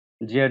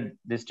Dear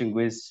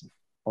distinguished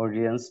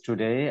audience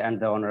today and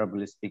the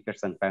honorable speakers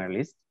and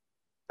panelists,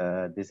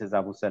 this is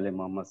Abu Saleh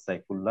Muhammad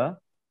Saifullah,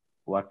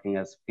 working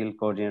as field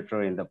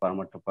coordinator in the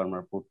Farmer to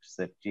Farmer Food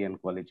Safety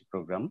and Quality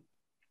Program,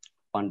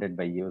 funded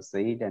by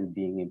USAID and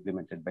being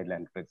implemented by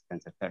Land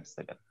Expense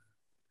 37.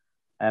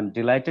 I am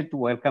delighted to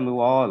welcome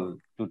you all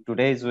to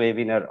today's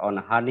webinar on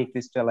honey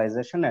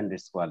crystallization and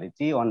its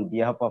quality on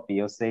behalf of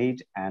USAID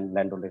and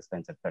Land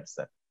Expense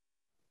 37.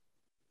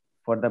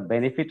 For the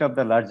benefit of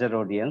the larger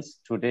audience,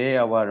 today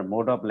our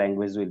mode of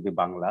language will be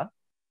Bangla.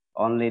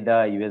 Only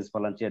the US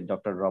volunteer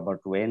Dr.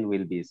 Robert Wayne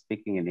will be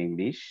speaking in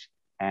English,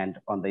 and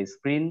on the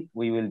screen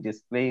we will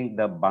display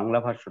the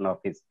Bangla version of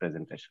his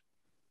presentation.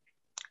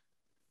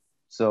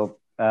 So,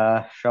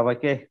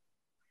 সবাইকে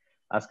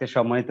আজকে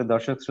সম্মানিত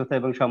দর্শক শ্রোতা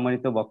এবং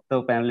সম্মানিত বক্তা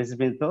ও panelist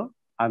বৃন্দ,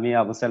 আমি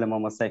আবু সালেহ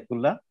মোহাম্মদ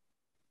সাইফুল্লাহ,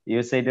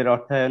 USAID এর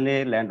অর্থায়নে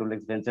ল্যান্ড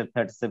ভেঞ্চার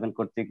 37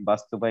 কর্তৃক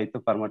বাস্তবায়িত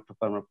farmer two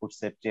farmer food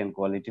safety and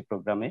quality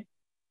প্রোগ্রামে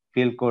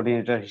ফিল্ড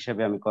কোঅর্ডিনেটর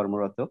হিসেবে আমি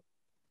কর্মরত।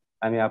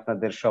 আমি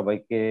আপনাদের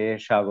সবাইকে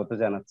স্বাগত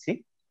জানাচ্ছি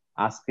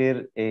আজকের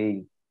এই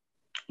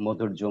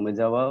মধুর জমে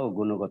যাওয়া ও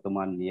গুণগত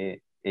মান নিয়ে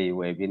এই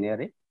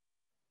ওয়েবিনারে,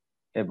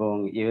 এবং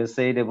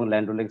USAID এবং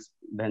ল্যান্ড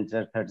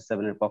ভেঞ্চার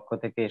 37 এর পক্ষ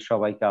থেকে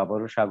সবাইকে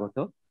আবারও স্বাগত।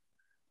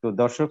 তো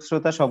দর্শক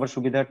শ্রোতা সবার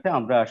সুবিধার্থে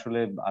আমরা আসলে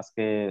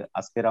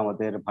আজকের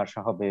আমাদের ভাষা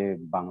হবে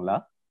বাংলা।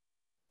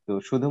 তো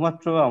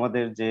শুধুমাত্র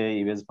আমাদের যে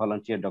US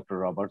volunteer doctor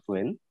Robert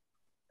when,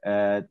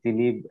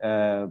 তিনি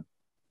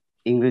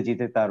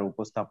ইংরেজিতে তার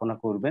উপস্থাপনা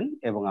করবেন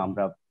এবং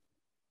আমরা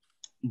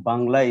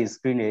বাংলা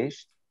স্ক্রিনে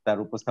তার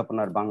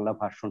উপস্থাপনার বাংলা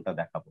ভার্সনটা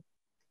দেখাবো।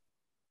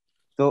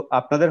 তো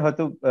আপনাদের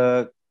হয়তো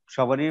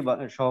সবারই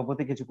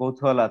সভাপতি কিছু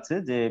কৌতূহল আছে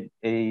যে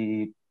এই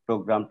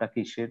প্রোগ্রামটা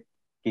কিসের,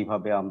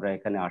 কিভাবে আমরা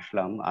এখানে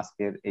আসলাম,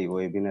 আজকের এই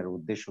ওয়েবিনার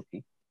উদ্দেশ্য কি।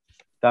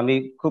 তো আমি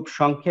খুব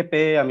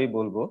সংক্ষেপে আমি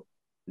বলবো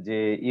যে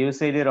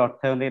USAID এর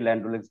অর্থায়নে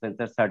ল্যান্ড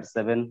ভেঞ্চার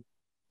 37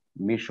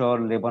 মিশর,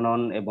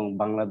 লেবানন এবং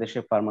বাংলাদেশে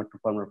farmer two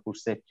farmer food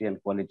safety and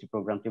quality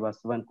প্রোগ্রামটি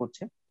বাস্তবায়ন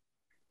করছে।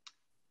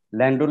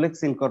 ল্যান্ডোলেক্স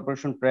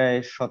ইনকর্পোরেশন প্রায়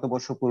 100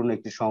 বছর পুরনো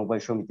একটি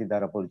সমবায় সমিতি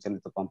দ্বারা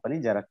পরিচালিত কোম্পানি,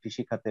 যারা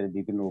কৃষি খাতের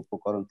বিভিন্ন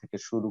উপকরণ থেকে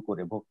শুরু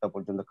করে ভোক্তা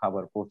পর্যন্ত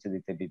খাবার পৌঁছে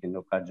দিতে বিভিন্ন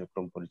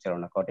কার্যক্রম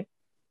পরিচালনা করে।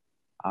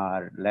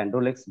 আর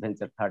ল্যান্ডোলেক্স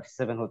ভেঞ্চার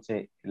 37 হচ্ছে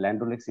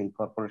ল্যান্ডোলেক্স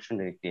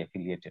ইনকর্পোরেশনের একটি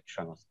অ্যাফিলিয়েটেড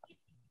সংস্থা।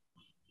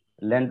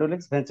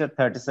 ল্যান্ডোলেক্স ভেঞ্চার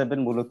 37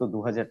 মূলত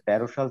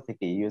 2013 সাল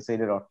থেকে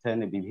USAID এর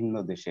অর্থায়নে বিভিন্ন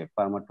দেশে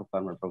ফার্মার টু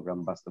ফার্মার প্রোগ্রাম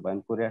বাস্তবায়ন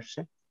করে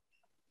আসছে।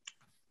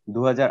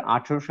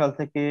 2018 সাল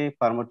থেকে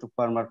farmer two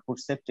farmer food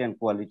safety and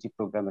quality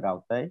প্রোগ্রামের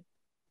আওতায়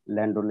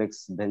ল্যান্ডোলেক্স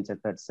ভেঞ্চার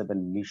 37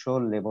 মিশর,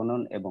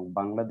 লেবানন এবং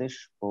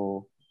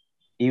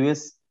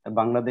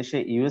বাংলাদেশে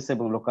US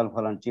এবং লোকাল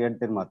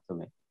ভলান্টিয়ারদের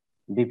মাধ্যমে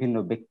বিভিন্ন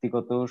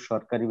ব্যক্তিগত,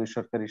 সরকারি,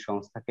 বেসরকারি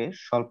সংস্থাকে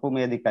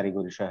স্বল্পমেয়াদী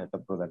কারিগরি সহায়তা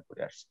প্রদান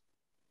করে আসছে।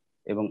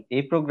 এবং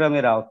এই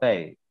প্রোগ্রামের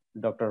আওতায়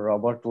doctor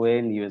Robert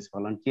when US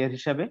volunteer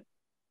হিসাবে,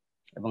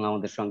 এবং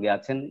আমাদের সঙ্গে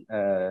আছেন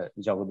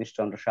জগদীশ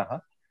চন্দ্র সাহা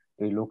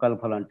এই লোকাল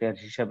ভলান্টিয়ার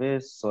হিসাবে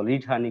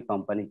সলিড হানি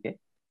কোম্পানিকে।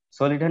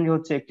 সলিড হানি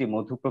হচ্ছে একটি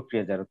মধু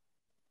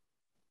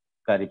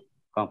প্রক্রিয়াজাতকারী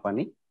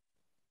কোম্পানি,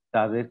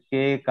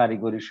 তাদেরকে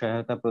কারিগরি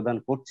সহায়তা প্রদান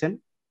করছেন।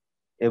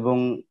 এবং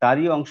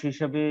তারই অংশ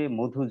হিসাবে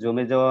মধু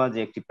জমে যাওয়া যে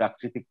একটি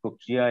প্রাকৃতিক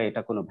প্রক্রিয়া,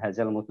 এটা কোনো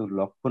ভেজাল মধুর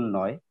লক্ষণ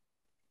নয়,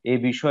 এই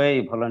বিষয়ে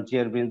এই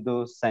ভলান্টিয়ার বৃন্দ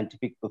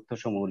সায়েন্টিফিক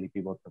তথ্যসমূহ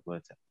লিপিবদ্ধ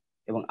করেছেন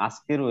এবং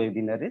আজকের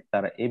ওয়েবিনারে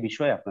তারা এ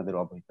বিষয়ে আপনাদের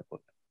অবহিত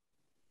করবেন।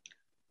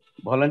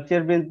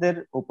 ভলান্টিয়ার বৃন্দের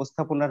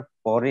উপস্থাপনার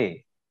পরে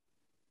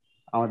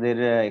আমাদের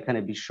এখানে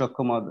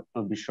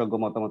বিশেষজ্ঞ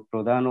মতামত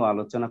প্রদান ও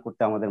আলোচনা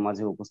করতে আমাদের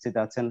মাঝে উপস্থিত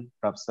আছেন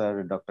professor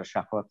doctor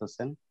শাফওয়াত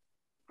Hossain,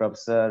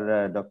 professor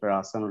doctor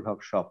Ahsanul হক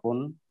Swapan,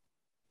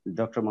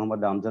 doctor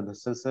Mohammad Amjad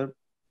Hossain sir,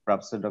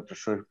 professor doctor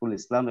Shariful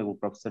Islam এবং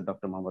প্রফেসর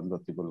ডক্টর মোহাম্মদ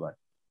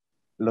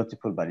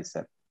লতিফুল বারি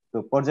স্যার। তো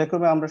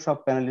পর্যায়ক্রমে আমরা সব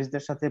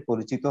প্যানেলিস্টদের সাথে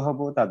পরিচিত হব,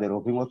 তাদের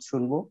অভিমত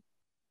শুনবো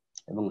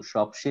এবং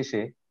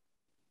সবশেষে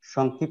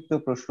সংক্ষিপ্ত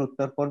প্রশ্ন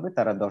উত্তর পর্বে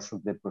তারা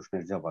দর্শকদের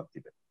প্রশ্নের জবাব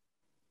দিবে।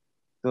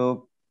 তো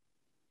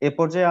এ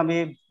পর্যায়ে আমি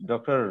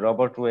ডক্টর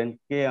রবার্ট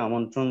ওয়েনকে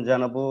আমন্ত্রণ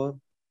জানাবো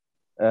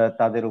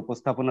তাদের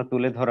উপস্থাপনা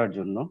তুলে ধরার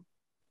জন্য।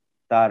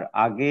 তার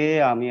আগে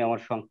আমি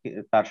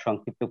তার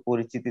সংক্ষিপ্ত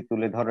পরিচিতি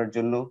তুলে ধরার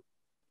জন্য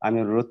আমি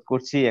অনুরোধ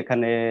করছি,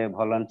 এখানে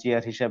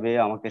ভলান্টিয়ার হিসাবে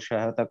আমাকে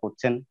সহায়তা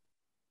করছেন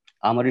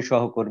আমারই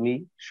সহকর্মী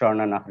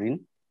স্বর্ণা নাহরিন।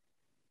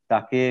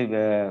 তাকে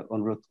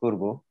অনুরোধ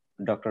করব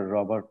ডক্টর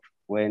রবার্ট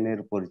ওয়েনের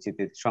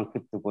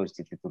সংক্ষিপ্ত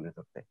পরিচিতি তুলে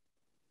ধরতে।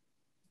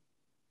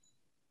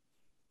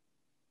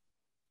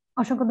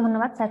 অসংখ্য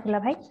ধন্যবাদ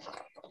সাইফুল্লাহ ভাই।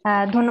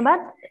 ধন্যবাদ।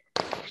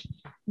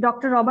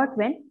 Doctor Robert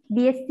when,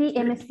 BSc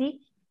MSc।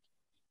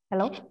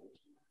 Hello,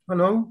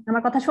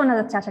 আমার কথা শোনা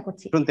যাচ্ছে আশা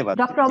করছি।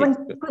 Doctor Robert,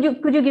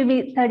 could you give me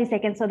 30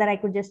 seconds so that I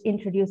could just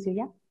introduce you?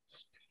 Yeah,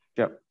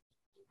 sure.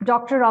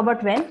 Dr. Robert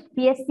Wen,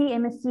 BSc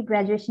MSc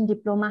graduation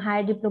diploma,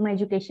 higher diploma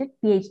education,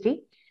 PhD।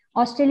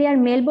 অস্ট্রেলিয়ার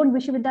Melbourne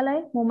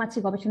বিশ্ববিদ্যালয়ে মৌমাছি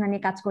গবেষণা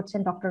নিয়ে কাজ করছেন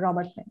ডক্টর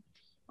রবার্ট ওয়েন।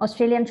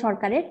 অস্ট্রেলিয়ান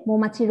সরকারের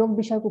মৌমাছি রোগ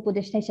বিষয়ক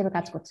উপদেষ্টা হিসেবে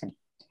কাজ করছেন।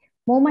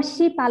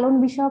 মৌমাছি পালন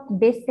বিষয়ক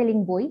বেস্ট সেলিং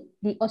বই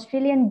দি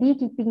অস্ট্রেলিয়ান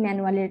বিকিপিং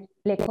ম্যানুয়ালের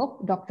লেখক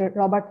ডক্টর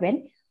রবার্ট ওয়েন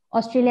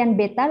অস্ট্রেলিয়ান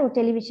বেতার ও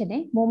টেলিভিশনে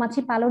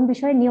মৌমাছি পালন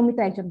বিষয়ে নিয়মিত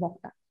একজন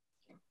বক্তা।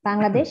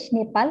 বাংলাদেশ,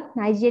 নেপাল,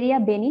 নাইজেরিয়া,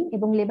 বেনিন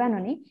এবং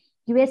লেবাননে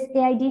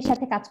ইউএসএআইডির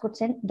সাথে কাজ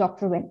করছেন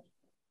ডক্টর ওয়েন।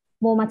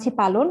 মৌমাছি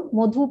পালন,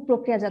 মধু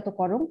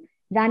প্রক্রিয়াজাতকরণ,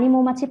 রানী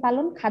মৌমাছি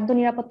পালন, খাদ্য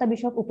নিরাপত্তা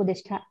বিষয়ক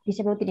উপদেষ্টা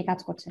হিসেবেও তিনি কাজ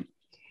করছেন।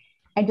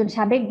 একজন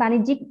সাবেক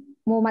বাণিজ্যিক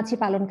মৌমাছি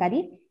পালনকারী,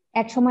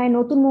 এক সময়ে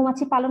নতুন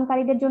মৌমাছি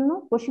পালনকারীদের জন্য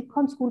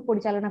প্রশিক্ষণ স্কুল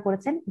পরিচালনা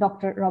করেছেন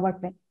doctor Robert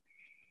when.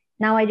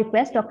 Now I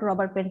request Dr.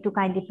 Robert Penn to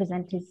kindly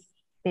present his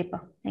paper.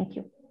 Thank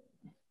you.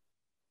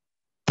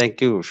 Thank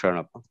you,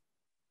 Sharnapa.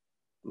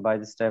 By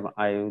this time,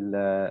 I will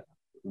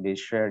be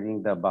sharing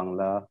the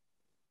Bangla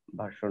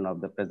version of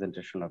the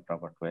presentation of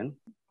Robert Wen.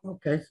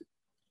 Okay,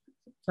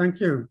 thank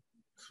you,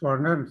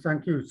 Swarna, and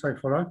thank you,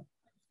 Saifullah.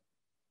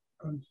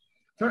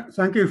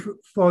 Thank you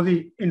for the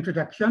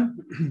introduction.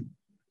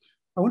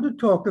 I want to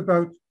talk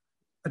about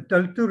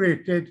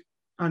adulterated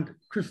and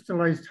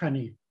crystallized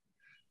honey.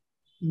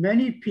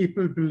 Many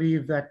people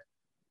believe that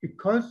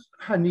because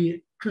honey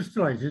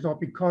crystallizes, or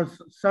because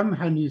some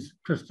honeys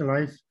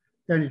crystallize,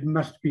 then it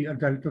must be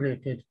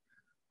adulterated.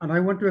 And I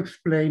want to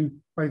explain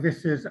why this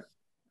is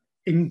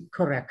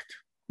incorrect.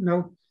 Now,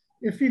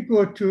 if we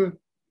go to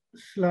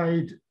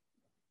slide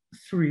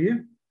 3,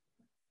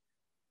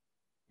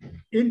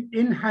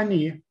 in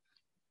honey,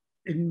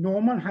 in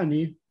normal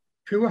honey,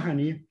 pure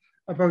honey,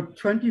 about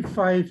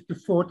 25 to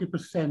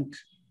 40%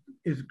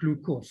 is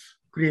glucose,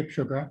 grape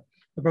sugar.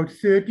 About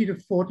 30 to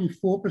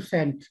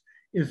 44%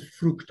 is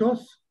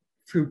fructose,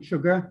 fruit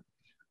sugar,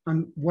 and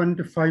 1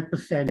 to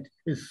 5%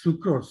 is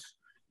sucrose,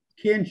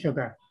 cane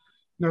sugar.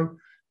 Now,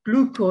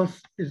 glucose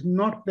is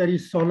not very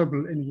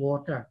soluble in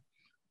water,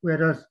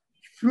 whereas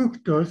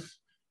fructose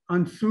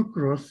and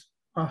sucrose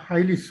are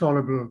highly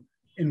soluble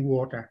in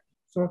water.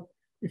 So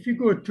if you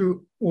go to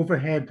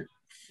overhead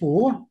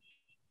 4,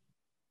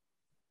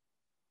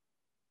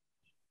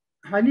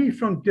 honey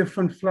from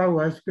different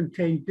flowers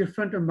contain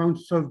different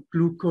amounts of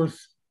glucose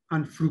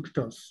and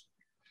fructose.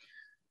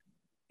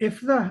 If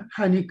the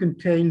honey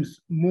contains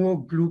more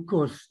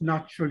glucose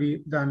naturally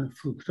than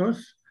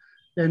fructose,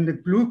 then the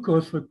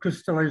glucose will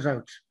crystallize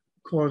out,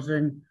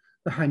 causing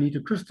the honey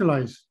to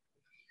crystallize.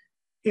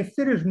 If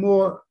there is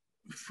more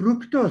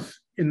fructose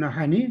in the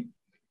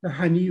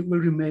honey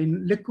will remain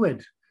liquid.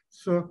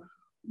 So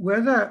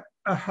whether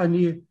a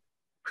honey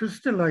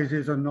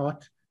crystallizes or not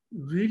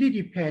really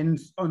depends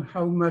on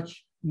how much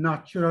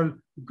natural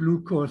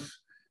glucose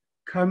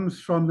comes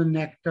from the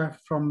nectar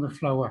from the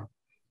flower.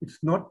 It's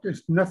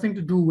nothing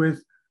to do with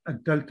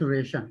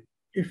adulteration.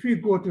 If we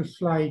go to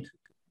slide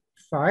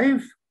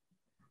 5,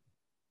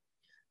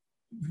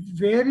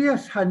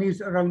 various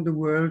honeys around the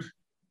world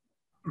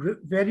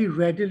very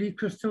readily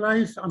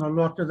crystallize, and a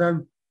lot of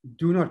them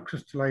do not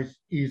crystallize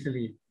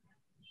easily.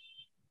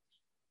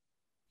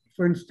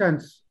 For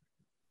instance,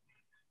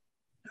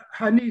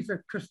 honeys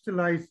that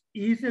crystallize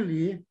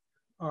easily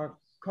are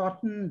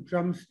cotton,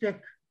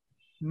 drumstick,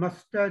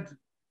 mustard,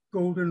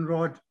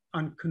 goldenrod,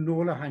 and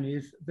canola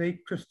honeys. They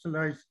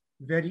crystallize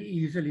very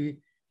easily,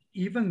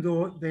 even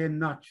though they're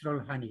natural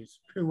honeys,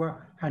 pure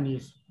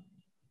honeys.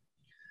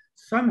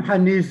 Some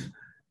honeys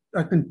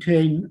that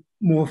contain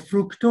more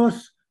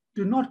fructose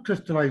do not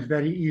crystallize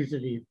very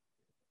easily.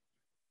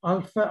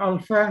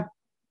 Alfalfa,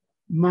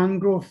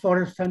 mangrove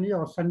forest honey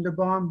or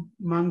sunderbalm,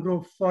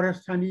 mangrove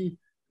forest honey,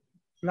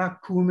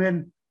 black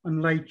cumin,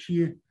 and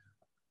lychee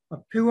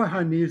are pure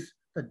honeys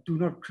that do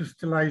not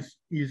crystallize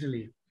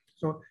easily.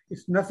 So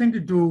it's nothing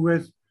to do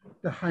with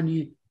the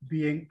honey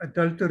being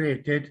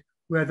adulterated,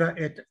 whether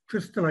it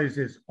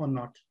crystallizes or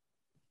not.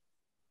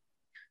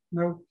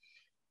 Now,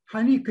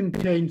 honey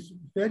contains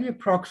very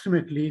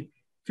approximately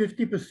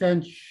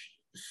 50%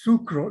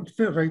 sucrose,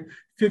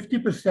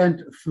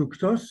 50%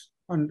 fructose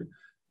and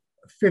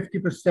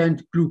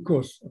 50%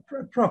 glucose,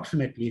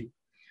 approximately.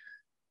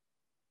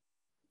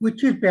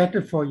 Which is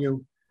better for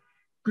you?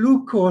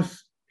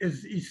 Glucose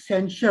is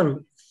essential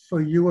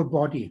for your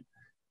body.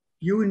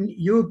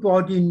 Your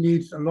body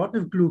needs a lot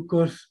of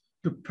glucose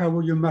to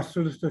power your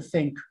muscles to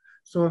think.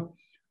 So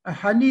a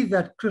honey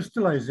that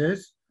crystallizes,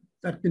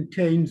 that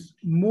contains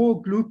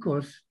more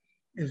glucose,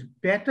 is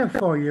better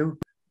for you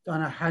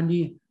than a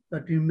honey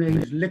that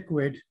remains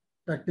liquid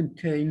that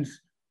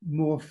contains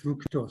more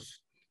fructose.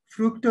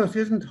 Fructose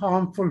isn't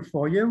harmful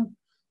for you,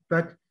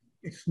 but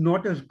it's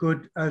not as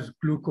good as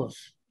glucose.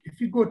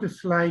 If you go to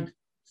slide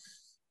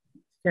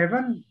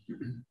 7,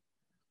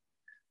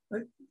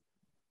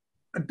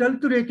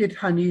 adulterated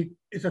honey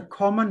is a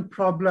common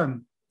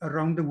problem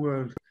around the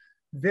world.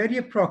 Very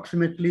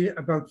approximately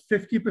about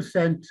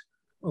 50%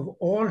 of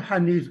all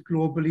honeys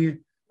globally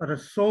that are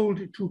sold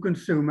to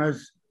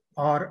consumers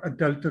are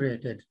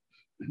adulterated.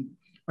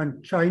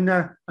 And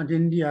China and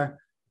India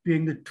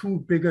being the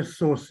 2 biggest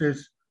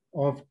sources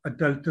of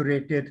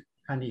adulterated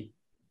honey.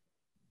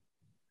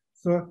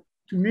 So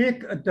to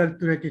make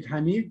adulterated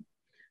honey,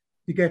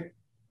 you get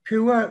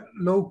pure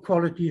low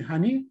quality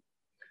honey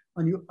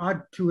and you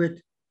add to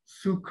it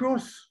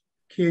sucrose,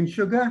 cane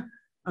sugar,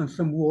 and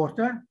some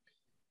water.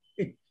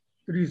 The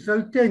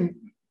resulting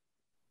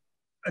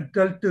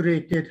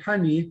adulterated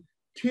honey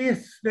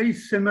tastes very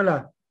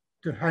similar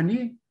to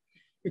honey.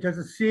 It has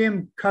the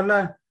same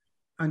color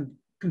and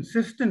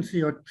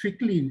consistency or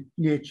trickly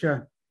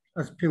nature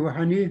as pure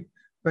honey,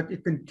 but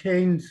it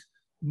contains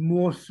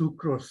more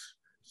sucrose.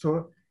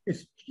 So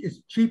it's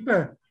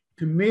cheaper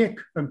to make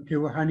than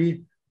pure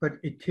honey, but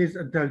it is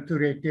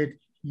adulterated,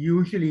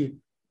 usually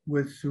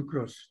with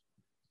sucrose.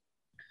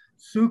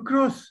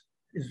 Sucrose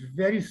is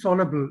very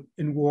soluble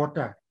in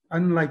water,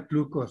 unlike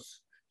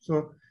glucose.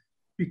 So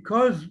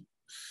because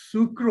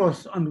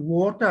sucrose and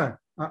water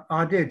are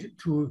added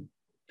to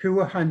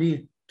pure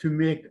honey to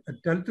make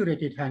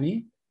adulterated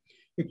honey,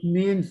 it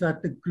means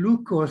that the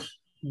glucose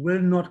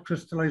will not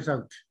crystallize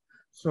out.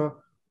 So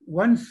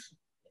once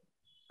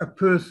a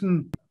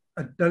person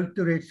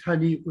adulterates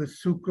honey with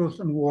sucrose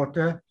and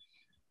water,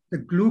 the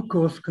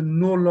glucose can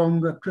no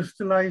longer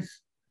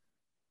crystallize,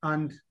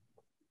 and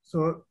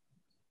so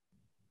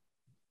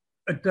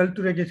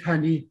adulterated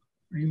honey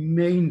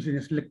remains in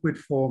its liquid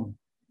form.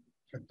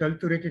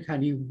 Adulterated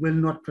honey will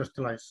not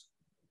crystallize.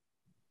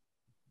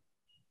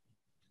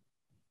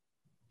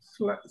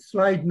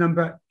 Slide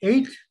number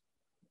 8.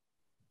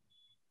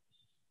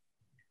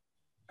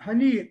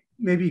 Honey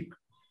may be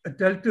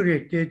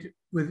adulterated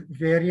with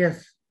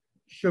various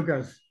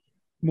sugars,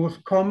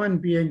 most common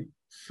being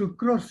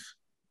sucrose,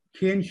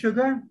 cane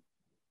sugar,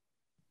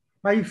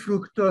 high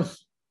fructose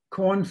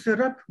corn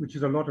syrup, which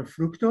is a lot of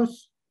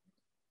fructose,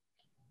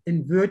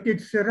 inverted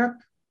syrup,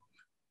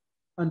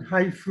 and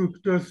high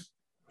fructose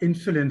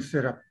insulin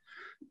syrup.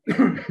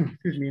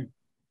 Excuse me.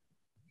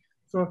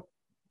 So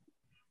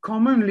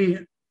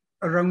commonly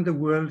around the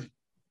world,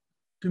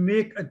 to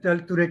make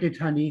adulterated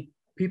honey,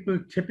 people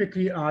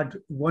typically add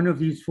one of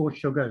these 4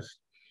 sugars.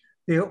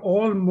 They're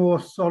all more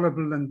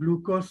soluble than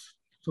glucose.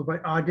 So by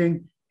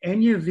adding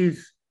any of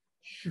these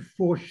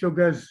 4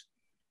 sugars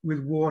with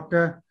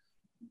water,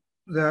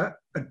 the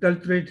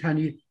adulterated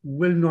honey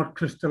will not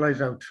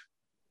crystallize out.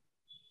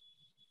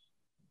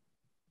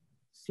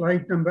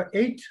 Slide number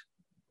 8.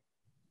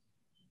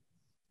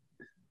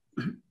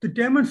 To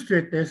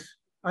demonstrate this,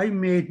 I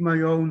made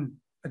my own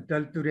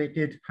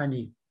adulterated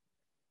honey.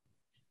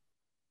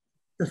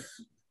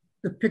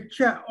 The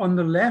picture on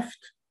the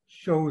left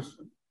shows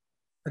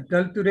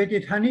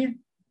adulterated honey.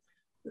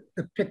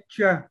 The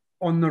picture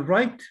on the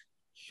right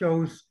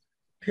shows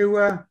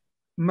pure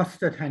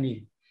mustard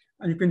honey.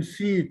 And you can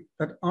see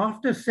that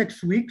after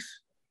 6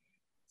 weeks,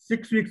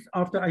 6 weeks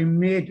after I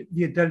made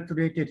the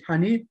adulterated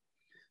honey,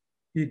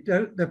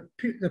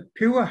 the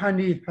pure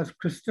honey has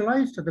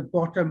crystallized at the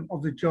bottom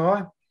of the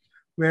jar,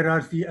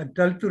 whereas the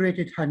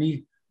adulterated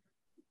honey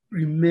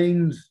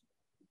remains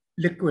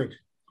liquid.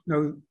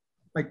 Now,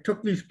 I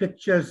took these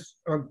pictures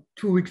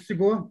 2 weeks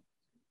ago.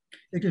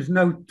 It is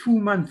now 2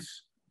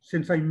 months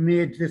since I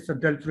made this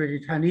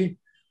adulterated honey,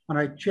 and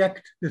I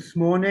checked this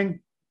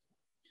morning,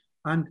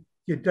 and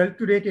the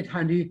adulterated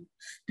honey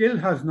still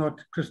has not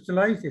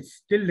crystallized. It's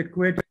still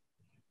liquid,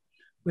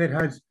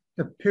 whereas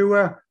the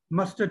pure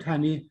mustard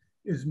honey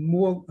has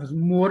more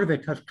of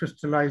it has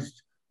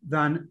crystallized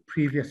than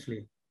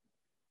previously.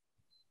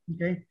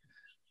 Okay,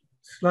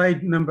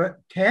 slide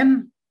number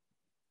 10.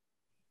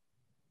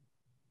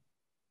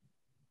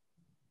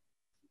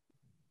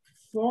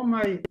 For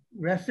my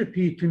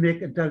recipe to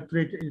make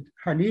adulterated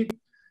honey,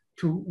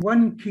 to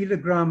 1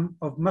 kilogram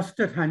of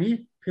mustard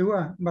honey,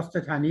 pure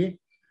mustard honey,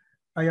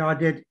 I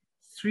added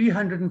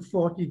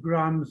 340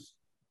 grams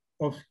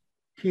of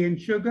cane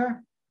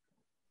sugar,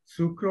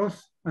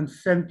 sucrose, and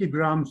 70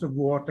 grams of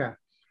water.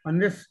 And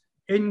this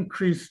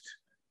increased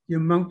the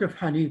amount of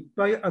honey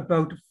by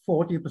about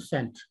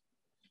 40%.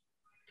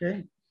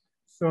 Okay,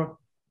 so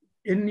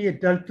in the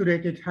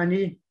adulterated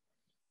honey,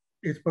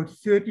 it's about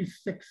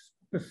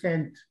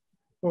 36%.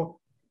 So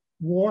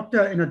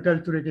water in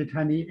adulterated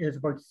honey is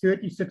about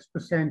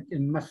 36%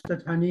 in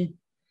mustard honey.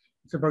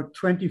 It's about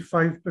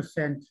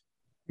 25%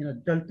 in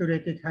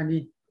adulterated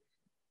honey.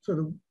 So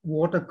the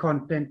water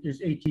content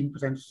is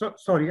 18%. So,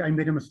 sorry, I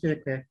made a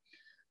mistake there.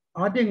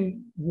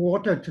 Adding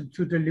water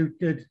to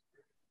diluted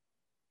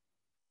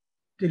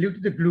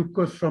the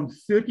glucose from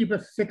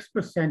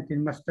 36%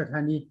 in mustard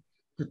honey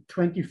to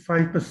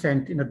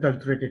 25% in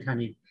adulterated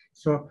honey.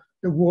 So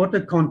the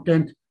water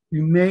content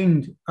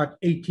remained at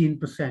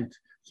 18%.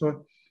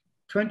 So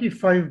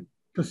 25%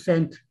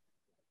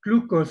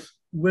 glucose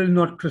will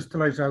not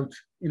crystallize out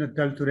in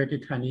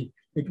adulterated honey.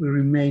 It will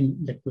remain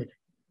liquid.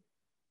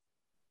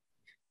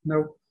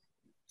 Now,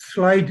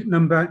 slide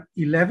number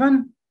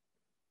 11.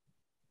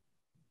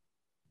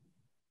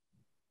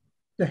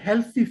 The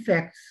health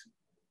effects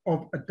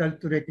of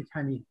adulterated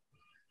honey.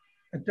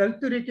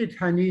 Adulterated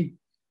honey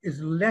is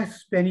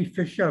less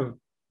beneficial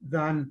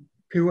than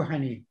pure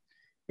honey.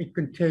 It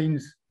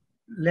contains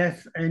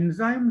less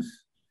enzymes,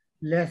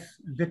 less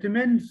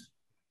vitamins,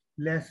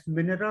 less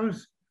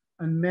minerals,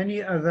 and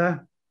many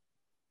other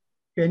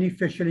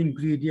beneficial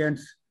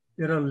ingredients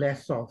there are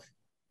less of.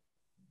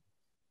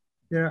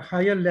 There are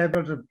higher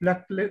levels of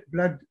blood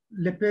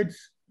lipids,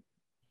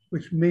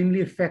 which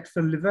mainly affects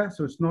the liver,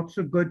 so it's not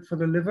so good for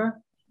the liver.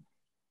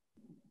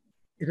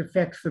 It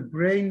affects the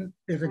brain.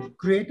 There's a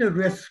greater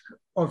risk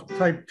of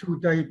type 2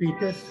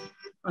 diabetes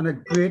and a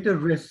greater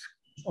risk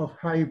of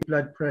high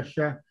blood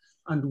pressure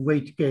and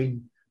weight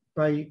gain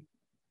by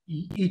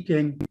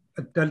eating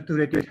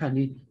adulterated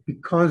honey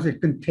because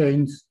it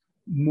contains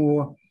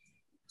more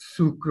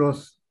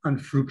sucrose and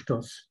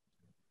fructose.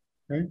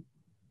 Okay.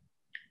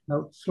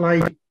 Now,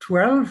 slide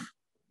 12.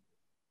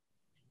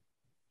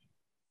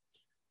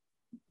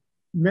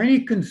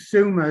 Many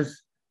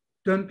consumers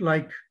don't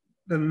like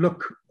the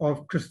look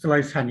of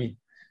crystallized honey.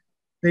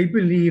 They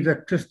believe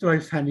that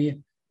crystallized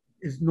honey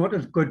is not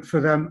as good for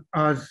them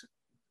as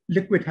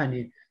liquid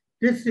honey.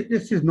 This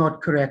is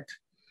not correct.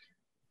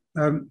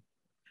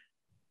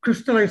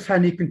 Crystallized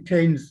honey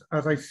contains,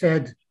 as I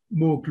said,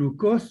 more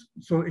glucose,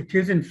 so it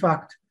is in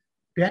fact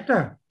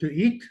better to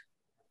eat.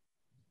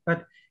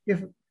 But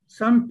if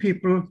some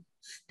people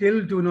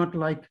still do not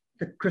like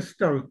the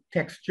crystal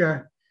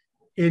texture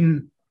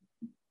in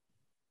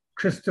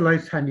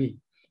crystallized honey,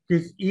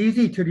 it's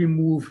easy to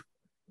remove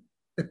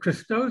the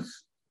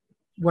crystals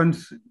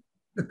once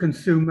the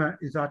consumer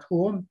is at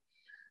home.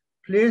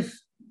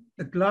 Place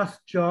a glass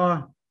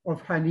jar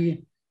of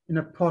honey in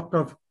a pot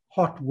of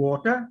hot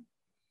water.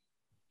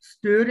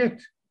 Stir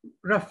it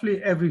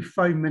roughly every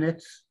 5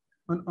 minutes,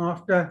 and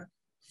after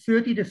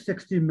 30 to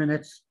 60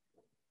 minutes,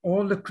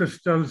 all the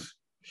crystals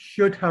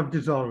should have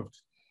dissolved,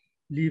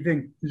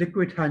 leaving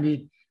liquid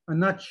honey,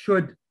 and that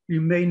should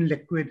remain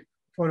liquid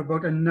for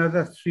about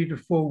another 3 to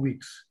 4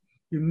 weeks.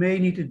 You may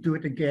need to do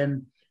it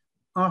again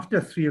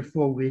after 3 or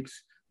 4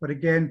 weeks, but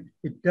again,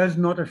 it does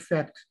not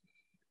affect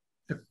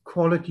the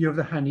quality of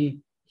the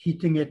honey,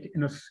 heating it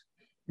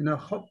in a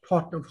hot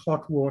pot of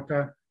hot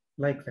water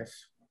like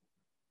this.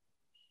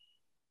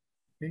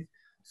 Okay.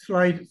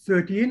 Slide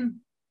 13.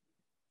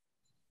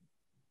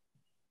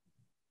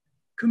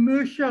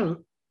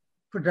 Commercial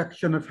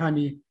production of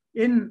honey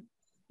in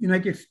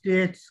United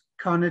States,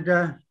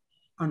 Canada,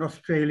 and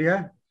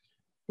Australia.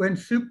 When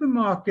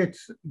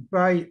supermarkets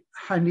buy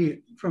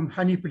honey from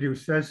honey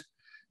producers,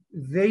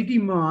 they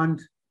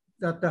demand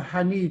that the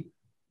honey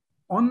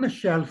on the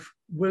shelf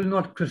will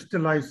not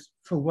crystallize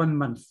for 1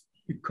 month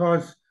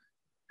because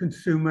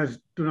consumers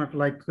do not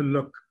like the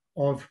look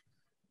of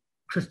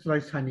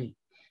crystallized honey.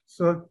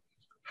 So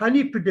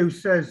honey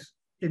producers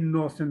in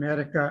North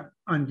America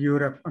and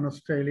Europe and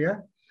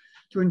Australia,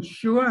 to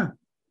ensure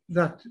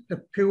that the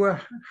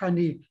pure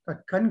honey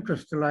that can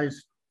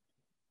crystallize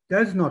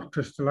does not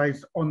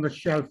crystallize on the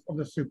shelf of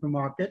the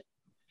supermarket,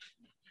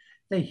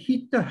 they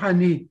heat the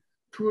honey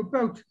to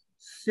about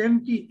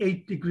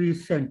 78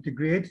 degrees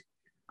centigrade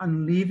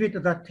and leave it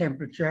at that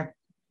temperature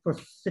for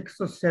 6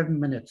 or 7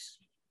 minutes.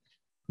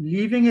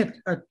 Leaving it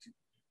at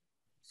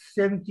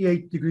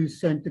 78 degrees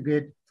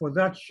centigrade for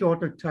that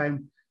shorter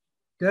time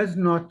does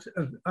not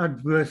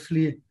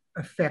adversely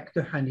affect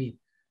the honey.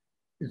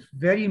 There's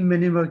very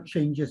minimal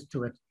changes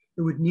to it.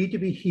 It would need to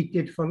be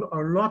heated for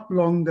a lot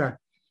longer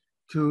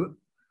to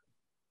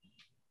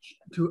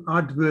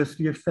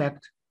adversely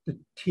affect the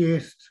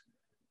taste,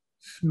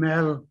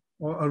 smell,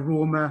 or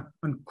aroma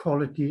and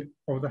quality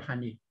of the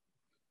honey.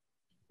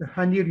 The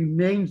honey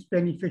remains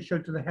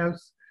beneficial to the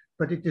health,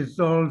 but it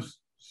dissolves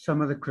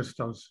some of the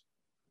crystals.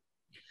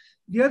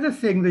 The other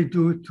thing they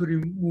do to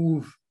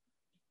remove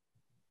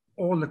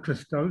all the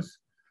crystals,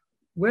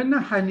 when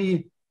the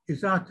honey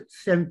is at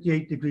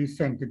 78 degrees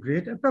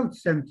centigrade, about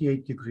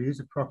 78 degrees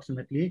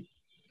approximately,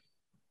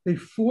 they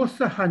force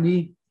the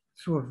honey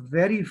through a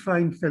very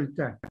fine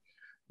filter,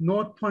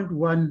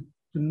 0.1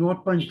 to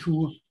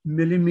 0.2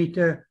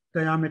 millimeter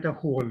diameter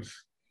holes,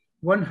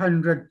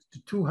 100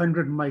 to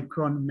 200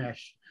 micron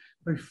mesh.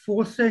 By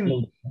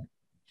forcing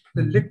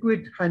the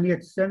liquid honey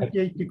at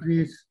 78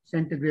 degrees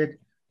centigrade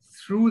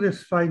through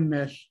this fine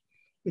mesh,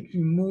 it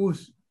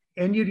removes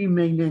any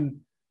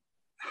remaining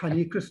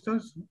honey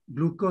crystals,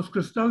 glucose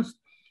crystals.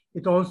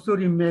 It also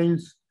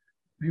removes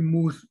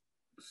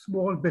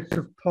small bits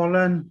of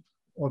pollen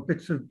or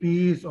bits of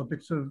bees or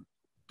bits of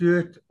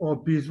dirt or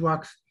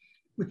beeswax,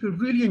 which will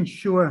really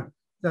ensure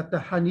that the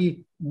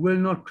honey will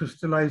not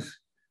crystallize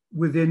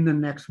within the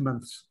next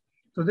months.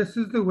 So this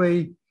is the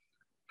way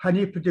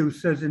honey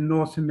producers in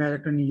North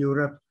America and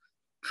Europe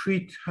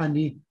treat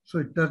honey so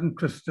it doesn't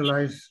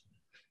crystallize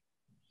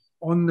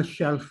on the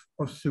shelf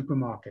of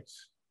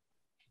supermarkets.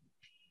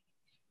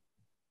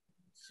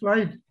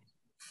 Slide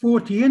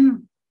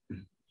 14.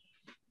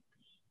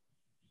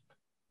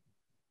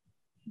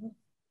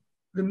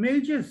 The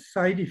major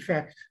side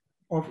effect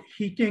of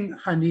heating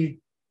honey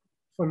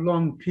for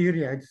long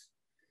periods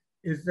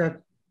is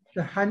that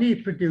the honey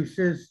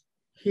produces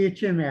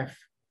HMF,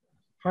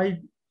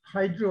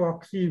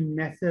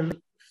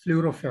 hydroxymethyl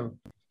fluorophil.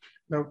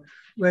 Now,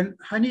 when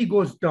honey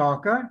goes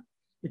darker,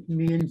 it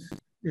means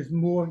there's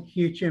more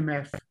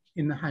HMF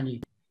in the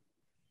honey.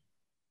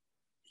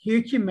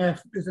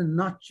 HMF is a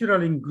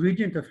natural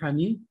ingredient of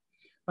honey,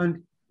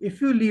 and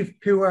if you leave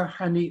pure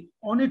honey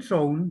on its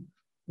own,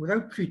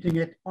 without treating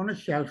it on a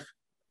shelf,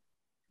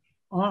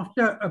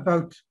 after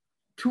about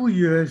 2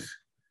 years,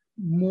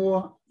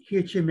 more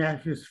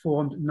HMF is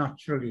formed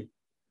naturally.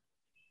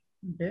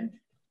 Okay?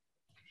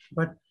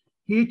 But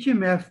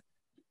HMF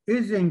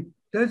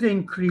does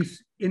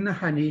increase in the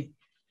honey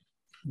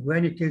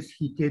when it is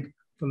heated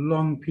for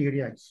long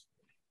periods.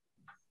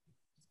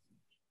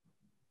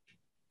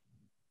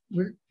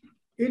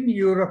 In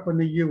Europe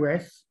and the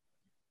US,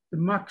 the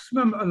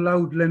maximum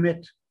allowed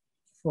limit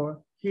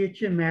for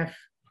HMF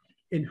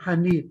in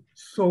honey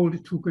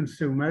sold to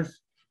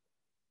consumers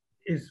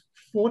is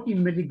 40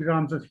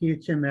 milligrams of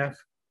HMF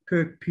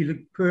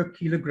per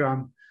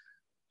kilogram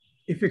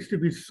if it's to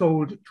be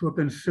sold to a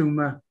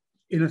consumer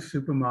in a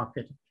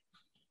supermarket.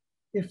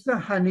 If the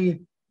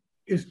honey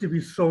is to be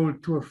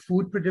sold to a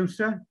food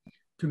producer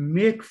to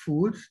make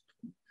foods,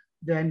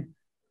 then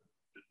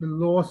the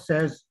law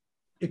says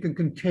it can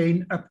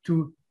contain up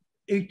to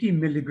 80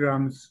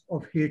 milligrams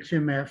of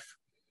HMF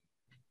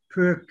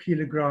per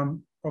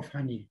kilogram of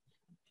honey.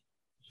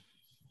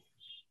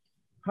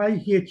 High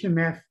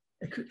HMF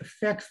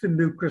affects the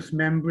mucous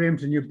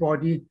membranes in your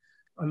body.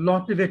 A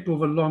lot of it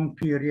over long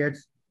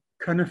periods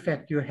can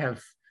affect your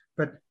health,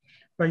 but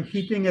by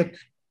heating it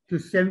to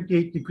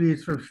 78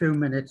 degrees for a few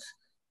minutes,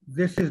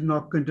 this is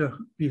not going to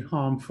be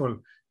harmful.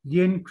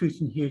 The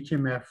increase in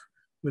HMF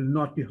will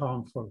not be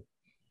harmful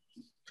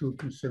to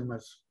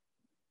consumers.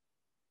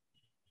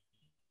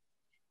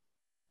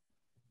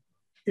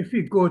 If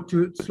we go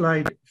to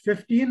slide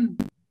 15,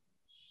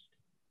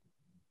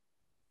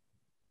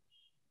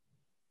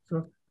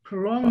 so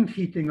prolonged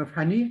heating of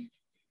honey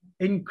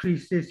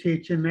increases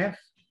HMF.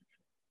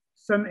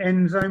 Some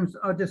enzymes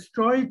are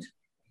destroyed,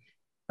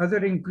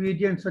 other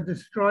ingredients are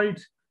destroyed,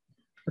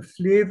 the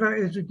flavor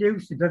is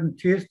reduced, it doesn't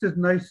taste as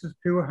nice as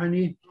pure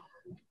honey,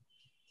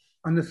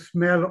 and the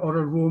smell or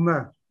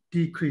aroma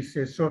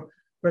decreases. So,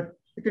 but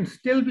it can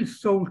still be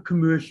sold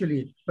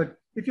commercially, but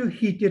if you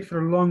heat it for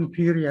a long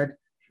period,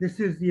 this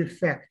is the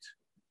effect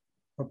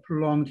of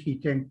prolonged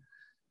heating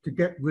to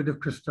get rid of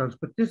crystals.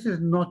 But this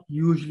is not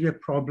usually a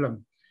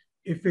problem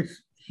if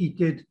it's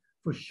heated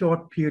for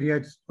short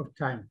periods of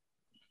time.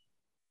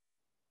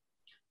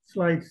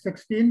 Slide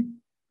 16.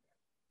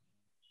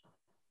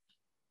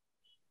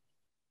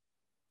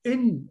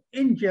 In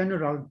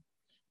general,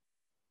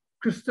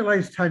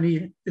 crystallized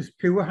honey is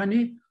pure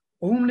honey.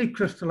 Only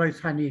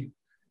crystallized honey,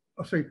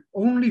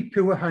 only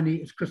pure honey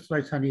is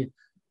crystallized honey.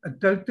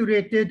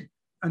 Adulterated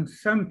and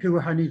some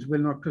pure honeys will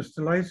not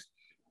crystallize,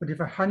 but if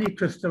a honey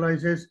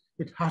crystallizes,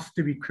 it has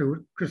to be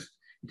pure.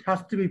 It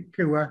has to be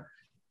pure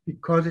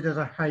because it has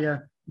a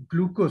higher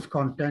glucose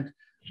content,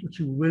 which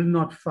you will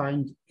not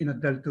find in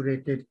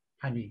adulterated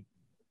honey.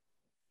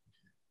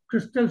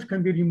 Crystals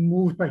can be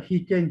removed by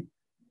heating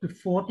to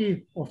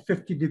 40 or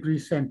 50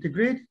 degrees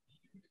centigrade.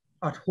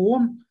 At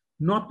home,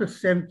 not to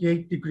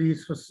 78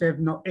 degrees for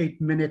 7 or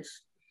 8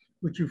 minutes,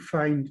 which you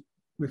find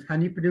with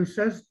honey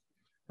producers.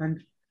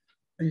 And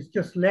it's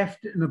just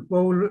left in a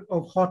bowl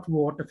of hot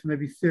water for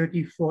maybe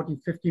 30, 40,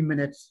 50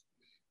 minutes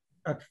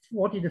at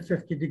 40 to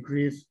 50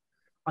 degrees.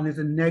 And there's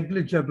a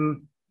negligible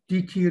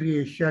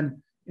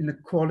deterioration in the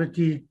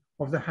quality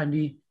of the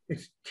honey,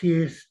 its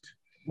taste,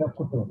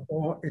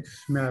 or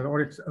its smell,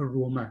 or its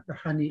aroma. The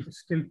honey is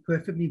still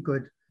perfectly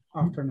good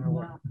after an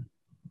hour.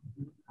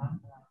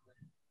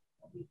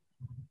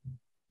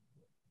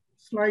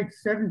 Slide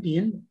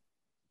 17.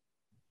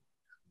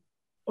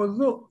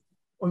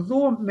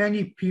 Although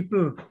many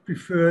people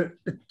prefer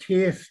the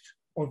taste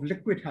of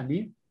liquid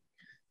honey,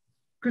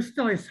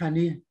 crystallized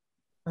honey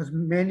has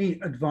many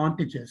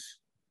advantages.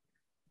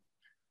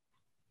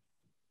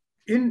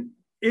 In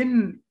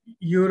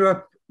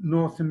Europe,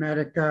 North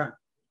America,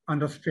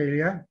 and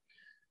Australia,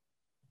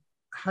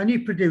 honey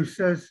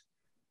producers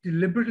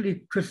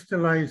deliberately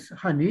crystallize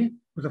honey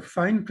with a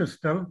fine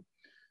crystal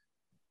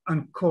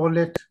and call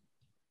it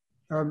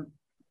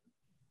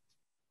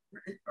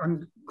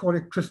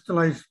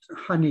crystallized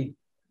honey.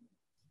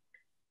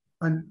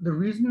 And the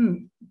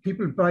reason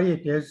people buy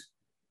it is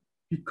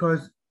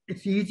because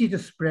it's easy to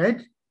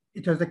spread.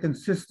 It has a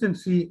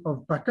consistency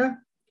of butter.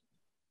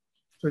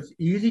 So it's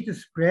easy to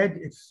spread,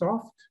 it's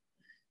soft.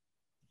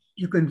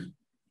 You can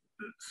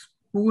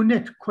spoon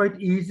it quite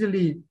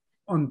easily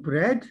on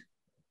bread.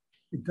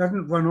 It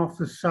doesn't run off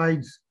the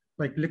sides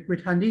like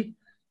liquid honey.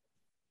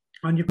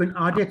 And you can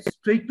add it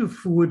straight to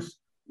foods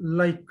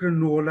like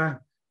granola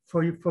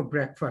for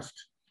breakfast.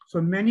 So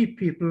many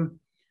people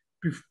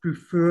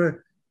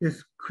prefer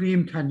this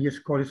creamed honey. It's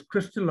called, it's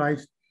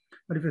crystallized,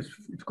 but if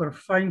it's got a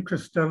fine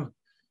crystal,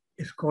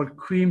 it's called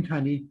creamed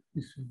honey.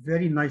 It's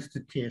very nice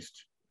to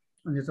taste.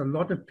 And there's a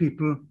lot of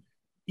people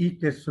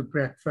eat this for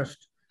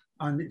breakfast,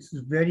 and it's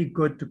very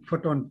good to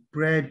put on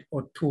bread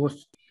or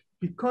toast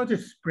because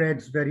it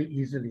spreads very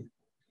easily.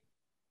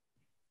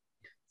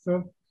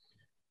 So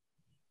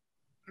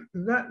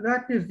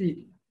that is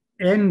the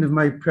end of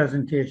my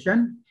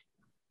presentation.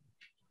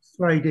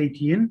 Slide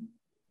 18.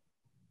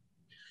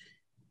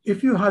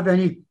 If you have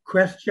any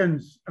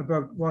questions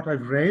about what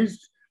I've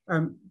raised,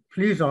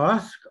 please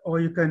ask, or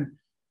you can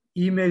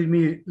email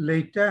me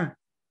later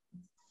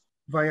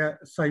via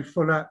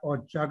Saifullah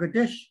or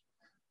Jagadish.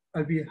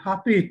 I'll be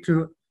happy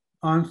to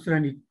answer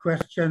any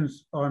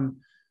questions on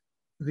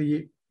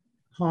the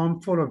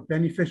harmful or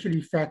beneficial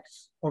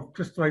effects of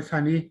crystallized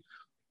honey,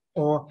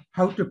 or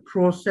how to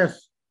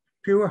process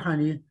pure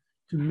honey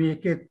to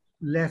make it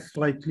less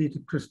likely to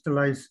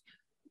crystallize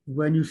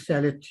when you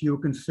sell it to your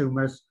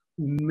consumers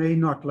who may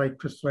not like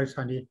crystallized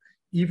honey,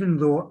 even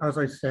though, as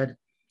I said,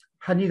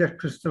 honey that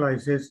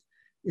crystallizes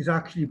is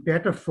actually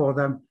better for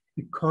them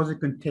because it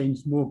contains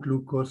more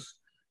glucose,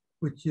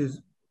 which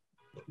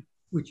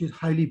is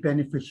highly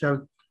beneficial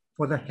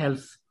for the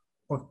health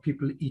of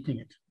people eating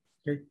it.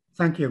 Okay,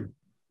 thank you.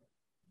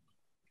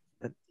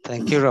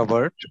 Thank you,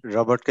 Robert.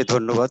 রবার্টকে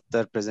ধন্যবাদ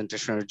তার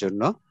প্রেজেন্টেশনের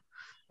জন্য।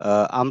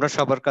 আমরা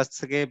সবার কাছ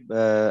থেকে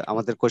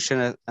আমাদের question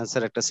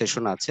answer একটা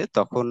session আছে,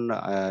 তখন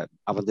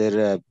আমাদের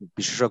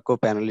বিশেষজ্ঞ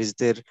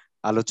প্যানেলিস্টদের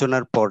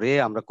আলোচনার পরে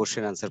আমরা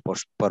কোশ্চেন অ্যান্সার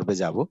পর্বে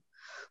যাব।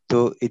 তো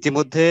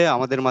ইতিমধ্যে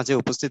আমাদের মাঝে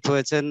উপস্থিত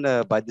হয়েছেন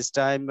by this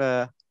time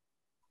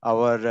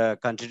our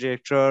country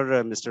director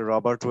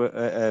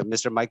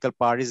Mr. Michael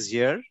Bari is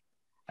here,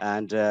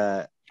 and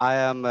I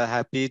am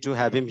happy to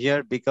have him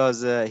here because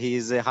he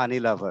is a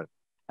honey lover.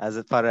 As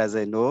far as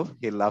I know,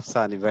 he loves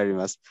honey very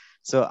much.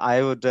 So I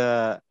would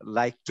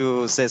like to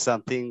say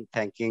something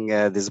thanking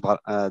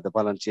the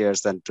volunteers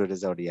and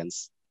today's audience.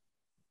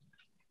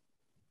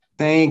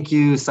 Thank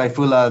you,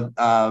 Saifullah.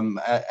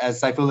 As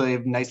Saifullah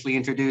nicely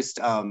introduced,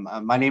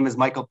 my name is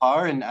Michael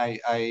Parr, and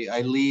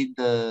I lead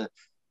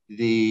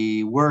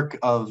the work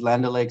of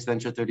Land O'Lakes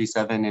Venture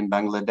 37 in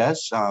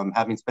Bangladesh,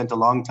 having spent a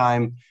long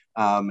time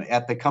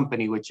at the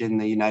company, which in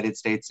the United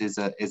States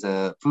is a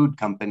food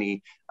company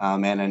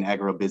and an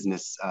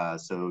agribusiness.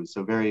 So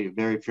very,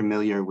 very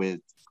familiar with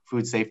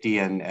food safety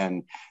and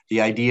the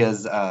ideas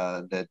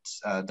that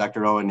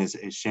Dr. Owen is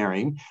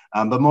sharing.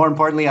 But more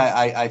importantly,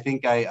 I think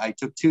I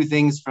took two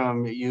things from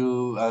you,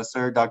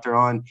 sir, Dr.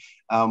 Owen.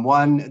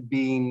 One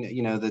being,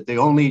 that the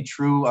only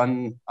true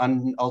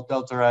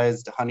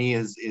unadulterated honey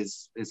is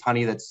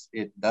honey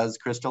it does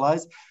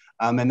crystallize.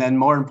 And then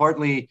more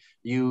importantly,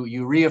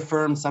 you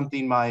reaffirm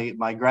something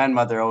my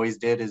grandmother always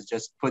did, is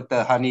just put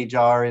the honey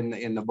jar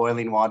in the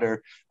boiling water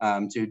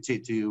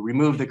to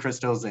remove the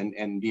crystals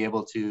and be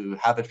able to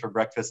have it for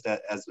breakfast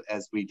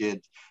as we did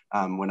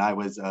when I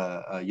was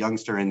a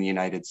youngster in the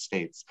United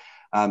States.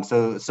 So,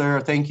 sir,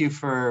 thank you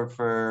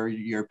for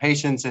your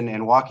patience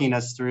and walking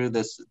us through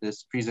this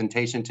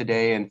presentation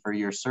today, and for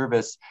your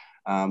service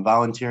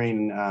volunteering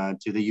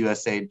to the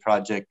USAID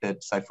project that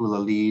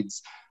Saifullah leads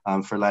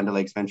for Land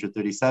O'Lakes Venture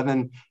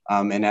 37,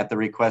 and at the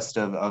request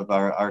of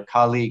our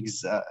colleagues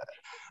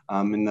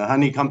in the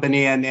honey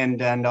company,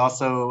 and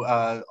also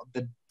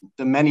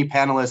the many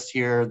panelists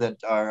here that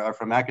are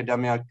from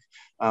academic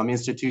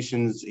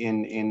institutions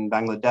in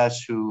Bangladesh,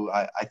 who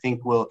I think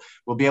will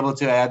be able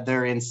to add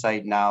their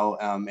insight now.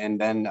 And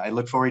then I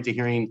look forward to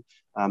hearing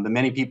the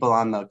many people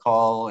on the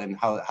call and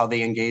how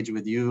they engage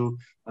with you,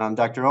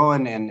 Dr.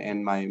 Owen, and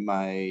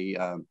my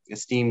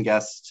esteemed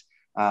guests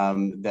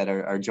that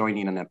are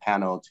joining in a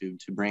panel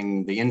to bring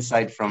the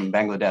insight from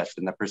Bangladesh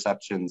and the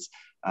perceptions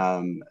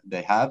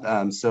they have.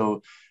 So,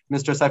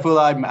 Mr.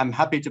 Saifullah, I'm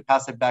happy to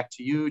pass it back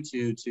to you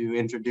to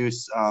introduce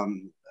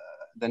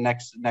the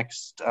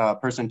next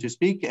person to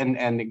speak.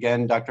 And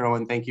again, Dr.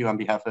 Owen, thank you on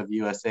behalf of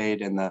USAID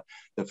and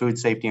the Food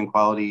Safety and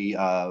Quality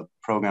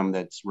program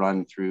that's run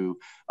through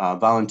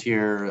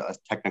volunteer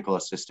technical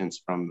assistance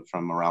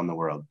from around the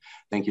world.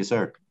 Thank you,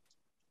 sir.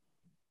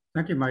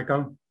 Thank you,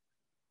 Michael.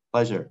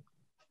 Pleasure.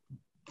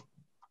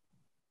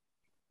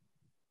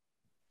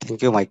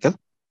 Thank you, Michael.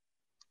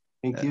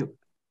 Thank you.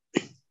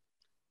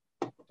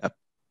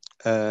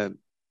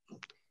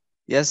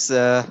 Yes,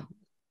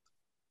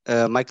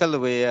 Michael,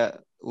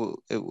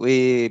 we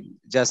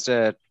just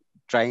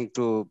trying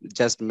to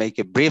just make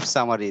a brief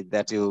summary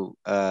that you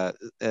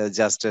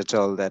just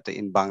told that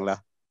in Bangla.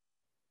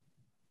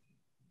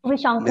 খুবই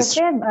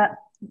সংক্ষেপে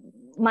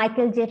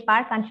Michael J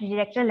পার, country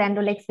director,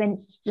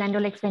 land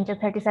OLX venture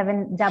 37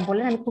 যা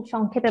বলেন আমি খুব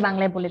সংক্ষেপে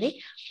বাংলায় বলে দিই।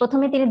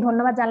 প্রথমে তিনি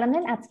ধন্যবাদ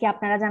জানালেন আজকে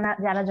আপনারা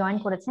যারা জয়েন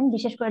করেছেন,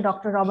 বিশেষ করে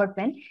ডক্টর রবার্ট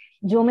পেন।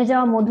 জমে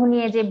যাওয়া মধু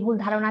নিয়ে যে ভুল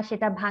ধারণা,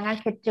 সেটা ভাঙার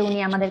ক্ষেত্রে উনি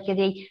আমাদেরকে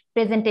যেই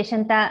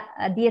প্রেজেন্টেশনটা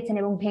দিয়েছেন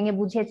এবং ভেঙে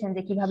বুঝিয়েছেন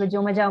যে কিভাবে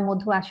জমে যাওয়া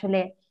মধু আসলে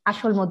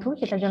আসল মধু,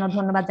 সেটার জন্য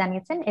ধন্যবাদ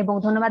জানিয়েছেন। এবং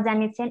ধন্যবাদ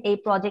জানিয়েছেন এই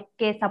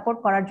প্রজেক্টকে সাপোর্ট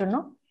করার জন্য।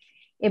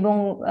 এবং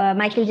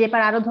মাইকেল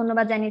জেপার আরো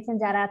ধন্যবাদ জানিয়েছেন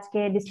যারা আজকে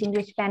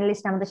ডিস্টিংগুইশড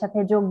প্যানেলিস্ট আমাদের সাথে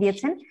যোগ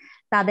দিয়েছেন,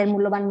 তাদের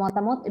মূল্যবান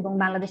মতামত এবং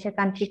বাংলাদেশের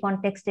কান্ট্রি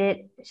কনটেক্সটের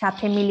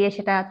সাথে মিলিয়ে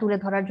সেটা তুলে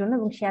ধরার জন্য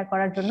এবং শেয়ার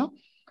করার জন্য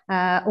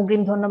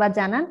অগ্রিম ধন্যবাদ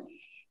জানান।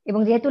 এবং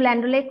যেহেতু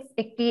ল্যান্ড ওলেক্স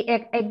একটি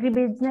এগ্রি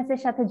বিজনেসের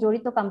সাথে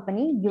জড়িত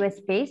কোম্পানি, ইউএস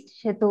বেসড,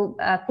 সেহেতু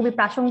খুবই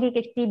প্রাসঙ্গিক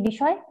একটি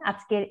বিষয়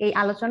আজকের এই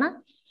আলোচনা,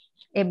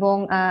 এবং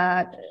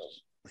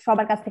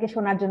সবার কাছ থেকে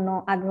শোনার জন্য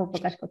আগ্রহ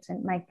প্রকাশ করছেন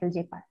Michael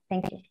জেপার।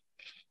 Thank you.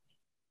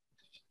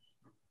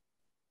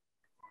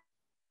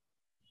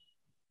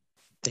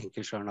 Thank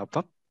you,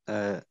 Sharnappa.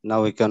 Now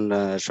we can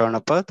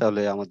Sharnappa,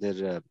 তাহলে আমাদের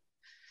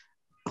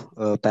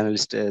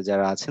প্যানেলিস্ট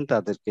যারা আছেন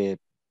তাদেরকে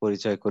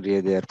পরিচয় করিয়ে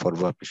দেওয়ার পর্ব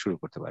আপনি শুরু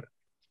করতে পারেন।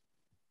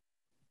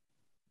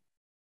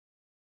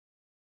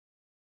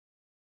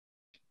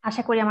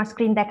 আশা করি আমার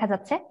স্ক্রিন দেখা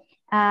যাচ্ছে।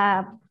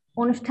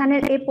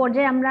 অনুষ্ঠানের এই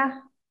পর্যায়ে আমরা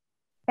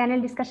প্যানেল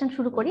ডিসকাশন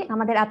শুরু করি।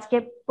 আমাদের আজকে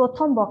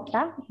প্রথম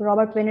বক্তা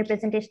রবার্ট পেনের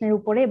প্রেজেন্টেশনের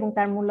উপরে এবং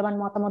তার মূল্যবান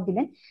মতামত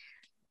দিবেন।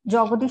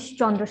 Jagadish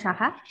Chandra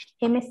Saha,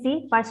 MSc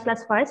first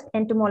class first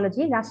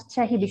entomology,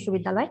 Rajshahi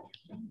বিশ্ববিদ্যালয়,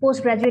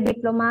 post graduate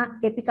diploma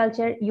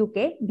apiculture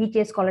UK,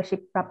 BTS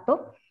scholarship প্রাপ্ত।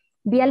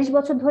 42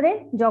 বছর ধরে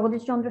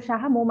জগদীশ চন্দ্র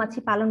সাহা মৌমাছি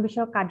পালন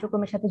বিষয়ক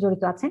কার্যক্রমের সাথে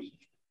জড়িত আছেন।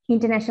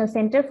 International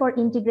centre for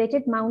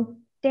integrated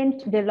mountain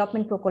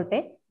development প্রকল্পে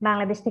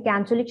বাংলাদেশ থেকে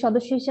আঞ্চলিক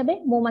সদস্য হিসেবে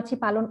মৌমাছি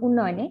পালন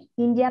উন্নয়নে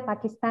ইন্ডিয়া,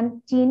 পাকিস্তান,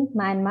 চীন,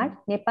 মায়ানমার,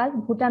 নেপাল,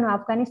 ভুটান ও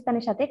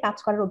আফগানিস্তানের সাথে কাজ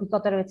করার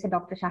অভিজ্ঞতা রয়েছে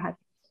ডক্টর সাহার।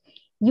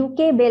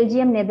 UK,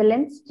 Belgium,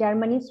 Netherlands,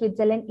 Germany,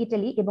 Switzerland,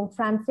 Italy এবং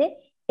ফ্রান্সে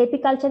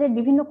এপিকালচারের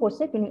বিভিন্ন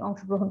কোর্সে তিনি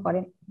অংশগ্রহণ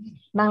করেন।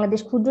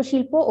 বাংলাদেশ ক্ষুদ্র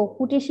শিল্প ও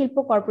কুটির শিল্প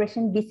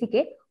কর্পোরেশন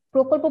বিসিকে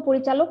প্রকল্প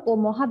পরিচালক ও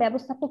মহা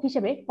ব্যবস্থাপক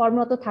হিসেবে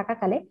কর্মরত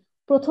থাকাকালে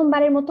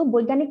প্রথমবারের মতো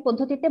বৈজ্ঞানিক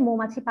পদ্ধতিতে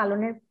মৌমাছি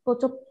পালনের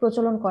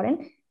প্রচলন করেন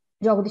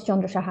জগদীশ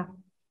চন্দ্র সাহা।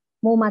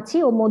 মৌমাছি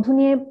ও মধু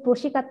নিয়ে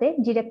প্রশিকাতে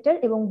ডিরেক্টর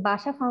এবং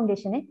বাসা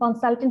ফাউন্ডেশনে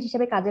কনসালটেন্ট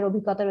হিসেবে কাজের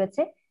অভিজ্ঞতা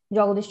রয়েছে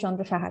জগদীশ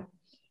চন্দ্র সাহার।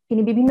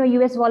 তিনি বিভিন্ন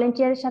ইউএস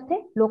ভলেন্টিয়ারের সাথে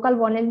লোকাল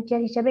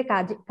ভলেন্টিয়ার হিসেবে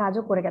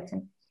কাজও করে গেছেন।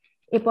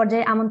 এ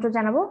পর্যায়ে আমন্ত্রণ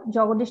জানাবো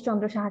জগদীশ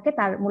চন্দ্র সাহাকে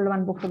তার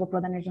মূল্যবান বক্তব্য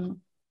প্রদানের জন্য।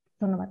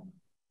 ধন্যবাদ।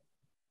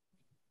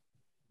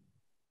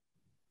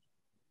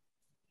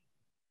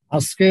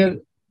 আজকের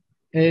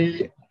এই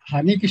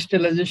হানি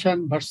crystallisation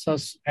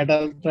versus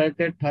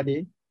adulterated honey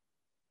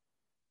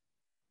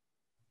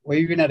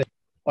ওয়েবিনারে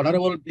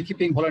honourable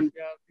beekeeping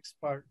volunteer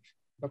expert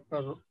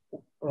doctor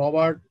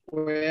Robert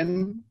when,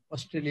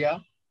 Australia,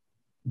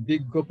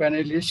 বিজ্ঞ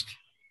প্যানেলিস্ট,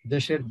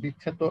 দেশের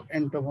বিখ্যাত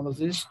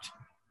এন্টোমোলজিস্ট,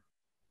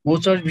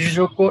 মৌচাষ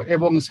বিশেষজ্ঞ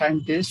এবং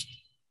scientist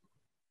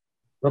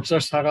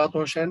professor Sakhawat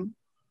Hossain,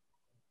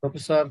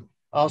 professor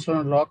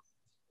Ahsanul হক,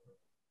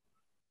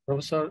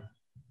 প্রফেসর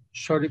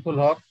শরীফুল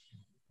হক,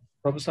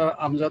 প্রফেসর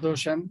আমজাদ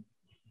হোসেন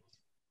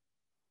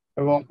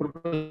এবং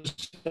প্রফেসর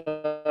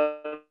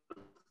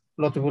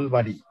লতিফুল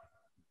বারি,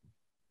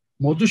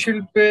 মধু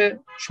শিল্পে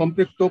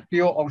সম্পৃক্ত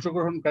প্রিয়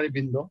অংশগ্রহণকারী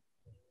বৃন্দ,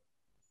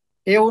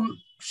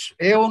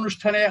 এই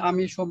অনুষ্ঠানে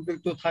আমি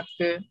সম্পৃক্ত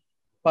থাকতে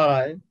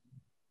পারায়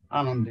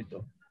আনন্দিত।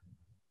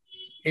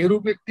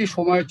 এরূপ একটি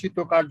সময়োচিত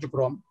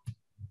কার্যক্রম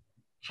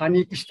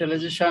হানি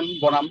ক্রিস্টালাইজেশন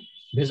বনাম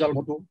ভেজাল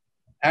মধু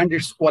অ্যান্ড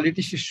ইটস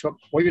কোয়ালিটি শীর্ষক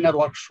ওয়েবিনার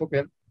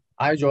ওয়ার্কশপের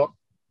আয়োজক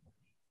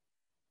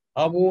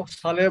আবু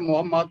সালেহ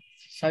মোহাম্মদ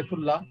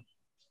সাইফুল্লাহ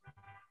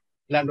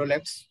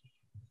ল্যান্ডোলেক্স,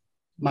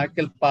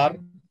 মাইকেল পার,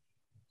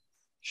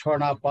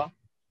 স্বর্ণা আপা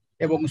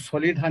এবং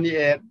সলিড হানি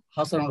এর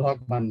হাসানুল হক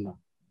মান্না,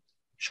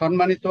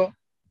 সম্মানিত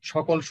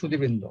সকল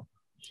সুধীবৃন্দ,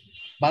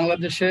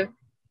 বাংলাদেশে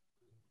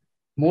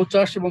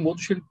মৌচাষ এবং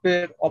মধু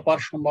শিল্পের অপার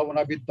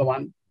সম্ভাবনা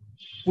বিদ্যমান।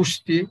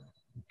 পুষ্টি,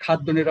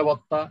 খাদ্য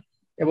নিরাপত্তা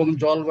এবং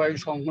জলবায়ু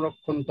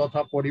সংরক্ষণ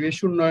তথা পরিবেশ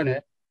উন্নয়নে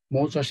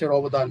মৌচাষের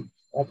অবদান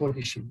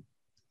অপরিসীম।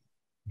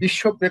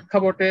 বিশ্ব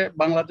প্রেক্ষাপটে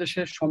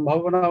বাংলাদেশের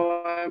সম্ভাবনা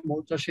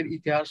মৌচাষের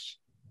ইতিহাস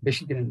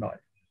বেশি দিনের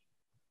নয়।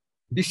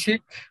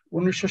 BSCIC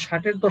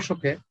 1960-এর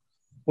দশকে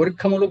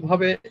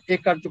পরীক্ষামূলকভাবে এ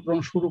কার্যক্রম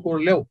শুরু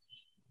করলেও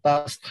তা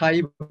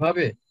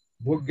স্থায়ীভাবে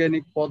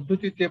বৈজ্ঞানিক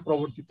পদ্ধতিতে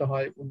প্রবর্তিত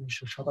হয়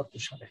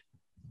 1977 সালে।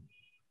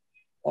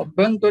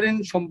 অভ্যন্তরীণ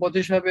সম্পদ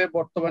হিসাবে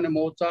বর্তমানে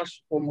মৌচাষ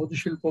ও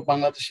মধুশিল্প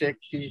বাংলাদেশে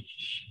একটি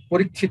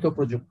পরীক্ষিত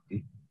প্রযুক্তি।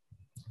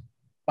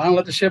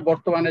 বাংলাদেশে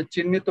বর্তমানে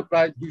চিহ্নিত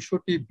প্রায়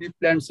 200টি বি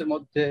প্ল্যান্টসের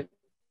মধ্যে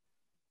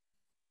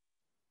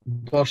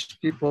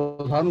 10টি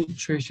প্রধান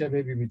উৎস হিসেবে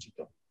বিবেচিত,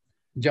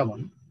 যেমন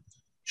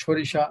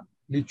সরিষা,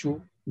 লিচু,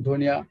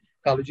 ধনিয়া,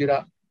 কালোজিরা,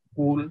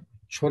 কুল,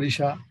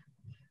 সরিষা,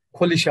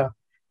 খলিশা,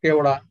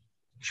 কেওড়া,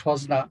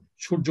 সজনা,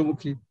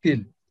 সূর্যমুখী,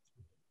 তিল।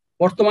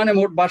 বর্তমানে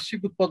মোট বার্ষিক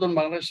উৎপাদন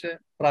বাংলাদেশে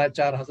প্রায়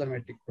 4000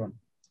 মেট্রিক টন।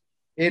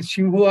 এর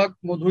সিংহভাগ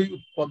মধুই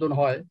উৎপাদন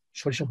হয়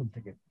সরিষা ফুল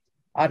থেকে,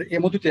 আর এ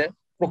মধুতে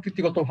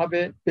প্রকৃতিগতভাবে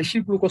বেশি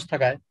গ্লুকোজ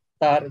থাকায়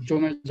তার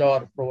জমে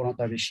যাওয়ার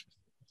প্রবণতা বেশি।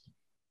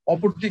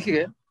 অপরদিকে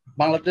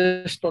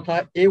বাংলাদেশ তথা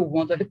এই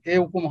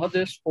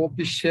উপমহাদেশ ও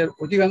বিশ্বের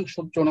অধিকাংশ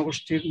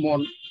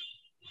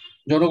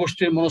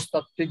জনগোষ্ঠীর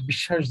মনস্তাত্ত্বিক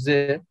বিশ্বাস যে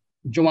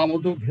জমা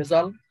মধু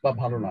ভেজাল বা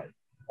ভালো নয়,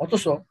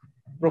 অথচ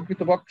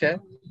প্রকৃতপক্ষে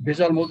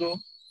ভেজাল মধু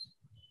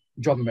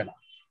জমবে না,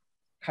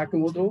 খাঁটি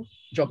মধু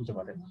জমতে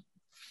পারে না।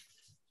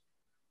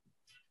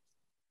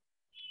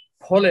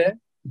 ফলে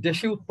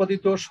দেশে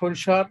উৎপাদিত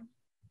সরিষার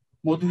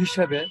মধু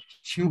হিসাবে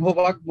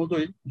সিংহভাগ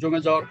মধুই জমে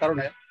যাওয়ার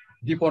কারণে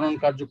বিপণন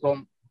কার্যক্রম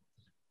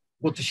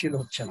গতিশীল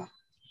হচ্ছে না।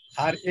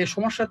 আর এই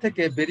সমস্যা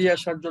থেকে বেরিয়ে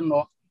আসার জন্য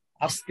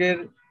আজকের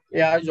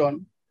এই আয়োজন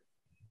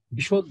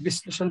বিশদ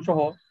বিশ্লেষণ সহ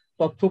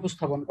তথ্য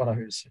উপস্থাপন করা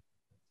হয়েছে।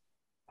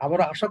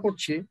 আমরা আশা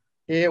করছি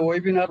এই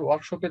ওয়েবিনার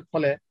ওয়ার্কশপের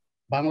ফলে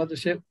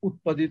বাংলাদেশের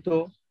উৎপাদিত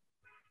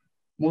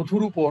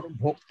মধুর উপর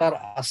ভোক্তার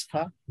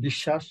আস্থা,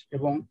 বিশ্বাস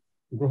এবং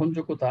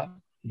গ্রহণযোগ্যতা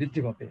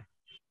বৃদ্ধি পাবে।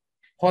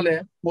 ফলে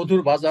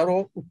মধুর বাজারও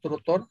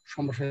উত্তরোত্তর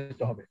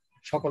সম্প্রসারিত হবে।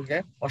 সকলকে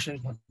অশেষ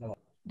ধন্যবাদ।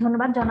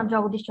 ধন্যবাদ জনাব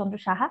জগদীশ চন্দ্র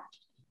সাহা।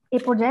 এ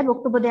পর্যায়ে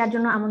বক্তব্য দেওয়ার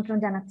জন্য আমন্ত্রণ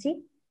জানাচ্ছি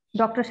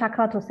doctor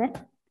Sakhawat Hossain,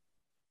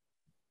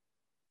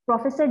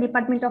 professor,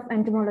 department of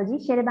entomology,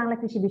 Sherebangla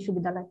কৃষি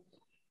বিশ্ববিদ্যালয়।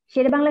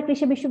 শেরেবাংলা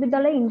কৃষি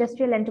বিশ্ববিদ্যালয়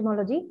ইন্ডাস্ট্রিয়াল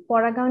এন্টোমোলজি,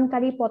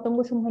 পরাগায়নকারী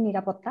পতঙ্গসমূহের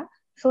নিরাপত্তা,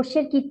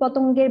 শস্যের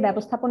কীটপতঙ্গের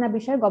ব্যবস্থাপনা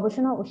বিষয়ে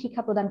গবেষণা ও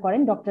শিক্ষা প্রদান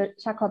করেন ডক্টর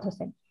সাখাওয়াত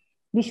হোসেন।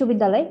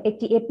 বিশ্ববিদ্যালয়ে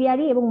একটি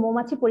এপিআরই এবং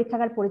মৌমাছি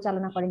পরীক্ষাগার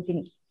পরিচালনা করেন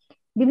তিনি।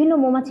 বিভিন্ন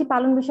মৌমাছি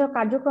পালন বিষয়ক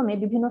কার্যক্রমে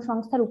বিভিন্ন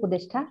সংস্থার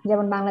উপদেষ্টা,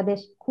 যেমন বাংলাদেশ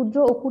ক্ষুদ্র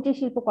ও কুটির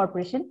শিল্প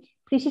কর্পোরেশন,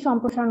 কৃষি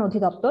সম্প্রসারণ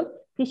অধিদপ্তর,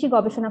 কৃষি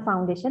গবেষণা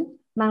foundation,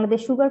 Bangladesh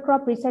sugar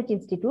crop research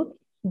institute,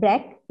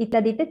 BRAC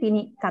ইত্যাদিতে তিনি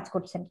কাজ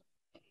করছেন।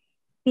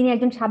 তিনি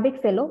একজন সাবেক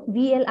ফেলো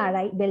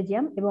ভিএলআরআই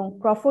বেলজিয়াম এবং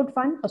ক্রফোর্ড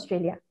ফান্ড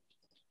অস্ট্রেলিয়া।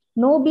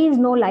 নো বিজ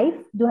নো লাইফ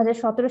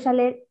 2017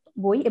 সালের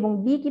বই এবং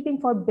বি কিপিং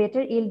ফর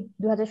বেটার ইল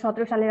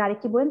 2017 সালের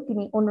আরেকটি বই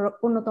তিনি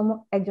অন্যতম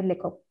একজন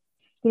লেখক।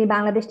 তিনি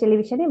বাংলাদেশ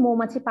টেলিভিশনে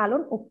মৌমাছি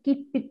পালন ও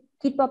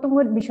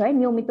কীটপতঙ্গের বিষয়ে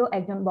নিয়মিত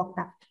একজন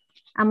বক্তা।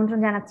 আমন্ত্রণ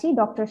জানাচ্ছি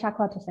doctor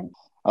Sakhawat Hossain.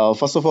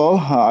 First of all,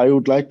 I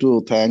would like to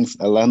thank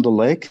Land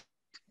O'Lakes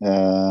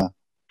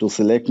to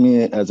select me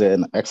as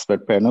an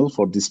expert panel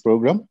for this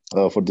program,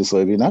 for this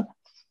webinar.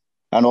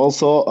 And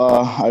also,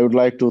 I would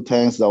like to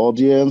thank the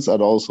audience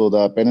and also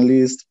the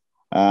panelists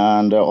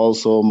and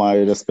also my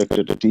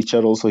respected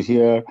teacher also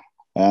here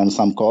and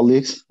some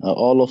colleagues.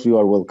 All of you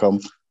are welcome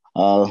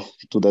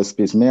to the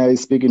speech. May I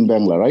speak in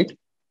Bangla, right?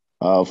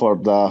 For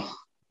the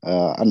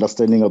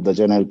understanding of the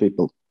general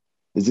people.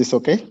 Is this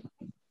okay?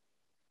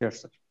 Yes,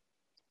 sir.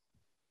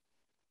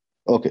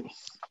 Okay.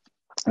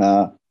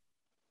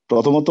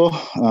 প্রথমত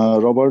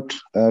Robert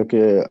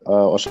কে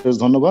অশেষ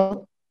ধন্যবাদ।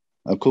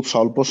 খুব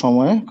স্বল্প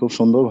সময়ে খুব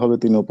সুন্দরভাবে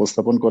তিনি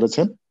উপস্থাপন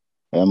করেছেন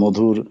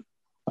মধুর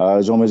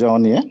জমে যাওয়া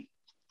নিয়ে।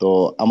 তো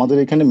আমাদের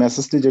এখানে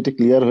মেসেজটি যেটি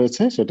ক্লিয়ার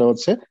হয়েছে সেটা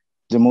হচ্ছে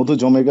যে মধু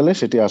জমে গেলে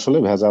সেটি আসলে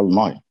ভেজাল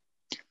নয়।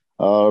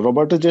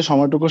 রবার্টের যে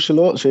সময়টুকু ছিল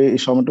সেই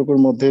সময়টুকুর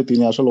মধ্যে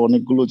তিনি আসলে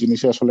অনেকগুলো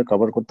জিনিস আসলে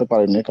কভার করতে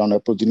পারেননি, কারণ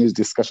এত জিনিস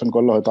ডিসকাশন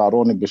করলে হয়তো আরো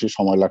অনেক বেশি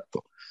সময় লাগতো।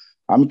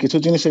 আমি কিছু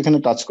জিনিস এখানে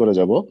টাচ করে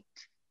যাব।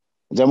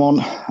 যেমন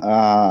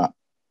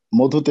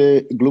মধুতে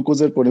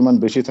গ্লুকোজের পরিমাণ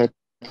বেশি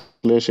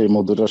থাকলে সেই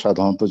মধুটা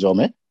সাধারণত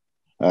জমে।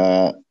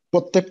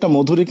 প্রত্যেকটা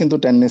মধুরই কিন্তু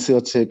টেন্ডেন্সি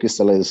হচ্ছে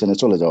ক্রিস্টালাইজেশনে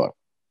চলে যাওয়ার।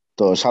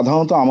 তো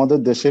সাধারণত আমাদের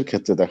দেশের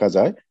ক্ষেত্রে দেখা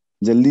যায়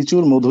যে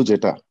লিচুর মধু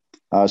যেটা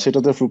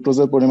সেটাতে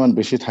ফ্রুক্টোজের পরিমাণ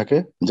বেশি থাকে,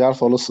 যার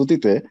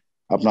ফলশ্রুতিতে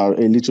আপনার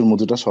এই লিচুর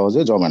মধুটা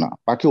সহজে জমে না।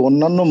 বাকি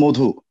অন্যান্য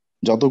মধু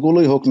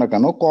যতগুলোই হোক না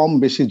কেন কম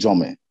বেশি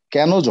জমে।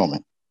 কেন জমে?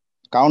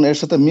 কারণ এর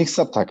সাথে মিক্স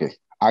আপ থাকে,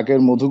 আগের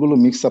মধুগুলো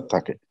মিক্স আপ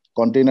থাকে,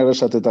 কন্টেইনারের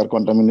সাথে তার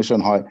কন্টামিনেশন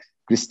হয়।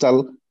 ক্রিস্টাল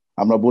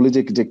আমরা বলি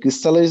যে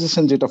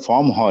ক্রিস্টালাইজেশন যেটা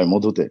ফর্ম হয়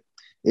মধুতে,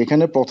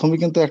 এখানে প্রথমে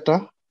কিন্তু একটা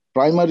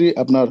প্রাইমারি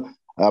আপনার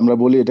আমরা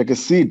বলি এটাকে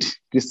সিড,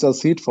 ক্রিস্টাল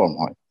সিড ফর্ম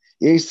হয়।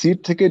 এই সিড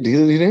থেকে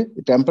ধীরে ধীরে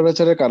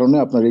টেম্পারেচারের কারণে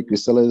আপনার এই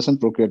ক্রিস্টালাইজেশন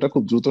প্রক্রিয়াটা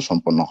খুব দ্রুত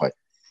সম্পন্ন হয়।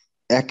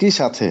 একই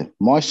সাথে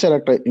ময়েশ্চার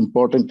একটা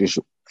ইম্পর্টেন্ট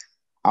ইস্যু।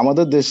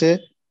 আমাদের দেশে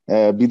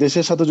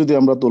বিদেশের সাথে যদি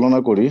আমরা তুলনা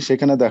করি,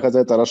 সেখানে দেখা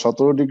যায় তারা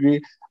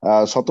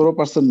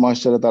 17%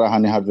 ময়েশ্চারে তারা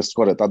হানি হারভেস্ট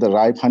করে, তাদের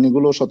রাইপ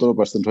হানিগুলো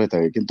 17% হয়ে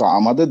থাকে। কিন্তু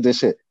আমাদের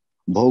দেশে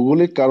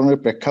ভৌগোলিক কারণের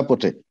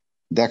প্রেক্ষাপটে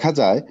দেখা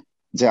যায়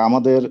যে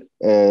আমাদের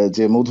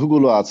যে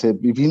মধুগুলো আছে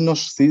বিভিন্ন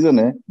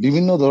সিজনে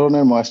বিভিন্ন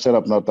ধরনের ময়েশ্চার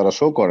আপনার তারা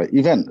শো করে।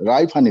 ইভেন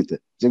রাইপ হানিতে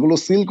যেগুলো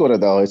সিল করে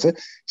দেওয়া হয়েছে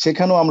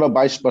সেখানেও আমরা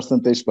 22%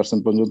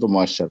 23% পর্যন্ত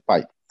ময়েশ্চার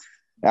পাই।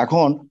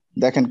 এখন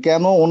দেখেন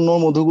কেন অন্য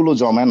মধুগুলো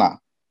জমে না,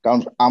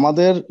 কারণ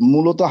আমাদের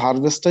মূলত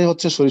হারভেস্টটাই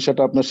হচ্ছে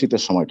সরিষাটা আপনার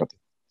শীতের সময়টাতে।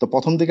 তো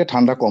প্রথম দিকে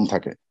ঠান্ডা কম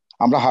থাকে,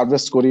 আমরা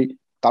হারভেস্ট করি,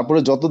 তারপরে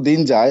যত দিন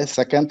যায়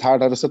সেকেন্ড থার্ড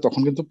হারভেস্টে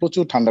তখন কিন্তু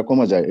প্রচুর ঠান্ডা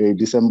কমে যায়। এই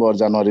ডিসেম্বর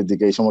জানুয়ারির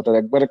দিকে এই সময়টা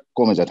একবারে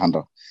কমে যায়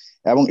ঠান্ডা।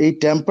 এবং এই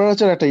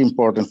টেম্পারেচার একটা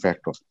ইম্পর্টেন্ট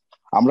ফ্যাক্টর।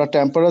 আমরা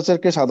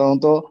টেম্পারেচারকে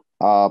সাধারণত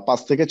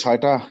 5 থেকে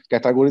 6টা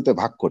ক্যাটাগরিতে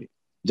ভাগ করি।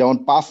 যেমন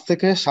 5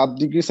 থেকে 7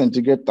 ডিগ্রি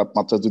সেন্টিগ্রেড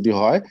তাপমাত্রা যদি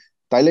হয়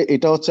তাহলে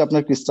এটা হচ্ছে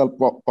আপনার ক্রিস্টাল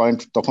পয়েন্ট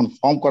তখন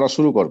ফর্ম করা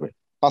শুরু করবে,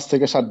 5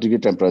 থেকে 7 ডিগ্রি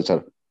টেম্পারেচার।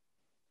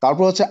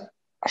 তারপর হচ্ছে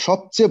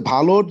সবচেয়ে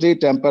ভালো যে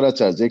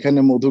টেম্পারেচার যেখানে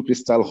মধু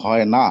ক্রিস্টাল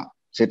হয় না,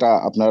 সেটা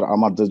আপনার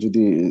আমাদের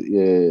যদি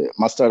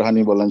মাস্টার্ড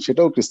হানি বলেন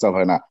সেটাও ক্রিস্টাল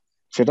হয় না,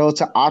 সেটা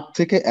হচ্ছে 8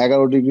 থেকে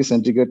 11 ডিগ্রি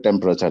সেন্টিগ্রেড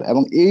টেম্পারেচার।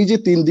 এবং এই যে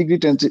 3 ডিগ্রি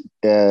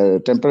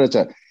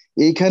টেম্পারেচার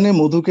এইখানে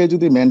মধুকে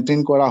যদি মেনটেন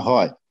করা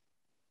হয়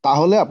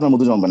তাহলে আপনার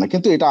মধু জমবে না।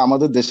 কিন্তু এটা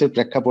আমাদের দেশের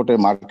প্রেক্ষাপটে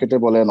মার্কেটে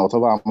বলেন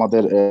অথবা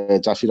আমাদের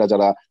চাষিরা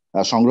যারা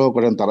সংগ্রহ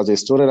করেন তারা যে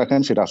স্টোরে রাখেন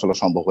সেটা আসলে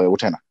সম্ভব হয়ে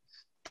ওঠে না।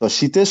 তো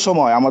শীতের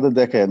সময় আমাদের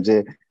দেখেন যে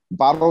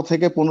 12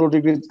 থেকে 15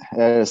 ডিগ্রি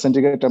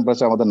সেন্টিগ্রেড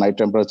টেম্পারেচার আমাদের নাইট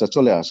টেম্পারেচার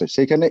চলে আসে।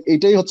 সেখানে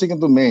এইটাই হচ্ছে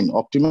কিন্তু মেইন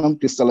অপটিমাম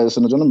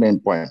ক্রিস্টালাইজেশনের জন্য মেইন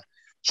পয়েন্ট।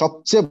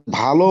 সবচেয়ে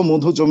ভালো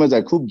মধু জমে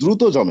যায়, খুব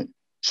দ্রুত জমে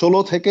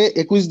 16 থেকে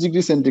 21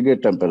 ডিগ্রি সেন্টিগ্রেড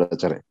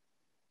টেম্পারেচারে।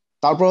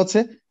 তারপর হচ্ছে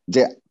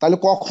যে তাহলে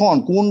কখন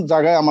কোন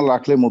জায়গায় আমার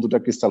রাখলে মধুটা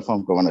ক্রিস্টাল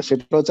ফর্ম করবে না,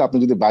 সেটা হচ্ছে আপনি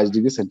যদি 22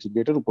 ডিগ্রি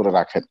সেন্টিগ্রেডের উপরে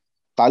রাখেন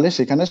তাহলে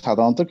সেখানে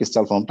সাধারণত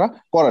ক্রিস্টাল ফর্মটা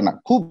করে না,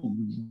 খুব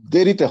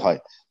দেরিতে হয়,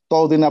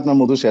 ততদিনে আপনার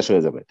মধু শেষ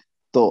হয়ে যাবে।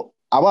 তো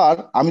আবার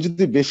আমি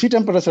যদি বেশি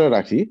টেম্পারেচারে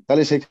রাখি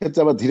তাহলে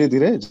সেক্ষেত্রে আবার ধীরে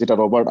ধীরে, যেটা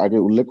রবার্ট আগে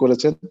উল্লেখ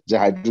করেছেন, যে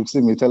হাইড্রোক্সি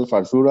মিথাইল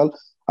ফারফিউরাল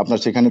আপনার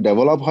সেখানে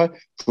ডেভেলপ হয়,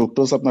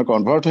 ফ্রুক্টোজ আপনার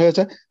কনভার্ট হয়ে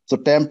যায়। তো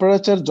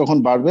টেম্পারেচার যখন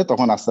বাড়বে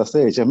তখন আস্তে আস্তে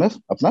HMF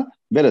আপনার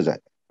বেড়ে যায়।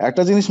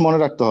 একটা জিনিস মনে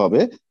রাখতে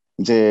হবে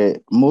যে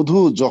মধু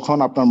যখন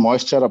আপনার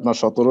ময়েশ্চার আপনার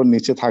 17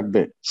 নিচে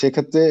থাকবে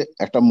সেক্ষেত্রে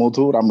একটা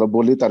মধুর আমরা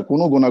বলি তার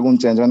কোনো গুণাগুণ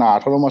চেঞ্জ হয় না,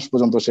 18 মাস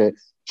পর্যন্ত সে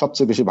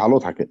সবচেয়ে বেশি ভালো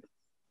থাকে।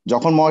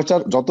 যখন ময়েশ্চার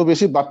যত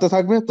বেশি বাড়তে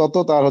থাকবে তত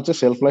তার হচ্ছে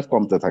শেলফ লাইফ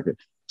কমতে থাকে।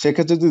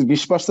 সেক্ষেত্রে যদি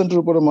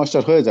 20%-এর উপরে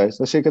ময়েশ্চার হয়ে যায়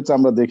তো সেক্ষেত্রে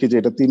আমরা দেখি যে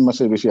এটা 3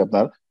 মাসের বেশি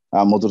আপনার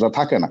মধুটা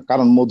থাকে না,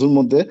 কারণ মধুর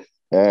মধ্যে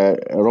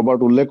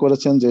রবার্ট উল্লেখ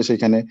করেছেন যে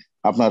সেখানে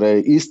আপনার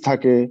ইস্ট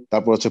থাকে,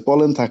 তারপর হচ্ছে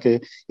পলেন থাকে।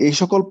 এই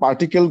সকল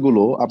পার্টিকেল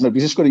গুলো আপনার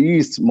বিশেষ করে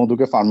ইস্ট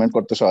মধুকে ফার্মেন্ট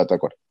করতে সহায়তা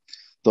করে।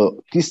 তো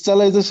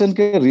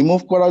ক্রিস্টালাইজেশনকে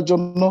রিমুভ করার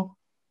জন্য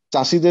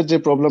চাষিদের যে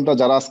প্রবলেমটা,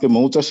 যারা আজকে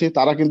মৌচাষী,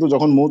 তারা কিন্তু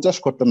যখন মৌচাষ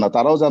করতেন না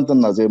তারাও জানতেন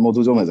না যে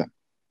মধু জমে যায়।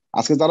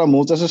 আজকে তারা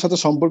মৌচাষের সাথে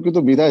সম্পর্কিত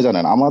বিধায়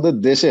জানেন। আমাদের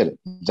দেশের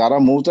যারা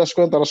মৌচাষ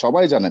করেন তারা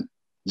সবাই জানেন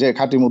যে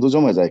খাঁটি মধু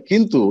জমে যায়,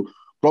 কিন্তু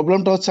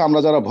প্রবলেমটা হচ্ছে আমরা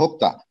যারা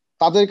ভোক্তা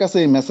তাদের কাছে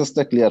এই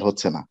মেসেজটা ক্লিয়ার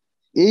হচ্ছে না।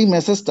 এই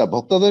মেসেজটা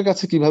ভোক্তাদের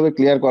কাছে কিভাবে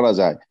ক্লিয়ার করা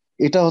যায়,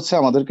 এটা হচ্ছে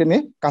আমাদেরকে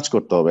নিয়ে কাজ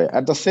করতে হবে।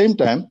 অ্যাট দ্য সেম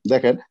টাইম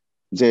দেখেন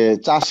যে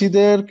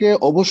চাষিদেরকে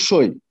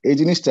অবশ্যই এই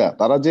জিনিসটা,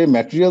 তারা যে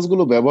ম্যাটেরিয়ালস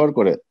গুলো ব্যবহার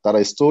করে তারা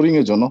স্টোরিং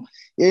এর জন্য,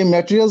 এই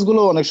ম্যাটেরিয়ালস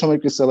গুলো অনেক সময়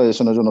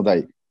ক্রিস্টালাইজেশনের জন্য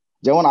দায়ী।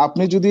 যেমন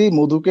আপনি যদি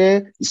মধুকে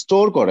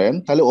স্টোর করেন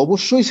তাহলে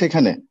অবশ্যই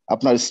সেখানে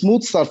আপনার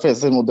স্মুথ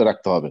সারফেসের মধ্যে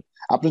রাখতে হবে।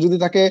 আপনি যদি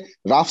তাকে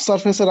রাফ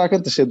সারফেসে রাখেন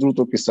তো সে দ্রুত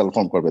ক্রিস্টাল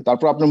ফর্ম করবে।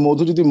 তারপর আপনার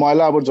মধু যদি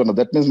ময়লা আবর্জনা,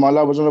 দ্যাট মিনস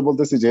ময়লা আবর্জনা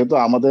বলতেছি যেহেতু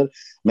আমাদের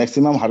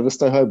ম্যাক্সিমাম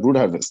হারভেস্ট হয় ব্রুড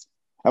হারভেস্ট,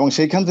 এবং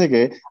সেইখান থেকে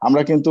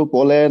আমরা কিন্তু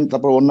পোলেন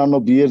তারপর অন্যান্য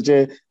বিয়ের যে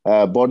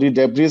বডি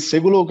ডেব্রিজ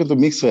সেগুলোও কিন্তু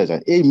মিক্স হয়ে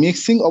যায়। এই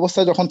মিক্সিং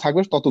অবস্থায় যখন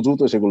থাকবে তত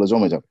দ্রুত সেগুলো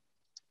জমে যাবে।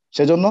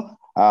 সেজন্য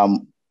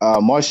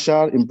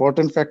ময়েশ্চার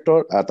ইম্পর্টেন্ট ফ্যাক্টর,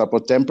 তারপর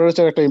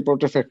টেম্পারেচার একটা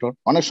ইম্পর্টেন্ট ফ্যাক্টর।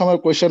 অনেক সময়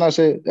কোয়েশ্চেন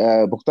আসে,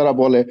 ভোক্তারা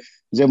বলে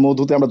যে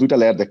মধুতে আমরা 2টা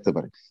লেয়ার দেখতে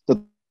পারি। তো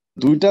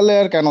 2টা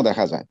লেয়ার কেন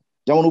দেখা যায়?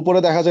 যেমন উপরে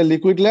দেখা যায়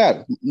লিকুইড লেয়ার,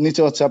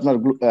 নিচে হচ্ছে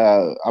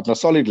আপনার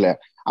সলিড লেয়ার।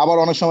 আবার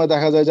অনেক সময়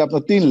দেখা যায় যে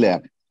আপনার 3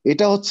 লেয়ার।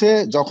 এটা হচ্ছে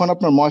যখন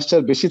আপনার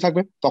ময়েশ্চার বেশি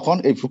থাকবে তখন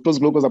এই ফ্রুক্টোজ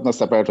গ্লুকোজ আপনার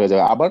সেপারেট হয়ে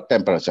যাবে। আবার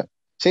টেম্পারেচার,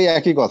 সেই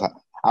একই কথা।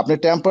 আপনি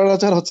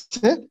টেম্পারেচার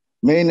হচ্ছে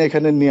মেইন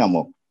এখানে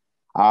নিয়ামক।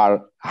 আর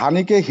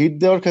হানিকে হিট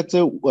দেওয়ার ক্ষেত্রে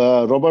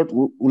রবার্ট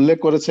উল্লেখ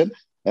করেছেন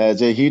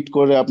যে হিট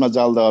করে আপনার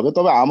জাল দেওয়া হবে।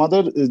 তবে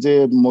আমাদের যে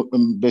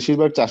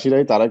বেশিরভাগ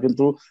চাষিরাই তারা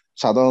কিন্তু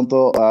সাধারণত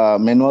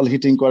ম্যানুয়াল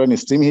হিটিং করেন,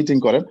 স্টিম হিটিং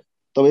করেন।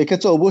 তবে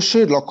এক্ষেত্রে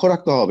অবশ্যই লক্ষ্য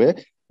রাখতে হবে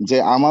যে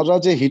আমরা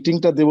যে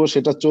হিটিংটা দেব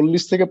সেটা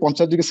 40 থেকে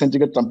 50 ডিগ্রি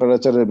সেন্টিগ্রেড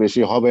টেম্পারেচারের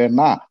বেশি হবে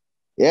না।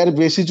 এর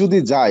বেশি যদি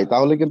যায়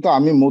তাহলে কিন্তু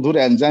আমি মধুর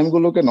এনজাইম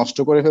গুলোকে নষ্ট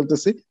করে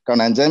ফেলতেছি, কারণ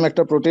এনজাইম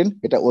একটা প্রোটিন,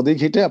 এটা অধিক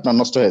হিটে আপনার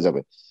নষ্ট হয়ে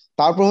যাবে।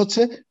 তারপর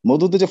হচ্ছে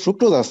মধুতে যে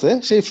ফ্রুক্টোজ আছে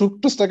সেই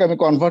ফ্রুক্টোজটাকে আমি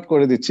কনভার্ট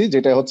করে দিচ্ছি,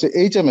 যেটা হচ্ছে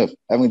এইচএমএফ,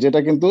 এবং যেটা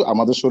কিন্তু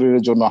আমাদের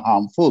শরীরের জন্য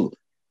হার্মফুল।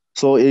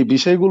 সো এই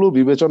বিষয়গুলো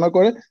বিবেচনা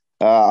করে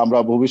আমরা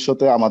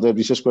ভবিষ্যতে আমাদের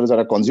বিশেষ করে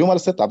যারা কনজিউমার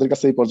আছে তাদের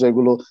কাছে এই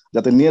পর্যায়গুলো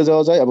যাতে নিয়ে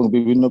যাওয়া যায়, এবং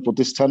বিভিন্ন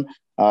প্রতিষ্ঠান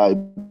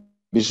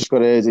বিশেষ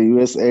করে যে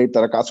ইউএসএইড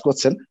তারা কাজ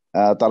করছেন,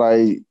 তারা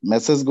এই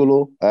মেসেজ গুলো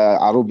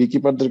আরো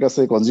বিকিপারদের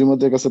কাছে,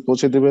 কনজিউমারদের কাছে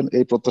পৌঁছে দেবেন,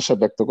 এই প্রত্যাশা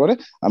ব্যক্ত করে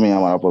আমি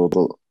আমার আপাতত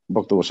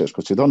বক্তব্য শেষ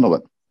করছি।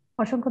 ধন্যবাদ।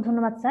 অসংখ্য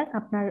ধন্যবাদ স্যার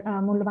আপনার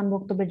মূল্যবান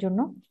বক্তব্যের জন্য।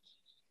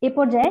 এ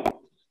পর্যায়ে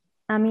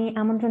আমি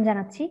আমন্ত্রণ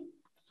জানাচ্ছি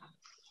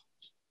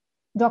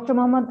doctor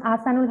Mohammad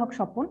Ahsanul Haque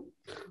Swapan.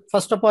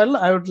 First of all,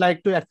 I would like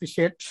to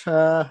appreciate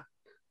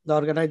the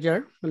organizer,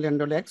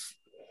 Lex,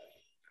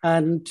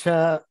 and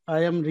I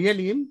am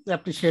really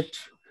appreciate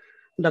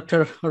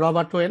Dr.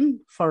 Robert Wayne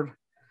for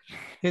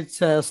his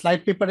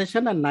slide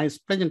preparation and nice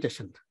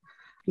presentation.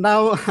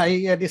 Now I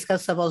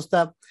discuss about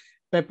the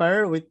paper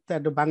with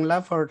the Bangla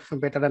for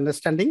better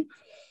understanding.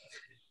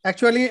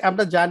 Actually,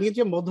 আমরা জানি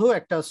যে মধু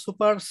একটা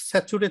super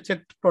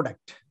saturated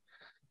product,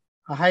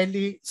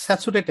 highly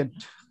saturated.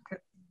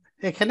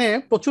 এখানে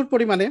প্রচুর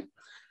পরিমাণে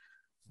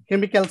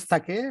chemicals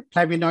থাকে,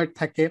 flavonoid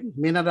থাকে,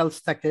 minerals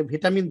থাকে,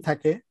 ভিটামিন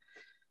থাকে,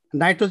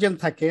 নাইট্রোজেন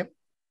থাকে,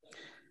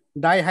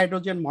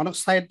 ডাইহাইড্রোজেন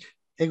মনোক্সাইড,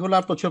 এগুলো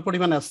প্রচুর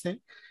পরিমাণে আছে।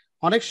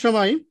 অনেক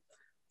সময়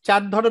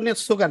 4 ধরনের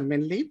সুগার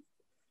মেনলি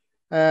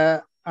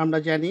আমরা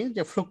জানি,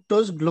 যে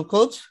ফ্রুক্টোজ,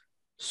 গ্লুকোজ,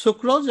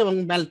 সুক্রোজ এবং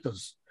ম্যালটোজ।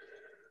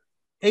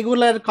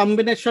 এগুলার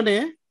কম্বিনেশনে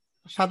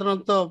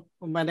সাধারণত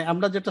মানে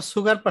আমরা যেটা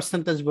সুগার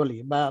পার্সেন্টেজ বলি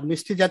বা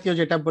মিষ্টি জাতীয়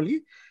যেটা বলি,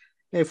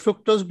 এই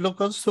ফ্রুক্টোজ,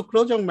 গ্লুকোজ,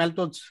 সুক্রোজ এবং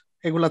ম্যালটোজ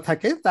এগুলা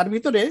থাকে। তার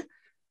ভিতরে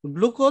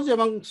গ্লুকোজ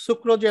এবং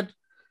সুক্রোজের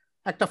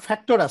একটা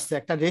ফ্যাক্টর আছে,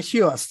 একটা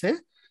রেশিও আছে,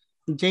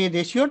 যে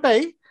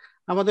রেশিওটাই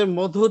আমাদের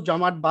মধু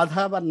জমাট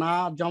বাঁধা বা না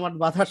জমাট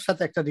বাঁধার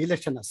সাথে একটা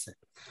রিলেশন আছে।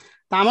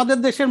 তা আমাদের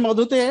দেশের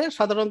মধুতে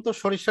সাধারণত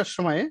সরিষার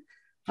সময়ে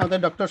আমাদের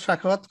ডক্টর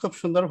শাখাওয়াত খুব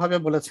সুন্দরভাবে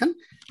বলেছেন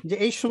যে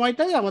এই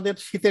সময়টাই আমাদের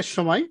শীতের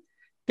সময়,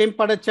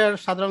 টেম্পারেচার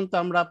সাধারণত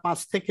আমরা 5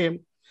 থেকে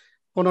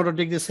 15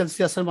 ডিগ্রি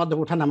সেলসিয়াসের মধ্যে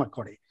ওঠানামা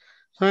করে।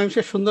 স্বয়ং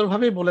সে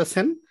সুন্দরভাবেই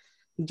বলেছেন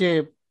যে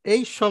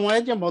এই সময়ে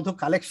যে মধু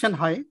কালেকশন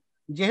হয়,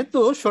 যেহেতু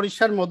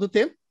সরিষার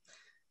মধুতে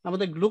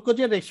আমাদের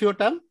গ্লুকোজের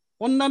রেশিওটা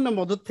অন্যান্য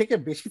মধুর থেকে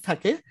বেশি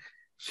থাকে,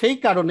 সেই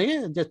কারণে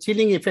যে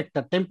চিলিং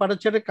এফেক্টটা,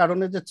 টেম্পারেচারের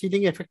কারণে যে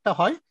চিলিং এফেক্টটা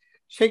হয়,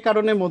 সেই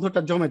কারণে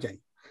মধুটা জমে যায়।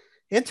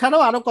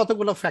 এছাড়াও আরো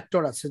কতগুলো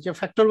ফ্যাক্টর আছে, যে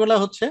ফ্যাক্টরগুলো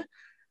হচ্ছে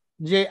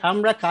যে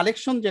আমরা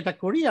কালেকশন যেটা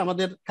করি,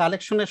 আমাদের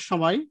কালেকশনের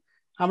সময়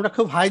আমরা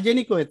খুব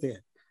হাইজেনিক ওয়েতে,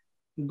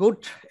 গুড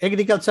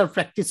এগ্রিকালচার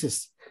প্র্যাকটিসেস,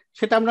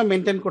 সেটা আমরা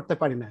মেনটেন করতে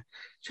পারি না।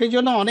 সেই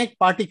জন্য অনেক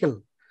পার্টিকেল,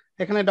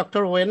 এখানে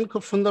ডক্টর ওয়েন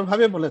খুব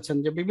সুন্দরভাবে বলেছেন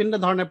যে বিভিন্ন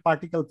ধরনের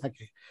পার্টিকেল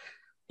থাকে,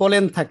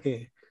 পোলেন থাকে,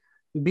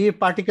 বি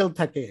পার্টিকেল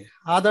থাকে,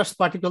 আদার্স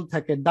পার্টিকেল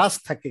থাকে, ডাস্ট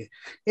থাকে।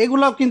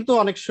 এগুলাও কিন্তু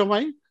অনেক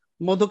সময়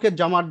মধুকে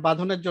জমাট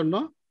বাঁধনের জন্য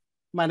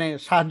মানে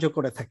সাহায্য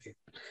করে থাকে।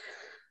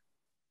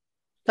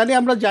 তাহলে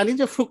আমরা জানি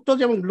যে ফ্রুক্টোজ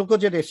এবং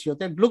গ্লুকোজের রেশিও,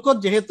 গ্লুকোজ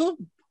যেহেতু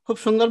খুব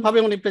সুন্দরভাবে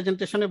উনি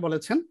প্রেজেন্টেশনে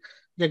বলেছেন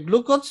যে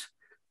গ্লুকোজ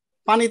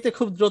পানিতে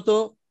খুব দ্রুত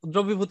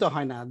দ্রবীভূত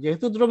হয় না,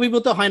 যেহেতু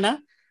দ্রবীভূত হয় না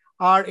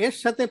আর এর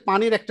সাথে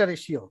পানির একটা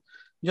রেশিও,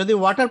 যদি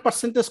ওয়াটার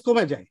পার্সেন্টেজ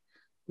কমে যায়,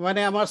 মানে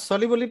আমার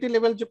সলিবিলিটি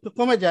লেভেল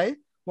কমে যায়,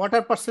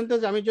 ওয়াটার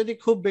পার্সেন্টেজ আমি যদি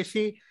খুব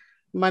বেশি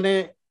মানে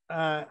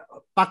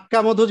পাক্কা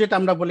মধু যেটা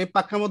আমরা বলি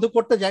পাক্কা মধু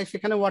করতে যাই,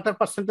 সেখানে ওয়াটার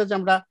পার্সেন্টেজ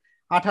আমরা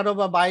 18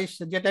 বা 22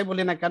 যেটাই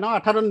বলি না কেন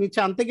 18-র নিচে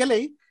আনতে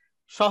গেলেই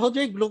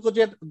সহজেই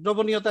গ্লুকোজের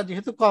দ্রবণীয়তা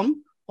যেহেতু কম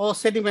ও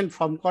সেডিমেন্ট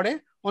ফর্ম করে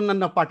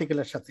অন্যান্য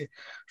পার্টিকেলের সাথে,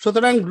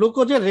 সুতরাং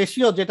গ্লুকোজের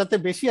রেশিও যেটাতে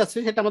বেশি আছে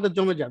সেটা আমাদের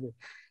জমে যাবে।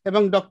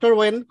 এবং ডক্টর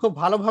ওয়েন খুব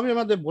ভালোভাবে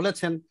আমাদের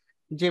বলেছেন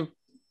যে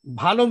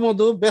ভালো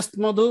মধু, বেস্ট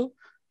মধু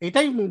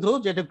এটাই মধু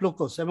যেটা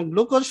গ্লুকোজ, এবং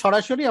গ্লুকোজ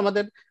সরাসরি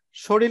আমাদের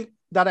শরীর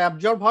দ্বারা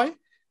অ্যাবজর্ব হয়,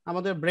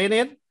 আমাদের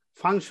ব্রেনের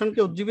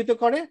ফাংশনকে উজ্জীবিত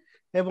করে,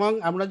 এবং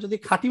আমরা যদি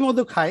খাঁটি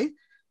মধু খাই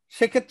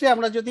সেক্ষেত্রে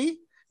আমরা যদি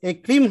এই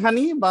ক্রিম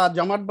হানি বা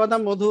জমাট বাঁধা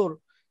মধুর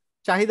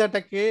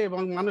চাহিদাটাকে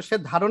এবং মানুষের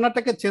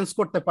ধারণাটাকে চেঞ্জ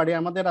করতে পারি,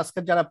 আমাদের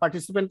আজকের যারা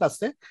পার্টিসিপেন্ট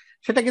আছে,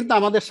 সেটা কিন্তু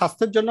আমাদের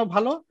স্বাস্থ্যের জন্য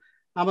ভালো,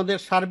 আমাদের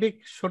সার্বিক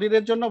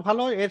শরীরের জন্য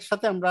ভালো। এর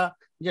সাথে আমরা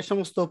যে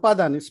সমস্ত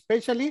উপাদান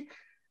স্পেশালি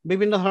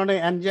বিভিন্ন ধরনের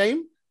এনজাইম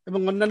এবং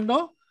অন্যান্য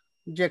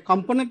যে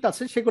কম্পোনেন্ট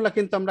আছে সেগুলো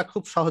কিন্তু আমরা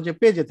খুব সহজে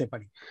পেয়ে যেতে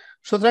পারি।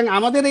 সুতরাং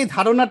আমাদের এই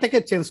ধারণাটাকে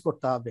চেঞ্জ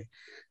করতে হবে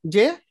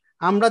যে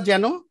আমরা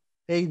যেন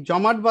এই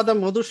জমাট বাঁধা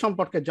মধু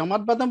সম্পর্কে,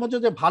 জমাট বাঁধা মধু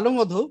যে ভালো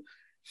মধু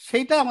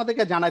সেইটা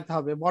আমাদেরকে জানাতে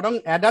হবে, বরং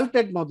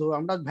অ্যাডাল্টেড মধু,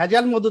 আমরা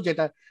ভেজাল মধু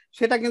যেটা,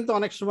 সেটা কিন্তু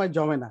অনেক সময়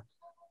জমে না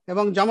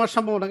এবং জমার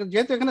সম্ভাবনা,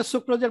 যেহেতু এখানে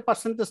সুক্রোজের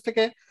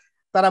পার্সেন্টেজটাকে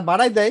তারা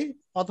বাড়াই দেয়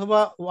অথবা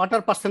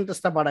ওয়াটার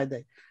পার্সেন্টেজটা বাড়াই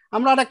দেয়।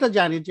 আমরা আর একটা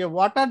জানি যে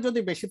ওয়াটার যদি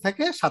বেশি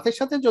থাকে সাথে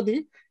সাথে যদি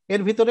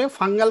এর ভিতরে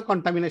ফাঙ্গাল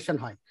কন্টামিনেশন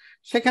হয়,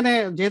 সেখানে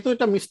যেহেতু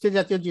এটা মিষ্টি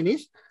জাতীয় জিনিস,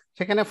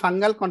 সেখানে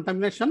ফাঙ্গাল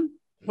কন্টামিনেশন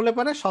হলে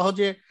পরে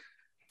সহজে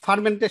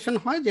ফার্মেন্টেশন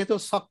হয়, যেহেতু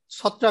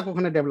ছত্রাক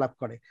ওখানে ডেভেলপ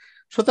করে।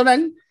 সুতরাং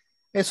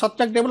এই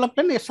ছত্রাক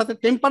ডেভেলপমেন্ট এর সাথে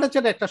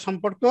টেম্পারেচারের একটা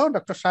সম্পর্ক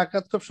ডক্টর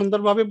শাহাকাত খুব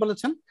সুন্দরভাবে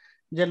বলেছেন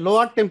যে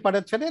লোয়ার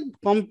টেম্পারেচারে,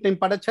 কম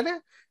টেম্পারেচারে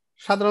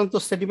সাধারণত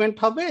সেডিমেন্ট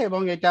হবে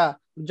এবং এটা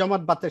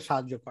জমাট বাঁধতে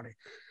সাহায্য করে।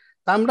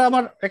 তা আমরা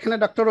আমার এখানে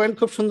ডক্টর ওয়েন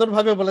খুব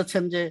সুন্দরভাবে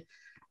বলেছেন যে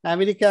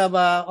আমেরিকা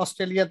বা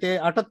অস্ট্রেলিয়াতে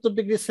 78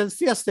 ডিগ্রি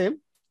সেলসিয়াসে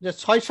যে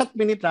 6-7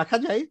 মিনিট রাখা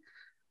যায়,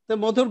 তো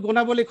মধুর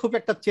গুণাবলী খুব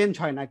একটা চেঞ্জ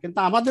হয় না, কিন্তু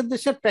আমাদের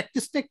দেশের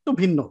প্র্যাকটিসটা একটু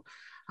ভিন্ন।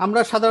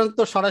 আমরা সাধারণত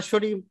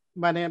সরাসরি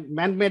মানে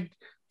ম্যানমেড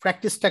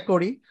প্র্যাকটিসটা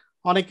করি,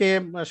 অনেকে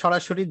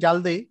সরাসরি জাল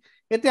দেই,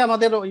 এতে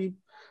আমাদের ওই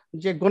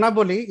যে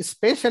গুণাবলী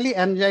স্পেশালি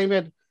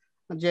এনজাইমের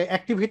যে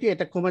অ্যাক্টিভিটি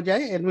এটা কমে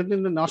যায়, এর মধ্যে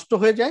নষ্ট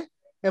হয়ে যায়,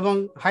 এবং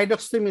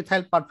হাইড্রক্সি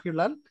মিথাইল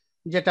পারফিউলার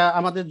যেটা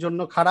আমাদের জন্য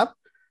খারাপ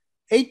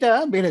এইটা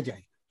বেড়ে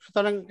যায়।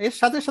 সুতরাং এর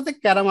সাথে সাথে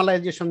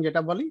ক্যারামেলাইজেশন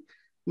যেটা বলি,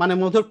 মানে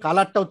মধুর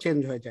কালারটাও চেঞ্জ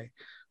হয়ে যায়।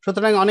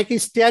 সুতরাং অনেকে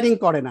স্টিয়ারিং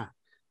করে না,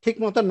 ঠিক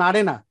মতো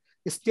নাড়ে না,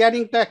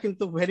 স্টিয়ারিংটা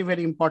কিন্তু ভেরি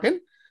ভেরি ইম্পর্টেন্ট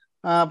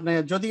আপনি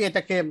যদি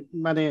এটাকে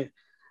মানে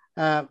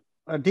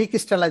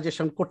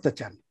ডিক্রিস্টালাইজেশন করতে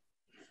চান।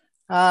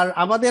 আর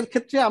আমাদের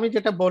ক্ষেত্রে আমি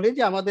যেটা বলি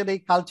যে আমাদের এই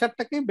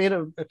কালচারটাকে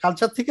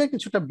কালচার থেকে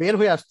কিছুটা বের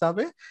হয়ে আসতে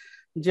হবে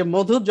যে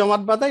মধুর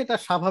জমাট বাঁধা এটা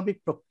স্বাভাবিক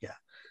প্রক্রিয়া,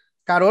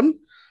 কারণ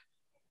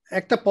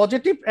একটা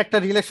পজিটিভ একটা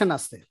রিলেশন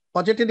আছে।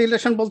 পজিটিভ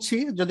রিলেশন বলছি,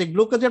 যদি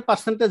গ্লুকোজের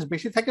পার্সেন্টেজ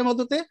বেশি থাকে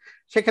মধুতে,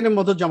 সেখানে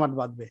মধু জমাট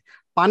বাঁধবে।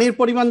 পানির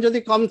পরিমাণ যদি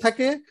কম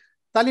থাকে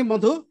তাহলে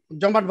মধু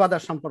জমাট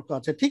বাঁধার সম্পর্ক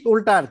আছে, ঠিক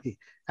উল্টা আর কি।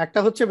 একটা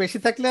হচ্ছে বেশি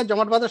থাকলে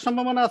জমাট বাঁধার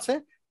সম্ভাবনা আছে,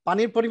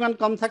 পানির পরিমাণ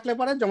কম থাকলে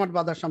পরে জমাট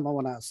বাঁধার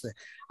সম্ভাবনা আছে।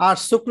 আর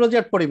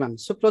সুক্রোজের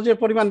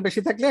পরিমাণ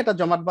বেশি থাকলে এটা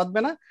জমাট বাঁধবে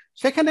না,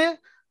 সেখানে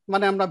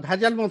মানে আমরা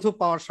ভেজাল মধু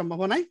পাওয়ার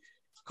সম্ভাবনাই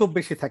খুব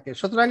বেশি থাকে।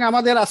 সুতরাং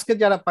আমাদের আজকে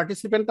যারা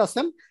পার্টিসিপেন্ট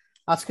আছেন,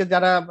 আজকে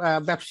যারা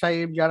ব্যবসায়ী,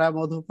 যারা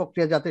মধু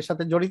প্রক্রিয়া জাতের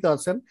সাথে জড়িত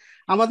আছেন,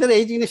 আমাদের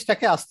এই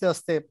জিনিসটাকে আস্তে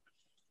আস্তে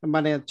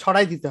মানে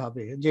ছড়াই দিতে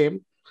হবে যে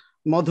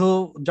মধু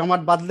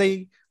জমাট বাঁধলেই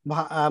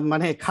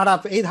মানে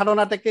খারাপ, এই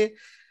ধারণাটাকে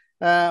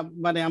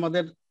মানে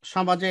আমাদের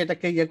সমাজে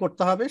এটাকে ইয়ে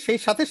করতে হবে। সেই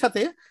সাথে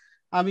সাথে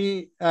আমি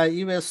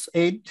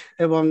USAID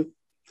এবং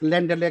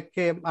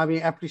ল্যান্ডলেককে আমি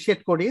অ্যাপ্রিসিয়েট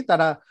করি,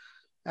 তারা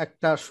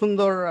একটা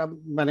সুন্দর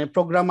মানে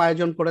প্রোগ্রাম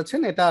আয়োজন করেছেন।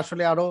 এটা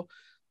আসলে আরো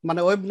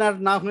মানে ওয়েবিনার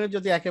না হয়ে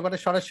যদি একেবারে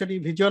সরাসরি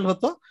ভিজুয়াল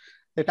হতো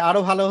এটা আরো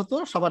ভালো হতো,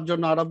 সবার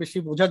জন্য আরো বেশি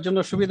বোঝার জন্য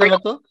সুবিধা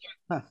হতো।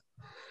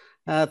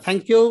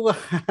 Thank you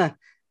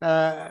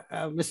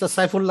Mr.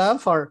 Saifullah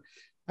for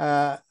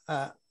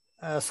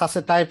such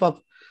a type of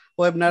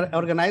webinar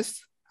organized,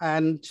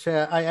 and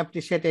I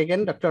appreciate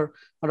again Dr.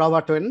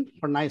 Robert Wen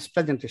for nice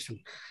presentation.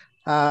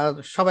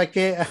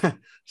 সবাইকে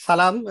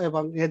সালাম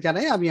এবং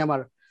জানাই আমি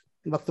আমার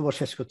বক্তব্য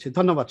শেষ করছি।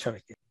 ধন্যবাদ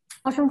সবাইকে।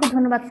 অসংখ্য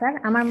ধন্যবাদ স্যার।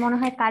 আমার মনে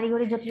হয়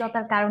কারিগরি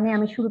জটিলতার কারণে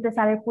আমি শুরুতে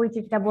স্যারের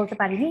পরিচিতিটা বলতে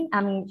পারিনি,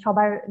 আমি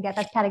সবার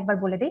জ্ঞাতার্থে আরেকবার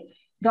বলে দিই।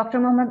 Doctor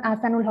Mohammad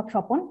Ahsanul Haque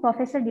Swapan,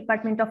 professor,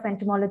 department of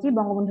entomology,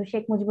 Bangabandhu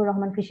Sheikh Mujibur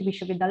Rahman কৃষি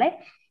বিশ্ববিদ্যালয়।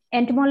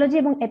 এন্টোমোলজি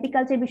এবং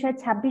এপিকালচার বিষয়ে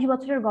 26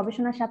 বছরের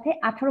গবেষণার সাথে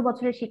 18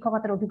 বছরের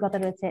শিক্ষকতার অভিজ্ঞতা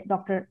রয়েছে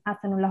ডক্টর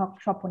আহসানুল্লাহ হক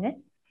স্বপনের।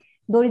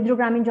 দরিদ্র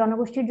গ্রামীণ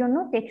জনগোষ্ঠীর জন্য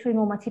টেকসই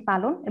মৌমাছি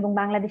পালন এবং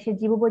বাংলাদেশের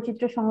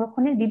জীববৈচিত্র্য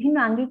সংরক্ষণের বিভিন্ন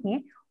আঙ্গিক নিয়ে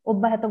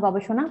অব্যাহত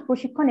গবেষণা,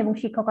 প্রশিক্ষণ এবং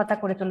শিক্ষকতা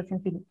করে চলেছেন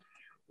তিনি।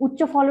 উচ্চ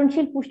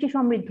ফলনশীল পুষ্টি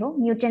সমৃদ্ধ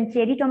নিউট্রিয়েন্ট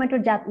চেরি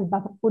টমেটোর জাত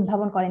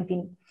উদ্ভাবন করেন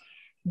তিনি।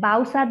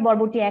 বাউসাদ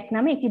বরবটি এক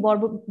নামে একটি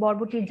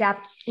বরবটির জাত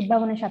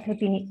উদ্ভাবনের সাথে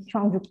তিনি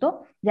সংযুক্ত,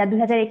 যা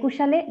 2021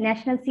 সালে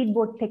ন্যাশনাল সিড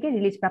বোর্ড থেকে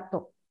রিলিজ প্রাপ্ত।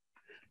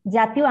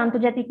 জাতীয়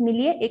আন্তর্জাতিক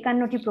মিলিয়ে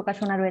 51টি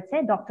প্রকাশনা রয়েছে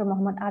ডক্টর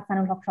মোহাম্মদ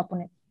আহসানুল হক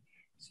স্বপনের।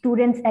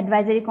 স্টুডেন্টস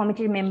অ্যাডভাইজারি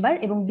কমিটির মেম্বার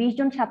এবং 20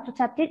 জন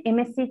ছাত্রছাত্রীর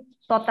এমএসসি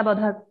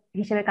তত্ত্বাবধায়ক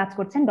হিসেবে কাজ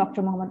করছেন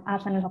ডক্টর মোহাম্মদ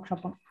আহসানুল হক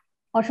স্বপন।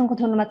 অসংখ্য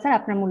ধন্যবাদ স্যার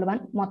আপনার মূল্যবান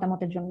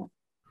মতামতের জন্য।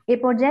 এ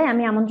পর্যায়ে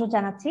আমি আমন্ত্রণ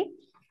জানাচ্ছি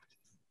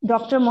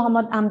ডক্টর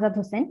মোহাম্মদ আমজাদ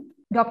হোসেন।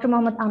 ডক্টর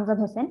মোহাম্মদ আমজাদ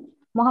হোসেন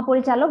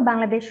মহাপরিচালক,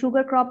 বাংলাদেশ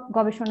সুগার ক্রপ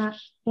গবেষণা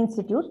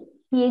institute,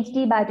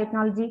 PhD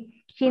biotechnology,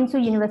 শিনসু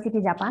university,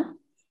 Japan.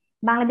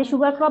 Bangladesh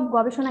sugar crop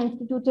গবেষণা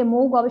ইনস্টিটিউটে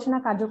মৌ গবেষণা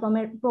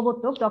কার্যক্রমের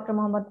প্রবর্তক ডক্টর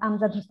মোহাম্মদ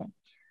আমজাদ হোসেন।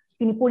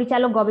 তিনি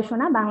পরিচালক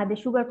গবেষণা, বাংলাদেশ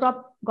সুগার ক্রপ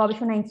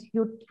গবেষণা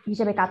ইনস্টিটিউট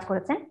হিসেবে কাজ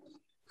করেছেন।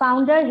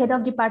 Founder, head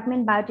of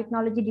department,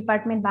 biotechnology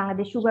department,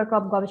 Bangladesh sugar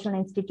crop গবেষণা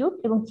ইনস্টিটিউট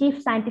এবং চিফ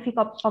সায়েন্টিফিক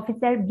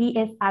অফিসার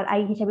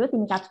BSRI হিসেবেও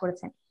তিনি কাজ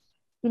করেছেন।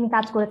 তিনি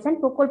কাজ করেছেন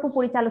প্রকল্প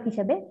পরিচালক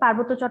হিসেবে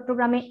পার্বত্য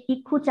চট্টগ্রামে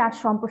ইক্ষু চাষ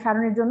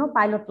সম্প্রসারণের জন্য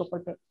পাইলট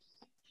প্রকল্পে।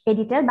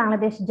 Editor,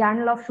 Bangladesh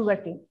journal of sugar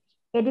কেন।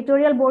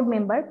 Editorial board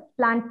member,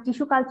 plant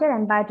tissue culture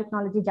and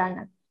biotechnology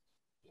journal.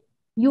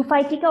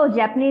 ইউফাইটিকা O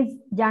Japanese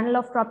journal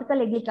of tropical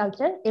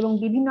agriculture এবং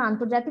বিভিন্ন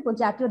আন্তর্জাতিক ও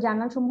জাতীয়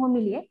জার্নাল সমূহ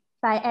মিলিয়ে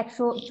প্রায়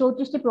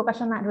 134টি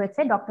প্রকাশনা রয়েছে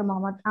ডক্টর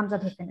মোহাম্মদ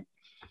আমজাদ হোসেনের।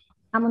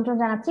 আমন্ত্রণ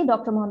জানাচ্ছি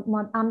ডক্টর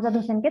মোহাম্মদ আমজাদ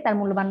হোসেনকে তার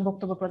মূল্যবান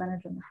বক্তব্য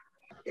প্রদানের জন্য।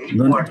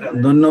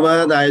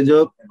 ধন্যবাদ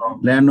আয়োজক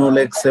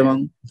ল্যানোলেক্স এবং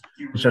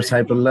মিস্টার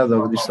সাইফুল্লাহ,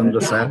 জগদীশ চন্দ্র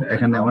স্যার।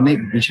 এখানে অনেক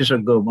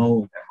বিশেষজ্ঞ মৌ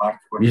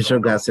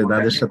বিশেষজ্ঞ আছে,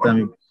 তাদের সাথে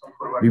আমি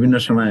বিভিন্ন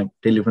সময়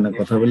টেলিফোনে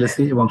কথা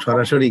বলেছি এবং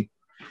সরাসরি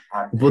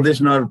উপদেশ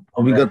নেওয়ার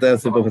অভিজ্ঞতা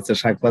আছে প্রফেসর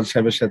শাকপাল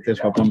সাহেবের সাথে,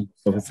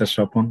 প্রফেসর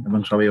স্বপন এবং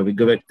সবাই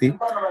অভিজ্ঞ ব্যক্তি।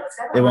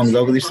 এবং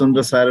জগদীশ চন্দ্র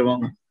স্যার এবং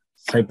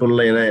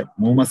সাইফুল্লাহ এরা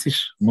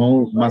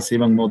মৌমাছি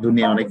এবং মধু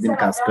নিয়ে অনেকদিন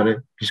কাজ করে,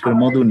 বিশেষ করে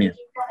মধু নিয়ে।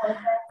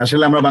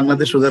 আসলে আমরা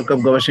বাংলাদেশ সুগার ক্রপ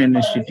গবেষণা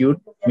ইনস্টিটিউট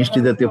মিষ্টি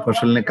জাতীয়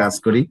ফসল নিয়ে কাজ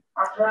করি।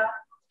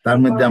 তার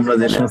মধ্যে আমরা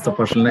যে সমস্ত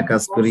ফসল নিয়ে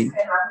কাজ করি,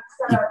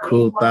 ইক্ষু,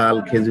 তাল,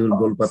 খেজুর,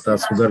 গোলপাতা,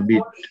 সুগার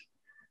বিট,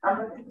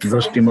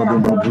 যষ্টি মধু,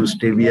 মধু,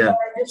 স্টেভিয়া,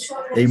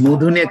 এই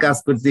মধু নিয়ে কাজ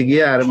করতে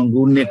গিয়ে আর এবং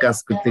গুড় নিয়ে কাজ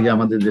করতে গিয়ে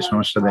আমাদের যে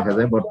সমস্যা দেখা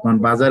যায়, বর্তমান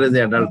বাজারে যে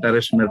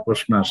অ্যাডাল্টারেশনের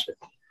প্রশ্ন আসে,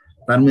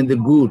 তার মধ্যে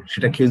গুড়,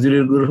 সেটা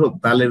খেজুরের গুড় হোক,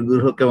 তালের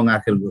গুড় হোক এবং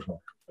আখের গুড়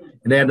হোক,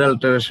 এটা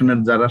অ্যাডাল্টারেশনের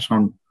যারা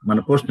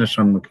প্রশ্নের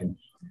সম্মুখীন।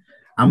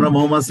 আমরা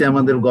মৌমাছি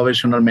আমাদের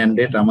গবেষণার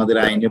ম্যান্ডেট, আমাদের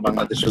আইনে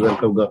বাংলাদেশ সুগার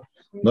ক্রপ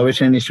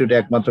গবেষণা ইনস্টিটিউট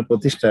একমাত্র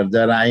প্রতিষ্ঠান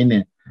যারা আইনে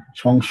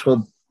সংসদ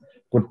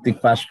কর্তৃক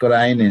পাশ করা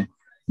আইনে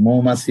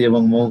মৌমাছি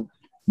এবং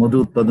মধু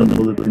উৎপাদন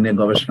পদ্ধতি নিয়ে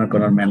গবেষণা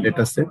করার ম্যান্ডেট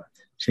আছে।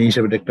 সেই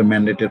হিসেবে একটা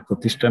ম্যান্ডেটের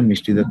প্রতিষ্ঠান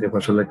মিষ্টি জাতীয়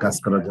ফসলের কাজ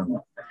করার জন্য।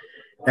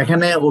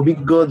 এখানে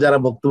অভিজ্ঞ যারা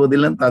বক্তব্য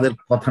দিলেন তাদের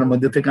কথার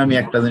মধ্যে থেকে আমি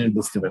একটা জিনিস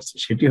বুঝতে পারছি,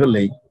 সেটি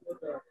হলেই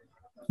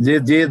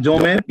যে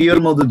জমে পিওর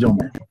মধু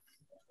জমে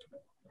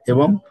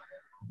এবং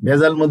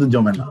ভেজাল মধু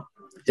জমে না,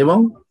 এবং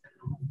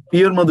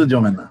পিওর মধু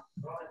জমে না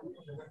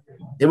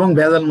এবং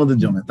ভেজাল মধু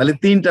জমে, তাহলে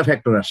তিনটা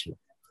ফ্যাক্টর আসলো।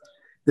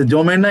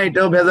 জমে না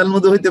এটাও ভেজাল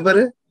মধু হইতে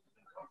পারে,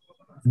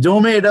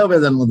 জমে এটাও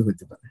ভেজাল মধু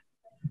হইতে পারে।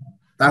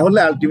 তাহলে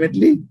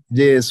আলটিমেটলি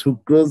যে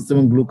সুক্রোজ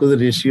এবং গ্লুকোজের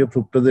রেশিও,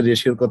 ফ্রুক্টোজের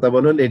রেশিওর কথা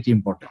বলা হলে এটি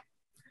ইম্পর্টেন্ট।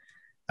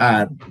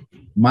 আর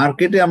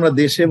মার্কেটে আমরা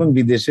দেশে এবং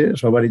বিদেশে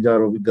সবারই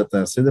যাওয়ার অভিজ্ঞতা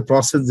আছে যে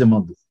প্রসেস যে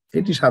মধু,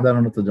 এটি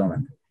সাধারণত জমে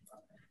না।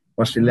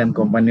 অস্ট্রেলিয়ান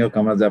কোম্পানি হোক,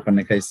 আমরা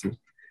জাপানে খাইছি,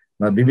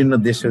 বা বিভিন্ন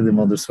দেশে যে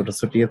মধু ছোট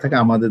ছোট ইয়ে থাকে,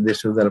 আমাদের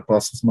দেশে যারা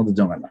প্রসেস মধু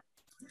জমে না।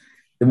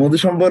 মধু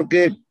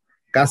সম্পর্কে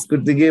কাজ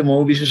করতে গিয়ে মৌ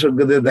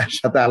বিশেষজ্ঞদের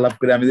সাথে আলাপ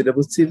করে আমি যেটা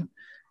বুঝছি,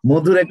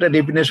 মধুর একটা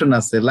ডেফিনেশন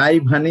আছে,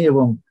 লাইভ হানি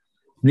এবং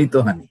মৃত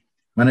হানি,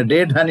 মানে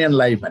ডেড হানি আর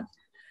লাইভ হানি।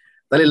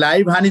 তাহলে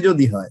লাইভ হানি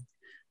যদি হয়,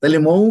 তাহলে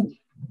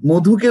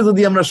মধুকে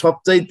যদি আমরা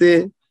সবচাইতে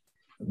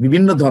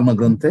বিভিন্ন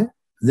ধর্মগ্রন্থে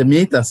যে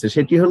মিথ আছে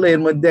সেটি হলো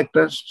এর মধ্যে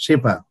একটা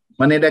শেফা,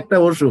 মানে এটা একটা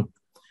ওষুধ।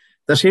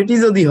 তা সেটি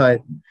যদি হয়,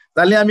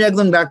 তাহলে আমি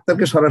একজন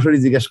ডাক্তারকে সরাসরি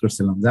জিজ্ঞেস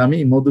করছিলাম যে আমি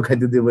মধু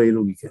খাইতে দেবো এই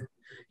রোগীকে,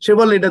 সে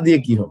বলে এটা দিয়ে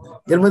কি হবে?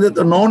 এর মধ্যে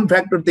তো নন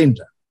ফ্যাক্টর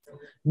তিনটা,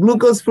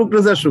 গ্লুকোজ,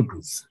 ফ্রুক্টোজ আর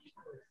সুক্রোজ।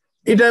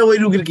 এটা ওই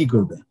রোগীর কি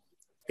করবে?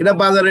 এটা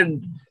বাজারে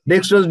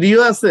ডেক্সট্রোজ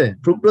ডিও আছে,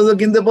 ফ্রুক্টোজও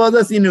কিনতে পাওয়া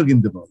যায়, চিনিও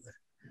কিনতে পাওয়া যায়,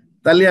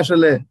 তাহলে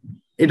আসলে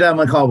এটা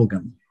আমরা খাওয়াবো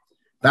কেন?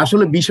 তা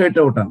আসলে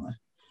বিষয়টা ওটা নয়,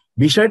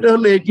 বিষয়টা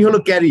হলো এটি হলো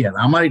ক্যারিয়ার।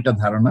 আমার এটা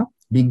ধারণা,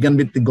 বিজ্ঞান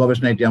ভিত্তিক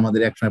গবেষণা এটি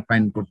আমাদের একসময়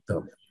ফাইন্ড করতে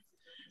হবে।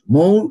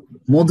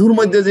 মধুর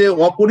মধ্যে যে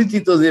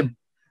অপরিচিত যে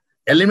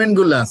এলিমেন্ট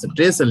গুলো আছে,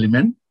 ট্রেস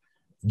এলিমেন্ট,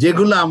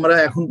 যেগুলো আমরা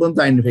এখন পর্যন্ত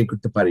আইডেন্টিফাই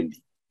করতে পারিনি।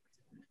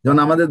 যেমন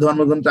আমাদের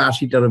ধর্মগ্রন্থে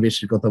 80টারও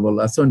বেশি কথা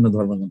বলা আছে, অন্য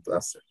ধর্মগ্রন্থ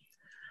আছে।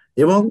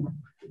 এবং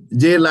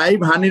যে লাইভ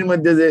হানির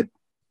মধ্যে যে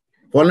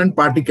পলেন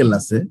পার্টিকেল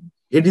আছে,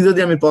 এটি যদি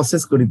আমি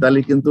প্রসেস করি তাহলে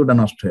কিন্তু ওটা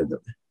নষ্ট হয়ে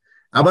যাবে।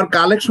 আবার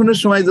কালেকশনের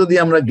সময় যদি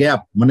আমরা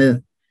গ্যাপ, মানে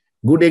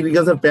গুড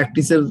এগ্রিকালচার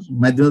প্র্যাকটিসের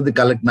মাধ্যমে যদি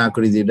কালেক্ট না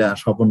করি, যেটা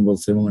স্বপন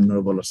বলছে এবং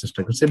অন্যরা বলার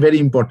চেষ্টা করছে, ভেরি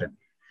ইম্পর্টেন্ট,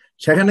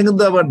 সেখানে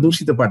কিন্তু আবার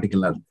দূষিত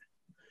পার্টিকেল আসবে।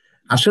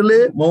 আসলে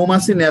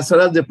মৌমাছি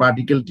ন্যাচারাল যে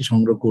পার্টিকেলটি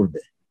সংগ্রহ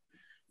করবে,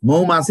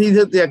 মৌমাছি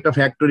যেহেতু একটা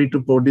ফ্যাক্টরি টু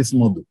প্রডিউস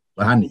মধু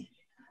বা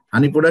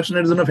হানি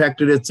প্রোডাকশনের জন্য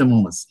ফ্যাক্টরি হচ্ছে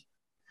মৌমাছি,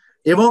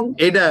 এবং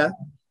এটা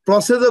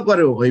প্রসেসও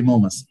করে ওই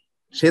মৌমাছি,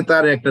 সে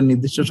তার একটা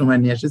নির্দিষ্ট সময়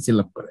নিয়ে এসে সিল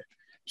আপ করে।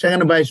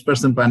 সেখানে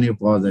 22% পানিও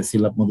পাওয়া যায়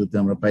সিলাপ মধুতে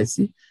আমরা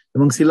পাইছি,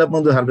 এবং সিলাপ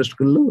মধু হারভেস্ট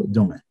করলেও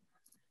জমে,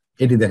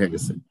 এটি দেখা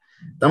গেছে।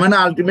 তার মানে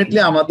আলটিমেটলি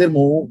আমাদের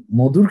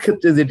মধুর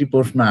ক্ষেত্রে যেটি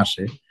প্রশ্ন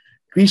আসে,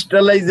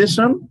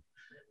 ক্রিস্টালাইজেশন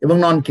এবং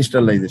নন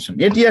ক্রিস্টালাইজেশন,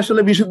 এটি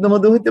আসলে বিশুদ্ধ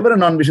মধু হইতে পারে,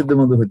 নন বিশুদ্ধ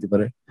মধু হইতে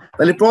পারে।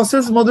 তাহলে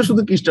প্রসেস মধু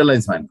শুধু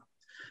ক্রিস্টালাইজ হয় না।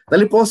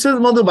 তাহলে প্রসেস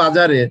মধু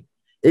বাজারে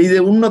এই যে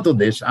উন্নত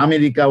দেশ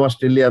আমেরিকা,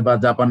 অস্ট্রেলিয়া বা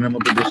জাপানের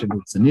মতো দেশে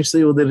ঢুকছে,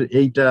 নিশ্চয়ই ওদের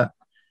এইটা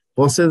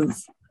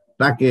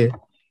প্রসেসটাকে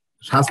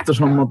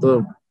স্বাস্থ্যসম্মত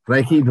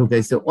রেখেই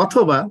ঢুকাইছে,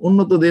 অথবা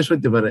উন্নত দেশ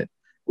হইতে পারে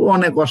ও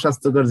অনেক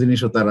অস্বাস্থ্যকর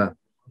জিনিসও তারা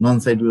নন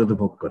সাইড গুলোতে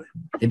ভোগ করে।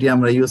 এটি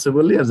আমরা ইউএসএ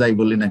বলি আর যাই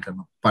বলি না কেন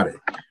পারে।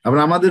 আবার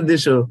আমাদের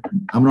দেশেও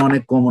আমরা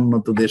অনেক কম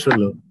উন্নত দেশ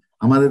হলো,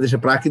 আমাদের দেশে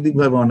প্রাকৃতিক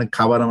ভাবে অনেক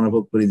খাবার আমরা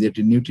ভোগ করি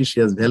যেটি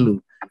নিউট্রিশিয়াস ভ্যালু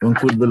এবং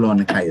ফুড ভ্যালু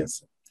অনেক হাই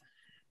আছে।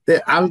 তো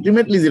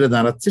আলটিমেটলি যেটা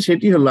দাঁড়াচ্ছে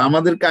সেটি হলো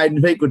আমাদেরকে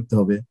আইডেন্টিফাই করতে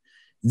হবে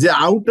যে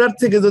আউটার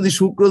থেকে যদি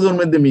শুক্রোজোর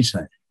মধ্যে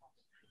মিশায়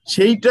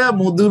সেইটা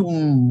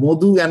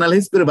মধু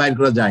অ্যানালাইজ করে বাইর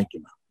করা যায়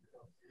কিনা,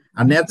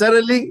 আর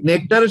ন্যাচারালি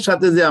নেকটারের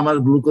সাথে যে আমার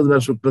গ্লুকোজ বা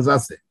সুক্রোজ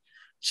আছে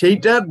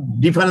সেইটার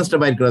ডিফারেন্সটা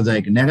বাইর করা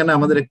যায় কিনা। এখানে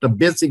আমাদের একটা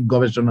বেসিক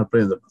গবেষণার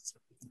প্রয়োজন আছে,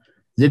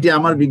 যেটি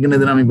আমার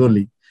বিজ্ঞানীদের আমি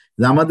বলি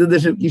যে আমাদের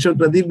দেশের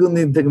কৃষকরা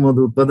দীর্ঘদিন থেকে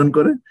মধু উৎপাদন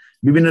করে,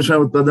 বিভিন্ন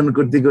সময় উৎপাদন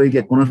করতে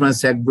গিয়ে কোনো সময়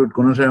স্যাকব্রুট,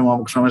 কোনো সময়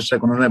অমুক সমস্যা,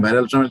 কোনো সময়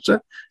ভাইরাল সমস্যা,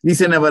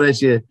 রিসেন্ট আবার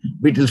এসে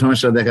বিটল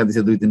সমস্যা দেখা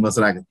দিচ্ছে 2-3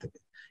 বছর আগের থেকে।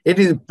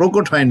 এটি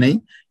প্রকট হয় নাই,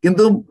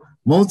 কিন্তু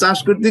মৌ চাষ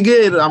করতে গিয়ে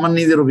আমার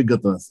নিজের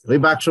অভিজ্ঞতা আছে। ওই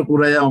বাক্স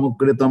কুড়াইয়া অমুক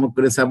করে তমুক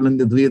করে স্যাবলেন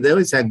দিয়ে ধুয়ে দেয়,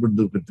 ওই স্যাকব্রুট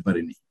দূর করতে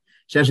পারিনি,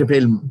 শেষে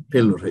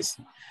ফেলুর হয়েছে।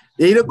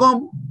 এইরকম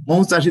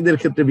মৌ চাষীদের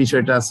ক্ষেত্রে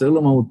বিষয়টা আছে হলো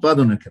মৌ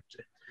উৎপাদনের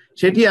ক্ষেত্রে।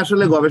 সেটি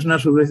আসলে গবেষণা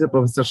শুরু হয়েছে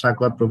প্রফেসর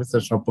সাকওয়াত,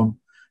 প্রফেসর স্বপন,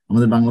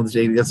 আমাদের বাংলাদেশ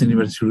এগ্রিকালচার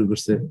ইউনিভার্সিটি শুরু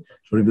করছে।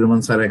 শরীফুল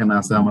রহমান স্যার এখানে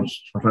আছে, আমার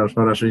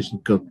সরাসরি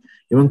শিক্ষক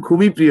এবং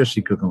খুবই প্রিয়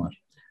শিক্ষক,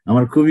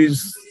 আমার খুবই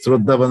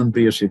শ্রদ্ধাবান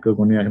প্রিয় শিক্ষক,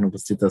 উনি এখন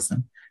উপস্থিত আছেন,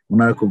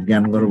 ওনারা খুব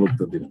জ্ঞানগর্ভ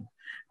বক্তব্য দিলেন।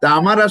 তা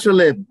আমার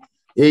আসলে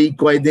এই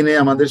কয়েকদিনে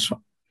আমাদের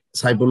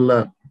সাইফুল্লাহ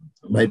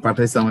ভাই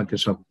পাঠাইছে আমাকে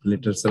সব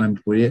লেটার সালাম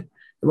পড়িয়ে,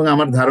 এবং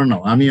আমার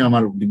ধারণাও আমি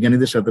আমার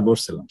বিজ্ঞানীদের সাথে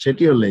বসছিলাম,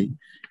 সেটি হলেই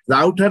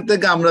আউটার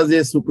থেকে আমরা যে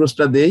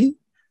সুক্রোজটা দেই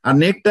আর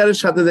নেকটারের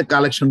সাথে যে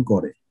কালেকশন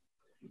করে,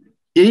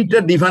 এইটা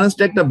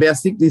ডিফারেন্সটা একটা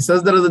বেসিক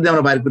রিসার্চ দ্বারা যদি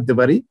আমরা বাইর করতে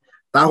পারি,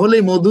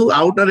 তাহলেই মধু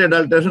আউটার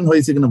অ্যাডাল্টারেশন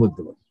হয়েছে কিনা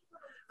বলতে পারি।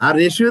 আর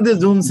রেশিও দিয়ে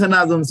জমছে না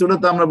জমছে ওটা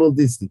তো আমরা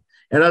বলতেছি,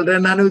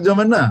 অ্যাডাল্টারেট হানিও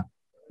জমে না,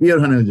 পিওর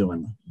হানিও জমে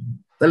না।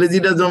 তাহলে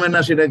যেটা জমে না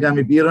সেটাকে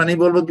আমি পিওর হানি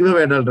বলবো কিভাবে,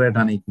 অ্যাডাল্টারেট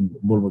হানি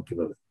বলবো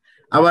কিভাবে?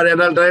 আবার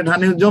অ্যাডাল্টারেট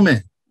হানিও জমে,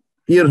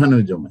 পিওর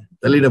হানিও জমে,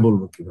 তাহলে এটা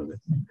বলবো কিভাবে?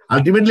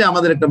 আলটিমেটলি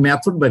আমাদের একটা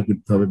মেথড বাইর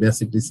করতে হবে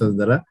বেসিক রিসার্চ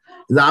দ্বারা,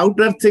 যে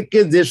আউটার থেকে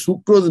যে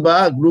সুক্রোজ বা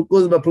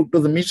গ্লুকোজ বা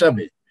ফ্রুক্টোজ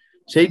মিশাবে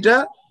সেইটা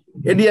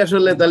এটি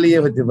আসলে তাহলে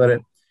হইতে পারে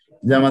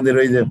যে আমাদের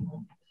ওই যে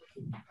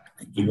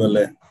কি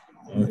বলে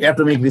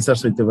অ্যাটমিক রিসার্চ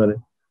হইতে পারে,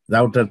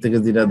 আউটার থেকে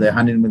যেটা দেয়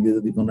হানির মধ্যে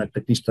যদি কোনো একটা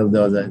ক্রিস্টাল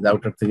দেওয়া যায়,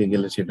 আউটার থেকে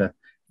গেলে সেটা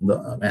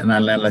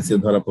অ্যানালাইসিস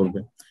ধরা পড়বে,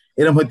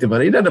 এরকম হইতে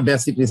পারে। এটা একটা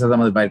বেসিক রিসার্চ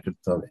আমাদের বাইর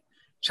করতে হবে।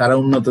 সারা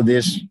উন্নত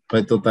দেশ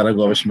হয়তো তারা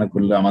গবেষণা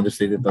করলে আমাদের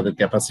সেই তাদের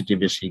ক্যাপাসিটি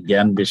বেশি,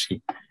 জ্ঞান বেশি,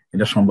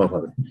 এটা সম্ভব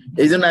হবে।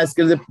 এই জন্য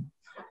আজকে যে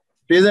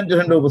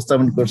প্রেজেন্টেশনটা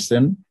উপস্থাপন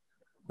করছেন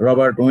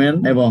রবার্ট ওয়েন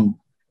এবং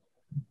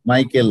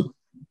মাইকেল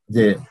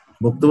যে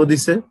বক্তব্য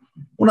দিচ্ছে,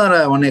 ওনারা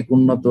অনেক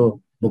উন্নত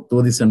বক্তব্য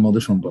দিচ্ছেন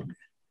মধু সম্পর্কে।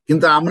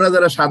 কিন্তু আমরা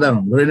যারা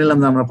সাধারণ, ধরে নিলাম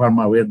যে আমরা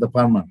farmer, we are the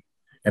farmer,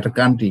 একটা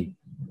কান্ট্রি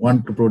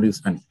ওয়ান্ট টু প্রডিউস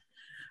হানি।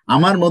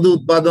 আমার মধু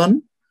উৎপাদন,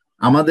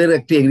 আমাদের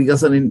একটি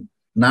এগ্রিকালচার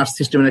নার্স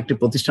সিস্টেমের একটি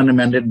প্রতিষ্ঠানের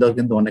ম্যান্ডেট দেওয়ার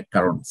কিন্তু অনেক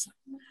কারণ আছে।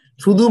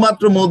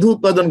 শুধুমাত্র মধু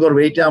উৎপাদন করবে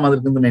এইটা আমাদের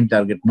কিন্তু মেইন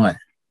টার্গেট নয়।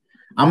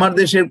 আমার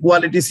দেশের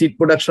কোয়ালিটি সিড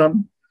প্রোডাকশন,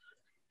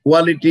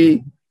 কোয়ালিটি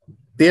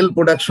তেল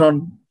প্রোডাকশন,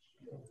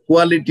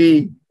 কোয়ালিটি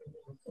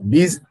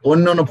বীজ,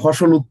 অন্যান্য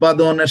ফসল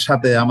উৎপাদনের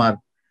সাথে আমার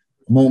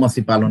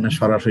মৌমাছি পালনের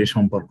সরাসরি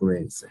সম্পর্ক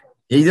রয়ে গেছে।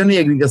 এই জন্যই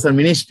এগ্রিকালচার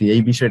মিনিস্ট্রি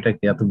এই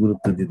বিষয়টাকে এত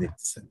গুরুত্ব দিয়ে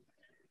দেখতেছে,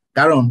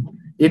 কারণ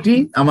এটি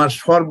আমার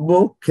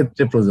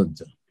সর্বক্ষেত্রে প্রযোজ্য,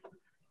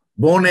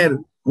 বনের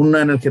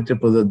উন্নয়নের ক্ষেত্রে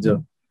প্রযোজ্য।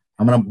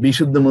 আমরা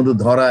বিশুদ্ধ মধু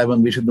ধরা এবং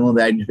বিশুদ্ধ মধু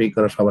আইডেন্টিফাই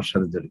করা সবার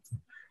সাথে জড়িত,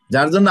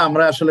 যার জন্য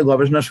আমরা আসলে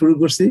গবেষণা শুরু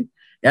করছি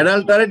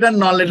অ্যাডাল্টারেট আর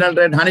নন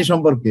অ্যাডাল্টারেট হানি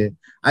সম্পর্কে।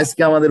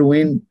 আজকে আমাদের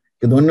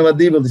উইনকে ধন্যবাদ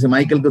দিয়ে বলতেছি,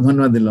 মাইকেলকে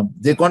ধন্যবাদ দিলাম,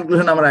 যে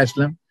কনক্লুশন আমরা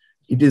আসলাম,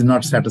 it is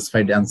not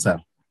satisfied answer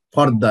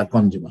for the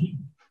consumer.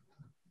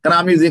 কারণ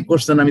আমি যে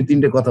কোশ্চেন আমি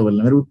 3টে কথা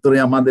বললাম, এর উত্তরে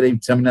আমাদের এই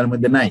সেমিনার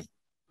মধ্যে নাই।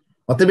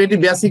 অতএব এটি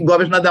বেসিক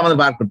গবেষণাতে আমাদের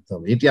বার করতে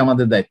হবে, এটি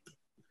আমাদের দায়িত্ব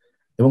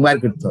এবং বাইর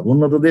করতে হবে।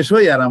 উন্নত দেশ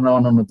হই আর আমরা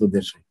অনুন্নত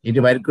দেশ হই, এটি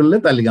বাইর করলে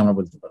তাহলে আমরা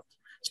বলতে পারবো।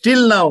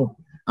 স্টিল নাও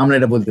আমরা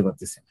এটা বলতে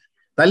পারতেছি না।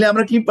 তাহলে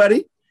আমরা কি পারি,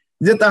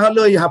 যে তাহলে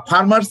ওই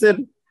ফার্মার্সের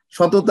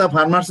সততা,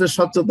 ফার্মার্সের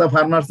স্বচ্ছতা,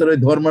 ফার্মার্সের ওই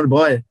ধর্মের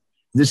ভয়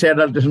যে সে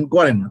অ্যাডাল্টেশন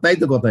করে না, তাই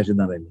তো কথা এসে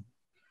দাঁড়াইলো।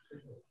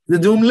 যে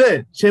জমলে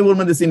সে ওর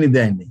মধ্যে চিনি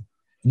দেয়নি,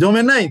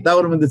 জমে নাই তা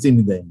ওর মধ্যে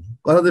চিনি দেয়নি,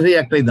 কথা তো সেই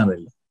একটাই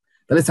দাঁড়াইলো।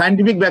 তাহলে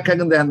সাইন্টিফিক ব্যাখ্যা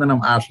কিন্তু এখান থেকে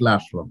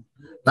আসলো।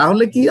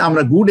 তাহলে কি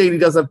আমরা গুড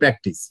এগ্রিকালচার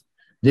প্র্যাকটিস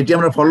যেটি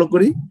আমরা ফলো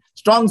করি,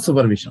 স্ট্রং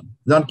সুপারভিশন,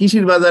 যেমন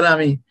কৃষির বাজারে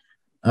আমি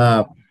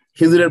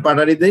খেজুরের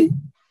পাটারি দেই,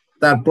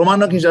 তার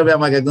প্রমাণক হিসাবে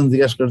আমাকে একজন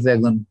জিজ্ঞাসা করছে,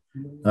 একজন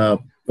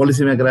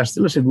পলিসি মেকার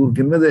আসছিল, সে গুড়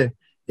কিনবে, যে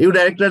you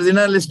director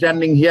general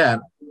standing here,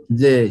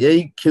 যে এই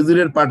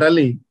খেজুরের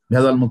পাটালি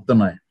ভেজাল মুক্ত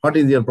নয়। হোয়াট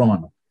ইজ ইয়ার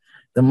প্রমাণক?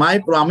 তো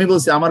আমি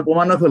বলছি আমার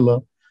প্রমাণক হলো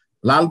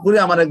লালপুরে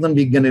আমার একজন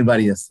বিজ্ঞানীর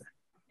বাড়ি আছে,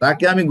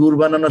 তাকে আমি গুড়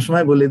বানানোর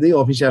সময় বলে দিই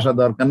অফিসে আসা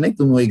দরকার নেই,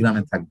 তুমি ওই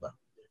গ্রামে থাকবা,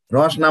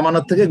 রস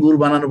নামানোর থেকে গুড়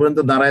বানানো পর্যন্ত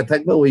দাঁড়ায়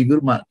থাকবে, ওই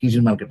গুড় কৃষি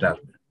মার্কেটে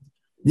আসবে।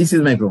 This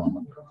is my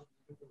প্রমাণক।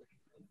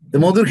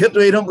 মধুর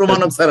ক্ষেত্রে এইরকম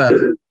প্রমাণক ছাড়া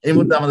এই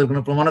মুহূর্তে আমাদের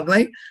কোনো প্রমাণক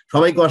নাই।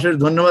 সবাইকে অশেষ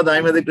ধন্যবাদ।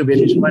 আমি একটু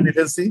বেশি সময় নিয়ে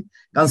ফেলছি,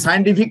 কারণ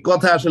সাইন্টিফিক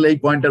কথা আসলে এই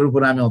পয়েন্টটার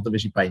উপরে আমি অত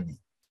বেশি পাইনি,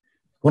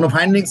 কোনো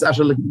ফাইন্ডিংস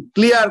আসলে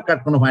ক্লিয়ার কাট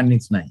কোনো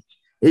ফাইন্ডিংস নাই।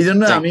 এই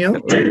জন্য আমিও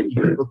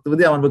বক্তব্য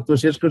দিয়ে আমার বক্তব্য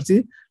শেষ করছি।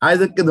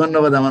 আয়োজককে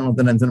ধন্যবাদ, আমার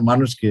মতন একজন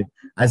মানুষকে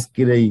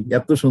আজকের এই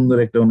এত সুন্দর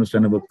একটা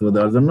অনুষ্ঠানে বক্তব্য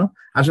দেওয়ার জন্য।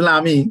 আসলে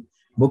আমি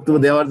বক্তব্য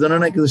দেওয়ার জন্য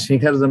না, কিছু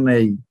শেখার জন্য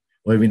এই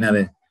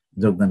ওয়েবিনারে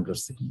যোগদান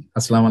করছি।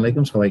 আসসালামু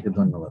আলাইকুম, সবাইকে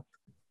ধন্যবাদ।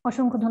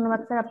 অসংখ্য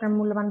ধন্যবাদ স্যার আপনার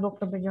মূল্যবান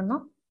বক্তব্যের জন্য।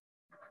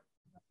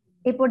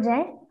 এই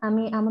পর্যায়ে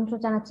আমি আমন্ত্রণ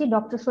জানাচ্ছি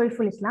doctor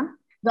Shariful Islam.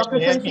 Doctor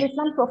Shariful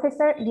Islam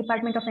professor,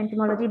 department of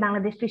entomology,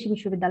 Bangladesh কৃষি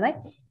বিশ্ববিদ্যালয়,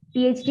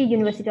 পিএইচডি,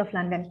 ইউনিভার্সিটি অফ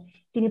লন্ডন।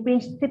 তিনি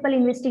প্রিন্সিপাল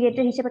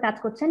ইনভেস্টিগেটর হিসেবে কাজ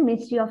করছেন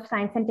ministry of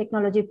science and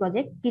technology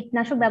project,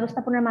 কীটনাশক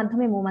ব্যবস্থাপনার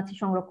মাধ্যমে মৌমাছি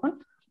সংরক্ষণ,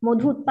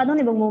 মধু উৎপাদন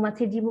এবং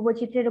মৌমাছির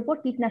জীববৈচিত্র্যের উপর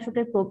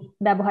কীটনাশকের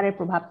ব্যবহারের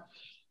প্রভাব।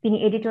 তিনি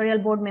editorial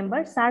board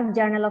member, SAARC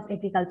journal of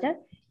agriculture,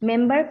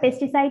 member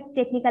pesticide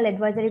technical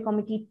advisory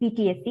committee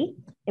পিটিএসি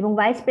এবং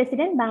vice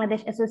president Bangladesh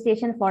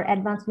association for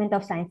advancement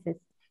of sciences,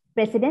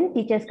 president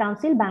teachers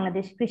council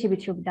Bangladesh কৃষি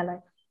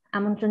বিশ্ববিদ্যালয়।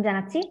 আমন্ত্রণ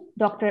জানাচ্ছি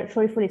doctor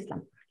Shariful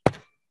Islam.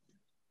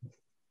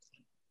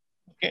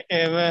 Okay,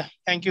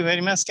 thank you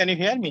very much. Can you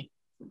hear me?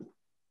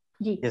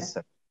 Yes,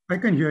 sir. I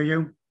can hear you.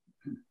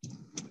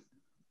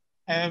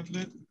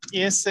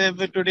 Yes,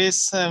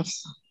 today's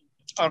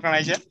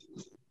organizer,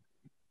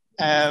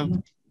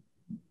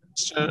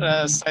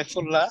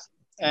 Saifullah,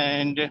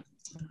 and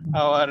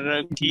our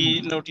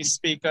keynote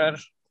speaker,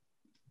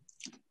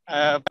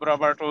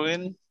 Robert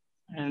Owen,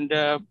 and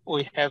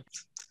we have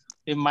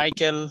the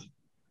Michael.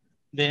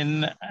 Then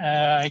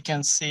I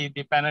can see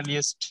the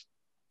panelist,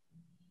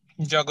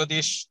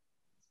 Jagadish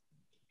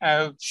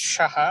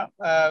Shaha,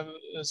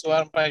 is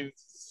one of my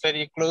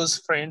very close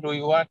friend. We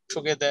worked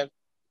together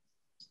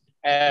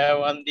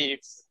on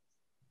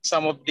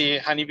some of the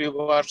honeybee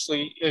works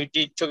we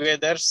did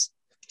together.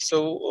 So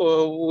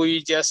we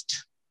just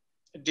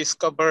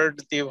discovered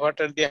what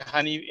are the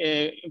honey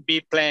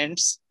bee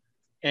plants,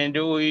 and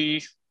we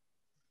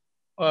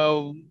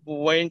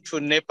went to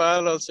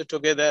Nepal also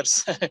together.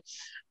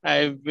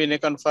 I've been a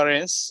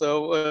conference, so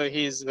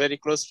he's a very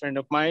close friend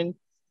of mine.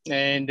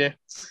 And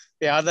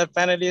the other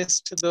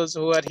panelists, those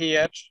who are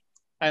here,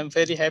 I'm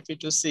very happy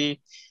to see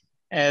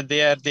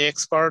they are the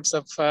experts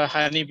of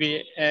honeybee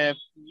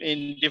in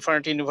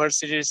different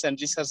universities and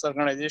research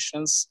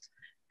organizations.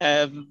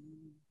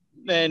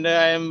 And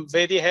I am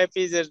very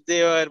happy that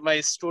they are my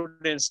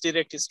students,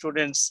 direct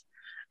students.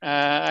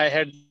 I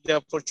had the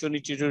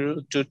opportunity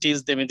to teach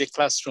them in the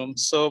classroom.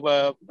 So,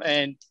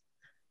 and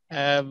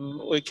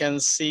we can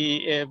see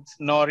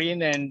Noreen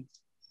and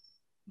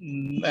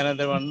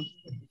another one,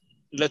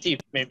 Latif,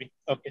 maybe.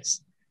 Okay.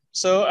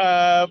 So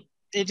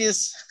it is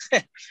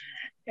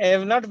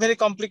not very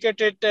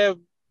complicated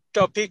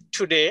topic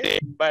today,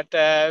 but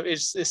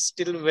it's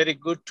still very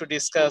good to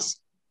discuss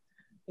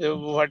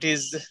what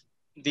is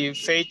the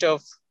fate of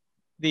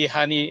the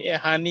honey.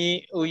 Honey,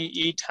 we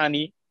eat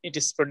honey. It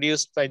is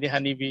produced by the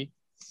honeybee,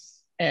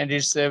 and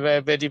it's a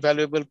very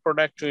valuable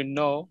product. We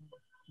know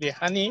the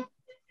honey.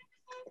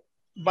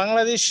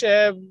 Bangladesh,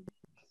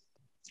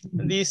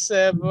 this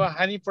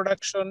honey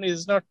production is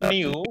not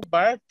new,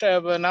 but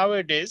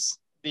nowadays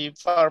the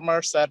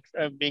farmers are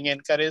being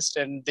encouraged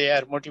and they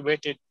are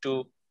motivated to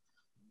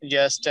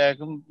just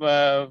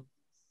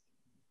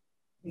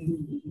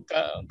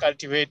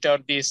cultivate or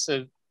this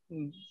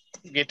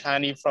get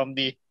honey from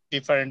the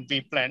different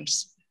bee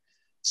plants.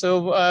 So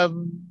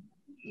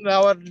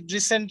our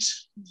recent,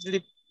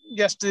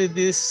 just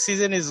this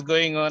season is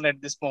going on at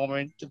this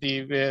moment, the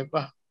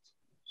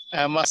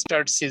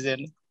mustard season.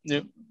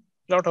 A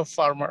lot of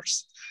farmers,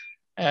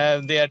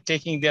 they are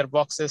taking their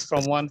boxes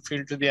from one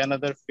field to the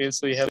another field,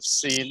 we have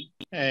seen.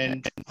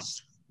 And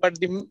but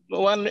the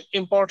one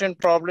important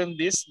problem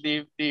is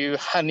the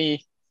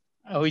honey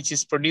which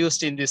is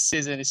produced in this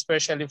season,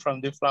 especially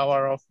from the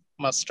flower of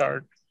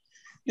mustard.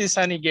 This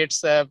honey gets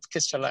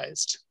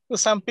crystallized. So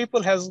some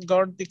people has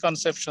got the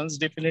conceptions,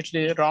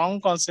 definitely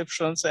wrong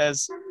conceptions,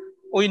 as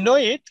we know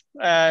it,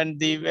 and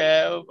the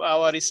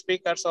our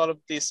speakers, all of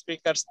the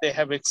speakers, they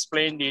have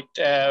explained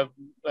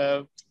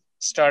it,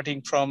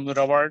 starting from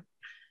Robert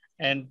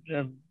and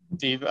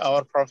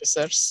our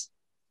professors.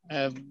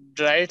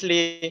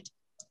 Rightly,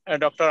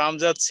 Dr.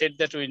 Amjad said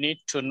that we need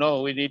to know,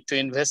 we need to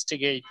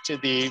investigate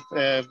the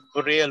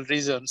real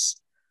reasons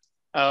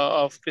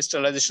of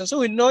crystallization. So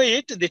we know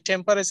it, the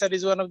temperature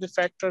is one of the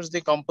factors,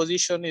 the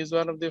composition is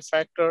one of the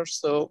factors.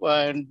 So,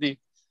 and the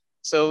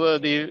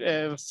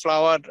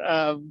flower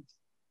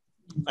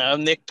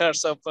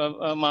nectars of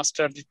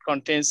mustard, it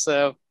contains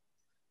a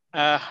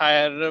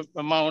higher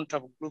amount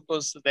of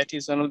glucose, that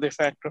is one of the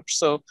factors.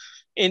 So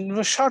in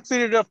a short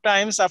period of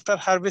times after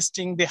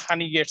harvesting, the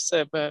honey gets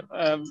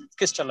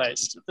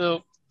crystallized.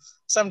 So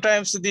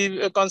sometimes the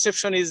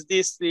conception is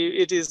this: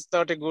 it is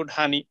not a good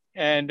honey,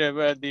 and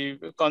the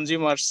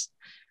consumers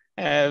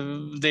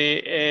they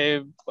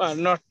are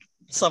not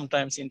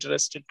sometimes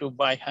interested to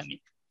buy honey.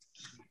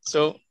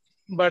 So,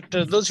 but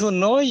those who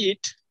know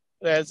it,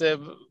 as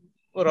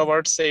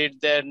Robert said,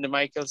 then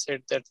Michael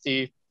said that the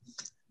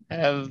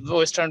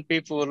Western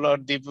people or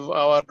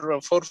our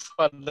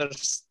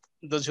forefathers,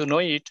 those who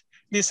know it,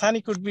 this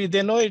honey could be,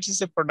 they know it is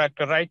a product,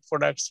 right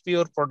products,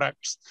 pure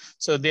products.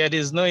 So there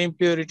is no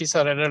impurities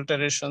or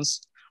adulterations.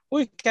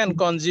 We can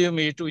consume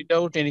it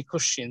without any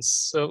questions,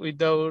 so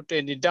without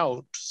any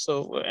doubt. So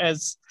as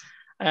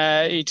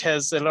it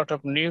has a lot of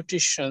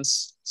nutritions.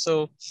 So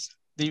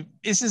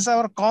this is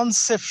our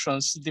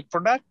conceptions. The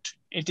product,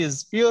 it is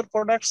pure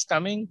products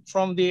coming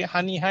from the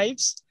honey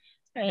hives,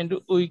 and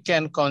we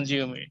can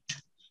consume it.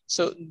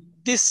 So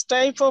this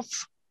type of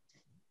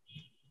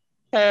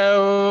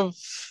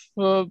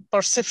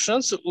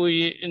perceptions, we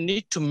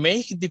need to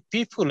make the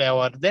people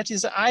aware. That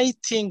is, I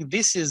think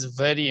this is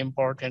very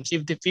important.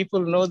 If the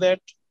people know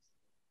that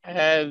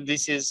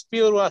this is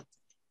pure,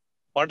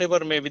 whatever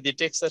may be the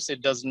textures,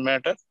 it doesn't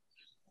matter.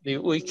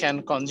 We can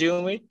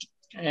consume it,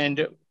 and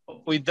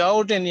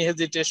without any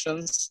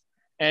hesitations,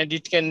 and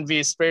it can be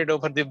spread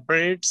over the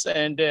breeds,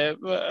 and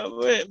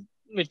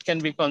it can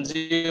be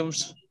consumed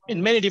in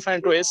many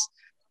different ways.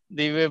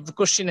 The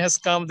question has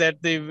come that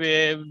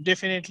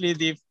definitely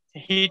the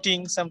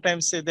heating,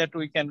 sometimes say that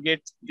we can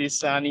get this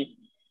honey,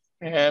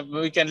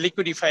 we can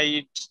liquidify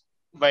it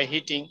by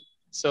heating.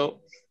 So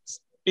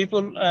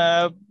people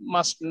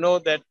must know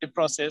that the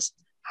process,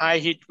 high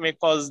heat may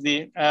cause the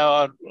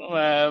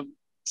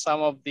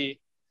some of the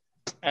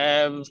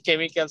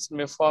chemicals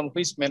may form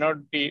which may not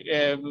be,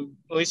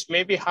 which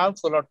may be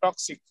harmful or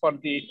toxic for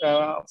the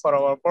for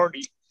our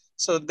body.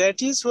 So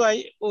that is why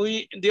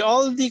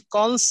all the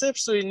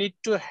concepts we need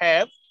to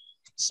have.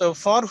 So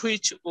for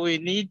which we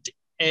need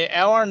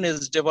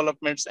awareness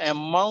developments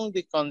among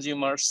the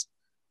consumers.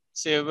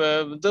 So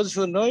those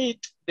who know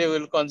it, they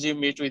will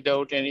consume it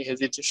without any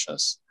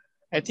hesitations.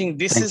 I think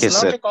this is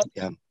not a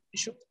complicated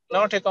issue,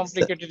 not a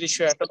complicated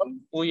issue at all.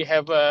 We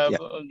have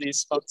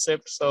this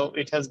concept, so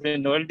it has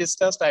been well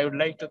discussed. I would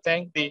like to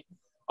thank the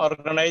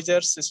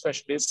organizers,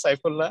 especially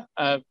Saifullah,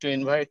 to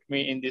invite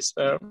me in this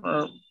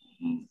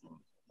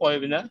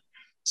webinar.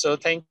 So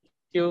thank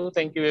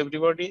you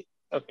everybody.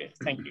 Okay,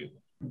 thank you.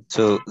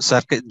 So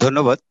স্যারকে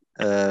ধন্যবাদ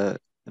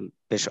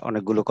বেশ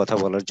অনেকগুলো কথা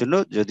বলার জন্য।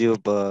 যদিও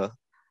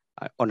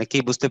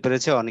অনেকেই বুঝতে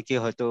পেরেছে, অনেকেই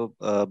হয়তো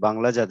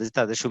বাংলা যাদের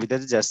তাদের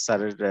সুবিধাতে জাস্ট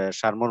স্যারের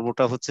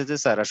সারমর্মটা হচ্ছে যে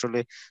স্যার আসলে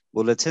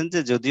বলেছেন যে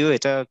যদিও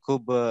এটা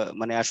খুব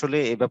মানে আসলে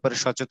এই ব্যাপারে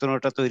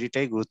সচেতনতা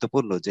তৈরিটাই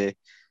গুরুত্বপূর্ণ, যে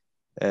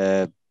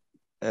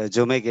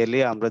জমে গেলে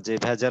আমরা যে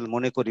ভেজাল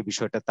মনে করি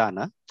বিষয়টা তা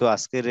না। তো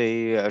আজকের এই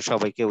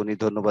সবাইকে উনি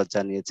ধন্যবাদ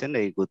জানিয়েছেন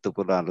এই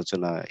গুরুত্বপূর্ণ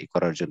আলোচনা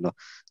করার জন্য।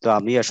 তো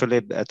আমি আসলে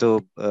এত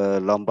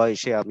লম্বা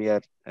এসে আমি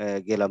আর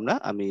গেলাম না,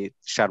 আমি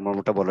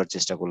সারমর্মটা বলার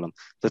চেষ্টা করলাম।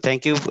 তো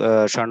থ্যাংক ইউ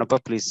স্বর্ণপা,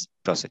 প্লিজ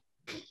প্রসিড।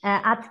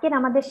 আজকের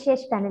আমাদের শেষ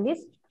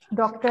panelist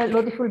doctor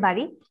Latiful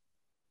Bari,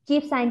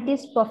 chief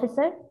scientist,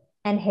 professor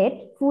and head,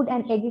 Food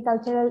and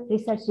Agricultural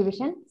Research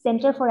Division,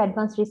 Center for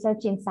Advanced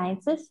Research in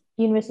Sciences,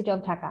 University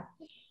of Dhaka.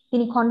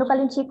 তিনি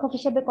খণ্ডকালীন শিক্ষক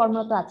হিসেবে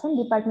কর্মরত আছেন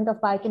department of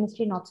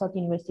biochemistry, north south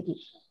university.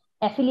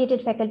 Affiliated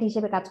faculty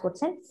হিসেবে কাজ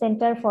করছেন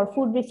centre for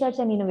food research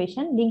and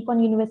innovation, Lincoln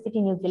university,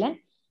 New Zealand,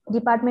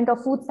 department of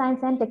food science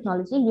and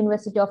technology,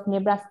 university of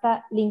Nebraska,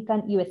 Lincoln,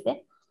 USA.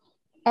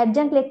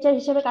 অ্যাডজাঙ্ক্ট lecture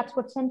হিসেবে কাজ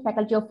করছেন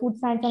faculty of food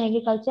science and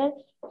agriculture,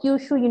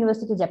 Kyushu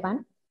university, Japan.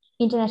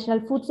 International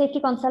food safety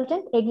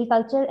consultant,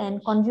 agriculture and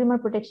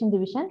consumer protection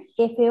division,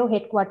 FAO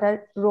headquarter,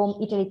 Rome,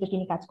 ইটালিতে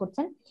তিনি কাজ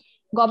করছেন।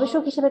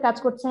 গবেষক হিসেবে কাজ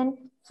করছেন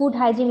food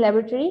hygiene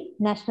laboratory,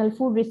 national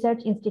food research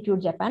institute,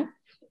 Japan.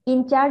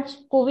 In charge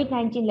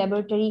COVID-19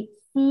 laboratory,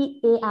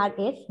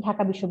 CARS,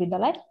 Dhaka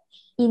বিশ্ববিদ্যালয়।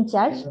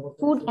 In charge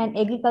food and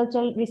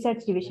agriculture research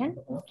division,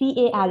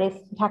 CARS,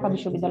 Dhaka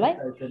বিশ্ববিদ্যালয়।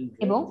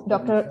 এবং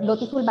ডক্টর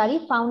লতিফুল বারী,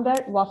 ফাউন্ডার,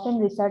 ওয়াফেন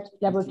রিসার্চ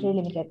ল্যাবরেটরি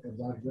লিমিটেড।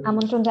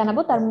 আমন্ত্রণ জানাবো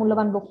তার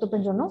মূল্যবান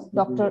বক্তব্যের জন্য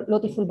ডক্টর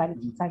লতিফুল বারী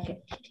স্যারকে।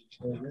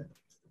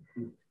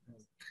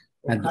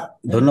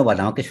 ধন্যবাদ।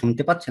 আমাকে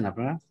শুনতে পাচ্ছেন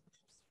আপনারা?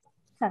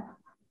 স্যার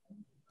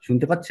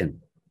শুনতে পাচ্ছেন?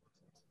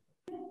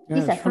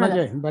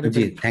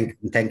 জি,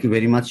 thank you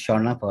very much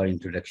Swarna for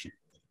introduction.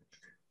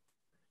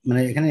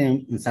 মানে এখানে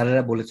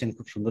স্যারেরা বলেছেন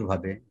খুব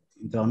সুন্দরভাবে,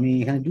 তো আমি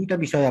এখানে দুইটা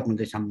বিষয়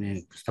আপনাদের সামনে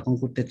উপস্থাপন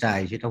করতে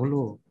চাই। সেটা হলো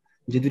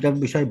যে দুইটা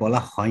বিষয় বলা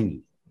হয়নি,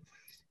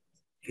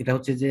 এটা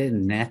হচ্ছে যে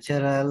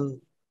ন্যাচারাল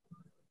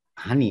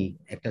হানি,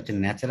 একটা হচ্ছে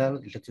ন্যাচারাল,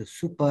 এটা হচ্ছে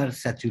সুপার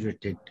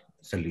স্যাচুরেটেড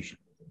সলিউশন।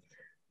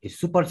 এই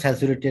সুপার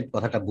স্যাচুরেটেড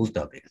কথাটা বুঝতে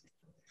হবে,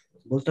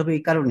 বলতে হবে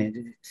এই কারণে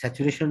যে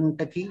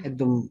স্যাচুরেশনটা কি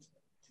একদম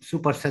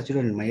সুপার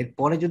স্যাচুরেটেড, মানে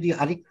এরপরে যদি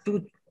আরেকটু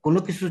কোনো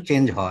কিছু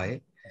চেঞ্জ হয়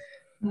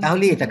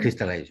তাহলে এটা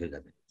ক্রিস্টালাইজ হয়ে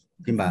যাবে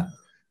কিংবা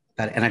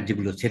তার এনার্জি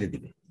গুলো ছেড়ে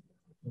দিবে।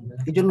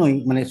 এই জন্যই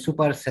মানে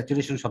সুপার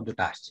স্যাচুরেশন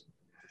শব্দটা আসছে।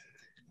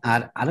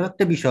 আর আরো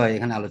একটা বিষয়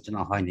এখানে আলোচনা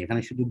হয়নি,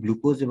 এখানে শুধু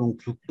গ্লুকোজ এবং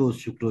ফ্রুক্টোজ,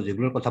 সুক্রোজ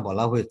এগুলোর কথা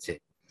বলা হয়েছে।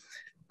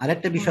 আর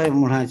একটা বিষয়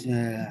মনে হয়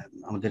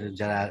আমাদের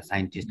যারা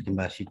সায়েন্টিস্ট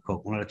কিংবা শিক্ষক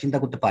ওনারা চিন্তা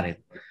করতে পারেন,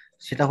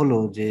 সেটা হলো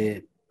যে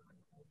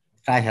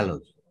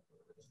trihalose.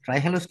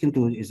 Trihalose কিন্তু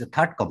is a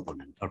third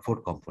component or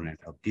fourth component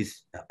of this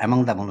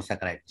among the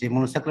monosaccharide. যে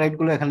monosaccharide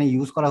গুলো এখানে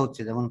ইউজ করা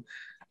হচ্ছে যেমন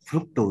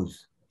fructose,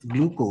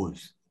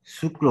 glucose,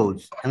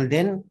 sucrose and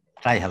then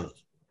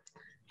trihalose.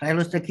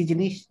 Trihalose টা কি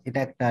জিনিস? এটা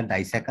একটা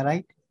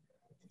ডাইস্যাকারাইড,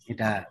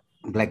 এটা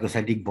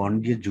গ্লাইকোসাইডিক বন্ড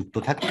দিয়ে যুক্ত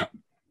থাকে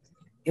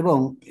এবং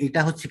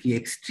এটা হচ্ছে কি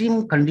এক্সট্রিম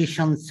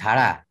কন্ডিশন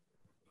ছাড়া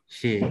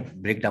সে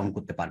ব্রেকডাউন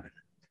করতে পারবে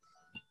না।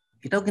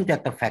 এটাও কিন্তু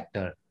একটা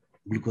ফ্যাক্টর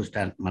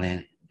গ্লুকোজটা মানে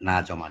না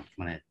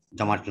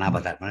জমাট না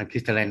বাঁধার মানে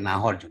ক্রিস্টালাইন না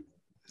হওয়ার জন্য।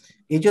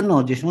 এই জন্য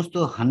যে সমস্ত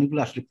হানিগুলো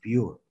আসলে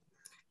পিওর,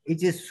 এই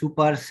যে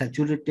সুপার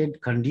স্যাচুরেটেড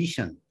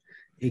কন্ডিশন,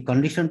 এই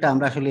কন্ডিশনটা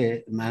আমরা আসলে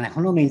মানে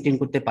এখনো মেনটেন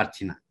করতে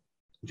পারছি না।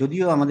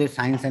 যদিও আমাদের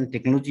সায়েন্স অ্যান্ড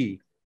টেকনোলজি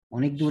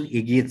অনেক দূর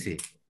এগিয়েছে,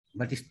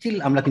 বাট স্টিল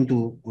আমরা কিন্তু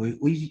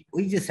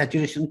ওই যে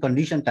স্যাচুরেশন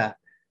কন্ডিশনটা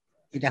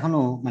এটা এখনো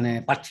মানে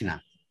পারছি না।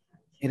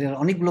 এর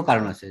অনেকগুলো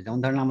কারণ আছে, যেমন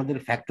ধরেন আমাদের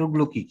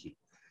ফ্যাক্টরগুলো কি কি।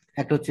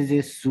 একটা হচ্ছে যে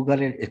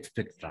সুগারের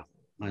স্পেকট্রাম,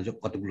 মানে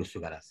কতগুলো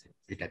সুগার আছে,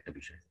 এটা একটা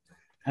বিষয়।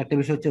 আরেকটা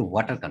বিষয় হচ্ছে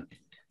ওয়াটার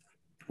কন্টেন্ট।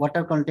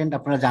 ওয়াটার কন্টেন্ট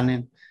আপনারা জানেন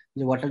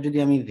যে ওয়াটার যদি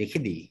আমি রেখে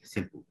দিই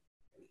সিম্পল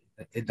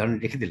এই ধরনের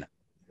রেখে দিলাম,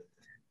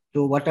 তো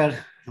ওয়াটার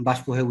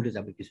বাষ্প হয়ে উড়ে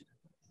যাবে কিছুটা।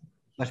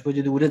 বাষ্প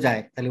যদি উড়ে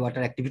যায় তাহলে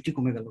ওয়াটার অ্যাক্টিভিটি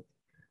কমে গেল,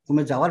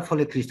 কমে যাওয়ার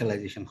ফলে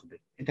ক্রিস্টালাইজেশন হবে,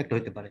 এটা একটা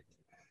হতে পারে।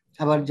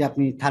 আবার যে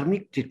আপনি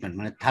থার্মিক ট্রিটমেন্ট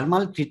মানে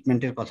থার্মাল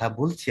ট্রিটমেন্টের কথা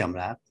বলছি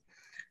আমরা,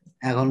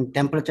 এখন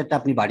টেম্পারেচারটা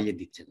আপনি বাড়িয়ে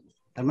দিচ্ছেন,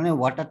 তার মানে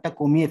ওয়াটারটা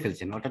কমিয়ে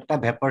ফেলছেন, ওয়াটারটা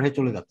ভ্যাপার হয়ে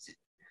চলে যাচ্ছে,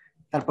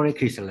 তারপরে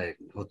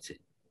ক্রিস্টালাইজেশন হচ্ছে।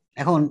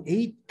 এখন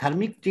এই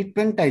থার্মিক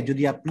ট্রিটমেন্টটাই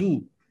যদি আপনি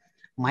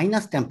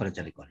মাইনাস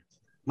টেম্পারেচারে করেন,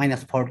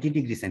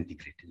 -40°C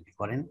যদি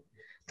করেন,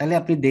 তাহলে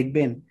আপনি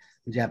দেখবেন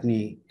যে আপনি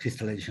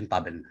ক্রিস্টালাইজেশন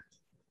পাবেন না।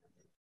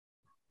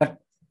 বাট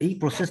এই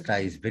প্রসেসটা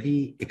ইজ ভেরি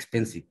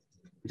এক্সপেন্সিভ,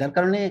 যার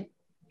কারণে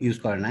ইউজ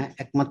করে না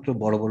একমাত্র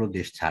বড় বড়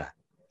দেশ ছাড়া।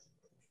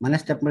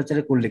 মাইনাস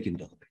টেম্পারেচারে করলে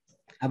কিন্তু হবে।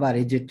 আবার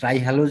এই যে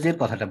ট্রাইহ্যালোজের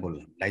কথাটা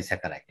বললাম,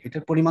 ডাইস্যাকারাইড,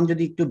 এটার পরিমাণ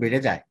যদি একটু বেড়ে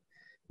যায়,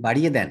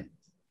 বাড়িয়ে দেন,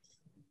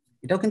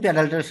 এটাও কিন্তু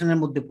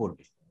অ্যাডাল্টারেশনের মধ্যে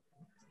পড়বে।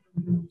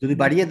 যদি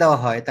বাড়িয়ে দেওয়া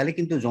হয় তাহলে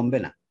কিন্তু জমবে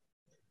না।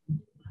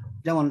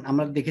 যেমন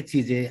আমরা দেখেছি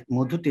যে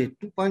মধুতে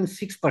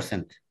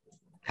 2.6%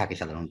 থাকে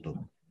সাধারণত,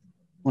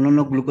 অন্যান্য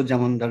গ্লুকোজ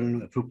যেমন ধরেন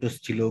ফ্রুক্টোজ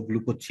ছিল,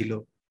 গ্লুকোজ ছিল,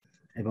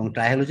 এবং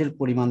ট্রাইহ্যালোজের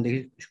পরিমাণ দেখি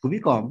খুবই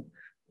কম,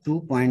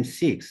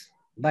 2.6,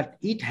 but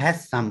it has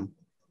some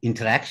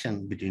interaction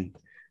between,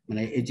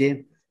 মানে এই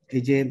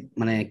যে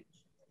মানে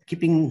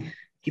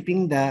keeping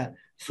the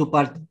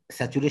super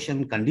saturation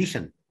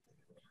condition,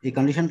 এই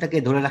কন্ডিশনটাকে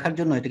ধরে রাখার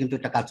জন্য এটা কিন্তু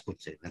একটা কাজ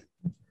করছে।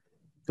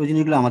 তো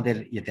জিনিসগুলো আমাদের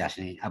ইয়েতে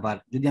আসেনি। আবার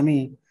যদি আমি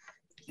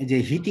এই যে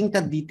হিটিংটা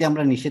দিতে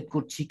আমরা নিষেধ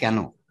করছি কেন,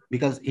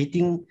 বিকজ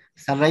হিটিং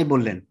স্যাররাই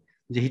বললেন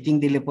যে হিটিং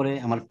দিলে পরে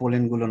আমার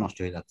পোলেন গুলো নষ্ট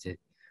হয়ে যাচ্ছে,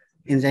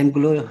 এনজাইম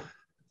গুলো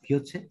কি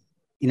হচ্ছে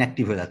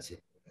ইনঅ্যাক্টিভ হয়ে যাচ্ছে,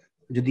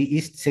 যদি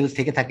ইস্ট সেল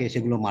থেকে থাকে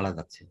সেগুলো মারা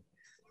যাচ্ছে।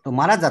 তো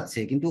মারা যাচ্ছে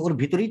কিন্তু ওর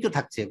ভিতরেই তো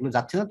থাকছে, এগুলো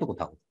যাচ্ছে না তো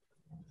কোথাও,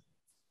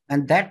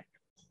 and that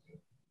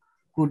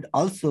could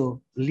also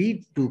lead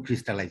to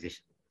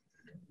crystallization.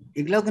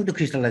 এগুলাও কিন্তু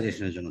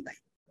ক্রিস্টালাইজেশনের জন্য দায়ী,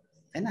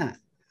 তাই না?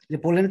 যে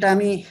পোলেনটা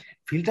আমি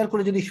ফিল্টার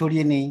করে যদি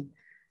সরিয়ে নেই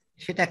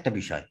সেটা একটা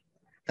বিষয়,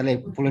 তাহলে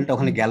পোলেনটা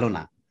ওখানে গেল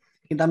না,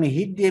 কিন্তু আমি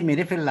হিট দিয়ে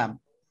মেরে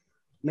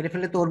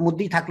ফেললে তো ওর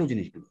মধ্যেই থাকলো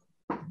জিনিসগুলো,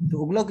 তো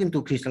ওগুলোও কিন্তু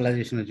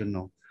ক্রিস্টালাইজেশনের জন্য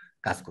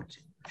কাজ করছে।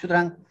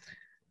 সুতরাং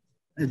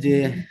যে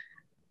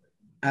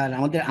আর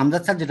আমাদের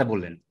আমজাদ স্যার যেটা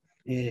বললেন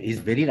ইজ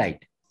ভেরি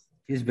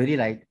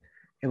রাইট,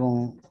 এবং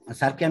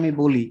স্যারকে আমি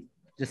বলি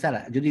যে স্যার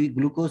যদি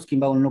গ্লুকোজ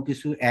কিংবা অন্য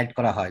কিছু অ্যাড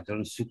করা হয়,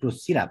 ধরুন sucrose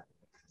syrup,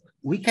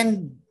 we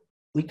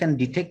can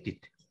detect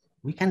it,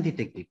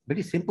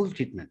 very simple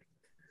treatment.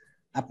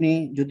 আপনি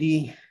যদি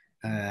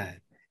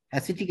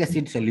acetic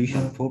acid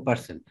solution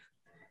 4%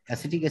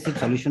 acetic acid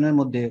সলিউশনের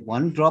মধ্যে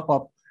 1 drop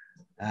of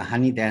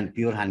honey then,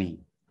 pure হানি,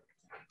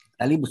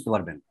 তাহলেই বুঝতে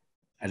পারবেন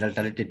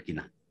অ্যাডাল্টারেটেড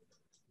কিনা।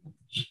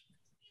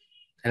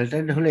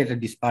 অ্যাডাল্টারেটেড হলে এটা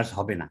ডিসপার্স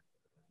হবে না।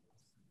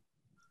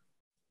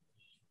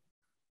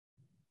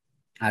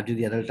 আর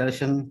যদি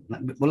অ্যাডাল্টারেশন,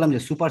 বললাম যে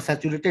সুপার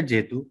স্যাচুরেটেড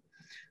যেহেতু,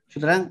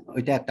 সুতরাং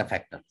ওইটা একটা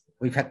ফ্যাক্টর,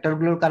 ওই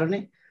ফ্যাক্টরগুলোর কারণে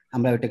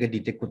আমরা ওইটাকে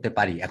ডিটেক্ট করতে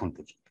পারি এখন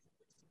পর্যন্ত।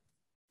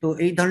 তো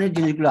এই ধরনের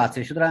জিনিসগুলো আছে।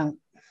 সুতরাং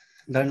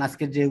ধরেন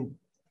আজকের যে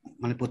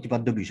মানে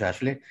প্রতিপাদ্য বিষয়,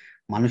 আসলে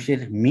মানুষের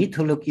মিথ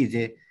হলো কি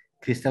যে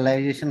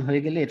ক্রিস্টালাইজেশন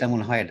হয়ে গেলে এটা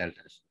মনে হয়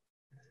অ্যাডাল্টারেশন,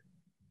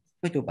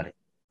 হইতেও পারে,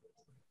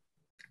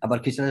 আবার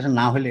ক্রিস্টালাইজেশন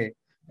না হলে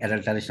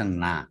অ্যাডাল্টারেশন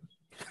না,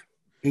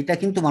 এটা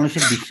কিন্তু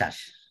মানুষের বিশ্বাস।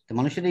 তো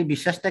মানুষের এই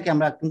বিশ্বাসটাকে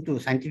আমরা কিন্তু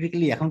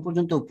সাইন্টিফিক্যালি এখন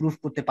পর্যন্ত প্রুফ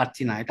করতে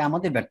পারছি না, এটা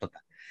আমাদের ব্যর্থতা।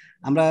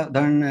 আমরা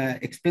ধরেন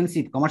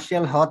এক্সপেন্সিভ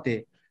কমার্শিয়াল হওয়াতে।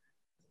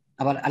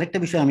 আবার আরেকটা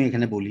বিষয় আমি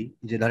এখানে বলি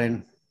যে ধরেন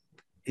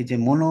এই যে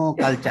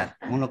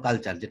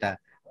মনোকালচার যেটা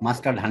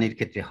মাস্টার্ড হানির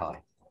ক্ষেত্রে হয়,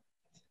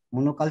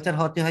 মনোকালচার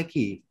হওয়াতে হয়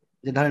কি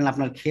যে ধরেন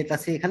আপনার ক্ষেত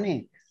আছে এখানে,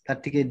 তার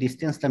থেকে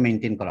ডিস্টেন্সটা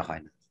মেনটেন করা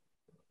হয় না।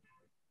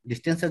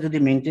 ডিস্টেন্সটা যদি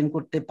মেনটেন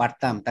করতে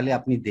পারতাম তাহলে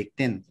আপনি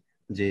দেখতেন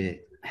যে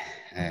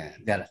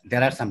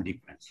there are some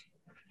difference।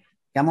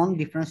 কেমন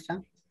ডিফারেন্সটা?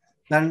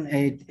 কারণ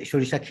এই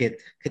সরিষা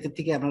ক্ষেতের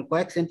থেকে আপনার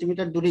কয়েক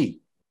সেন্টিমিটার দূরেই,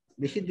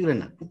 বেশি দূরে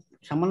না,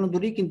 সামান্য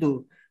দূরেই কিন্তু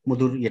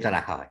মধুর ইয়েটা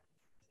রাখা হয়।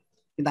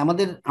 কিন্তু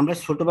আমরা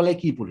ছোটবেলায়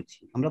কি পড়েছি?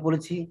 আমরা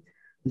পড়েছি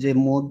যে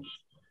মধু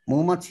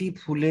মৌমাছি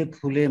ফুলে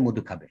ফুলে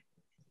মধু খাবে,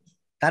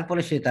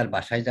 তারপরে সে তার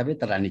বাসায় যাবে,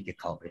 তার রানীকে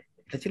খাওয়াবে।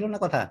 এটা ছিল না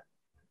কথা?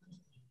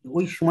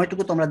 ওই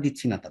সময়টুকু তো আমরা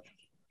দিচ্ছি না তাদের।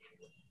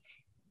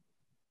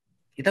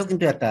 এটাও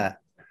কিন্তু একটা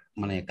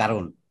মানে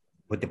কারণ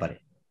হতে পারে।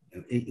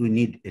 We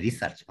need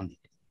research on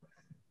it.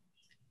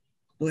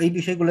 তো এই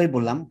বিষয়গুলোই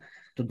বললাম।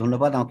 তো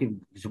ধন্যবাদ আমাকে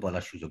কিছু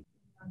বলার সুযোগ।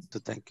 তো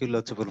থ্যাংক ইউ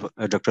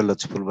ডক্টর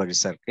লতিফুল বারী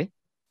স্যারকে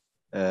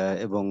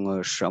এবং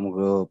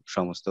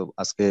সমস্ত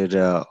আজকের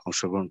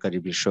অংশগ্রহণকারী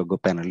বিশেষজ্ঞ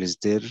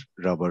প্যানেলিস্টদের,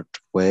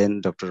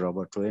 ডক্টর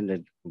রবার্ট ওয়েন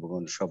এবং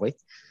সবাই।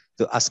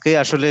 তো আজকে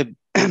আসলে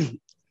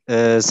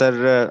স্যার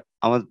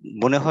আমার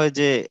মনে হয়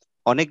যে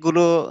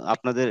অনেকগুলো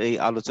আপনাদের এই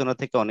আলোচনা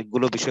থেকে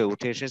অনেকগুলো বিষয়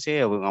উঠে এসেছে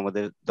এবং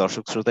আমাদের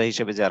দর্শক শ্রোতা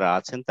হিসেবে যারা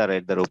আছেন তারা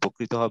এর দ্বারা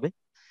উপকৃত হবে।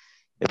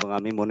 এবং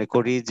আমি মনে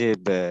করি যে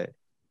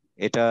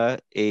এটা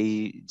এই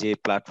যে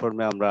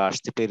প্ল্যাটফর্মে আমরা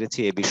আসতে পেরেছি,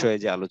 এ বিষয়ে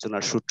যে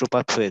আলোচনার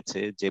সূত্রপাত হয়েছে,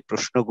 যে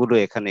প্রশ্নগুলো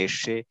এখানে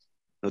এসছে,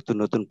 নতুন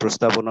নতুন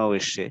প্রস্তাবনাও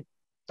এসছে,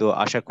 তো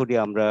আশা করি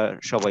আমরা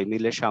সবাই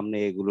মিলে সামনে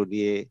এগুলো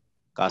নিয়ে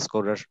কাজ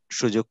করার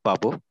সুযোগ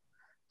পাবো।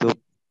 তো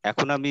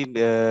এখন আমি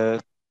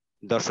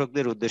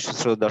দর্শকদের উদ্দেশ্যে,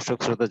 দর্শক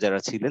শ্রোতা যারা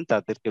ছিলেন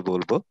তাদেরকে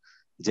বলবো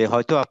যে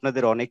হয়তো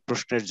আপনাদের অনেক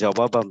প্রশ্নের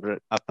জবাব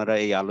আপনারা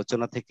এই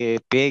আলোচনা থেকে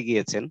পেয়ে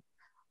গিয়েছেন।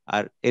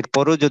 আর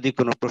এরপরও যদি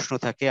কোনো প্রশ্ন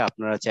থাকে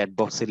আপনারা চ্যাট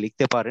বক্সে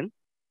লিখতে পারেন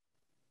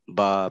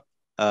বা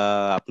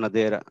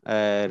আপনাদের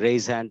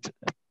রেইজ হ্যান্ড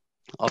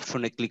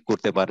অপশনে ক্লিক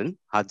করতে পারেন।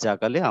 হাত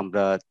জাগালে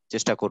আমরা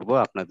চেষ্টা করব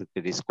আপনাদেরকে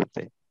রেজ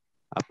করতে,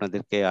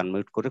 আপনাদেরকে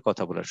আনমিউট করে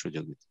কথা বলার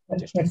সুযোগ দিতে।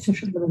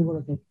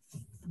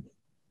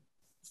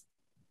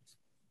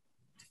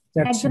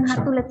 একজন হাত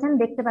তুলেছেন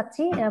দেখতে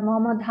পাচ্ছি,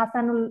 মোহাম্মদ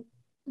হাসানুল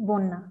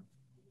বন্যা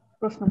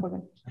প্রশ্ন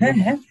করবেন। হ্যাঁ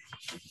হ্যাঁ,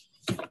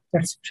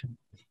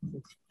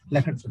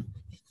 লেখার জন্য।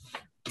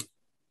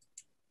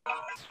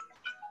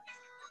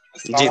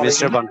 জি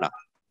মিস্টার বন্যা।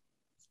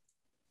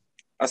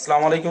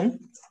 আসসালামু আলাইকুম।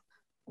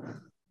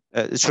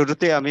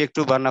 শুরুতে আমি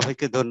একটু বান্না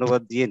ভাইকে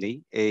ধন্যবাদ দিয়ে নেই,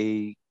 এই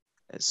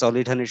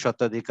সলিড হানির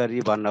স্বত্বাধিকারী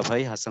বান্না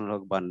ভাই হাসানুল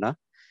হক বান্না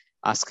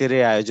আজকের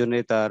এই আয়োজনে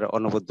তার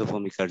অনবদ্য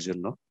ভূমিকার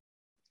জন্য।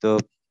 তো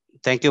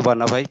থ্যাংক ইউ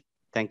বান্না ভাই,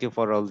 thank you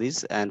for all this,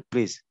 and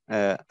please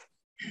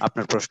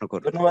আপনার প্রশ্ন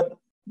করুন।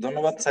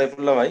 ধন্যবাদ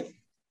সাইফুল্লাহ ভাই।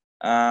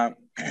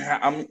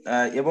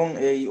 এবং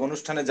এই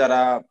অনুষ্ঠানে যারা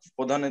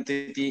প্রধান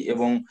অতিথি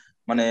এবং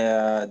মানে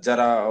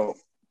যারা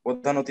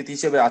প্রধান অতিথি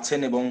হিসেবে আছেন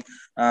এবং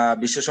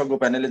বিশেষজ্ঞ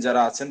প্যানেলে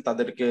যারা আছেন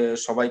তাদেরকে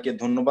সবাইকে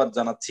ধন্যবাদ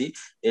জানাচ্ছি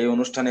এই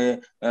অনুষ্ঠানে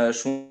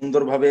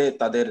সুন্দরভাবে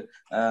তাদের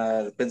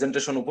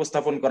প্রেজেন্টেশন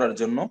উপস্থাপন করার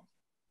জন্য।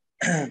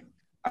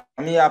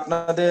 আমি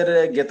আপনাদের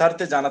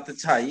জ্ঞাতার্থে জানাতে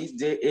চাই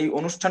যে এই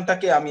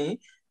অনুষ্ঠানটাকে আমি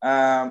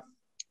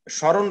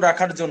স্মরণ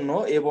রাখার জন্য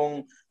এবং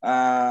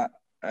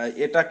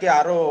এটাকে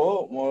আরো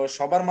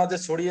সবার মাঝে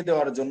ছড়িয়ে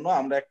দেওয়ার জন্য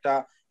আমরা একটা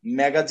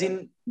ম্যাগাজিন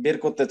বের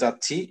করতে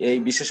চাচ্ছি। এই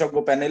বিশেষজ্ঞ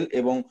প্যানেল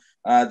এবং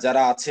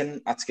যারা আছেন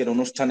আজকের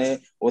অনুষ্ঠানে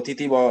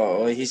অতিথি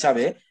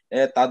হিসাবে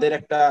তাদের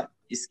একটা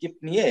স্ক্রিপ্ট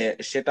নিয়ে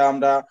সেটা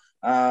আমরা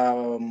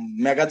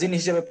ম্যাগাজিন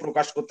হিসেবে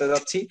প্রকাশ করতে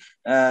যাচ্ছি।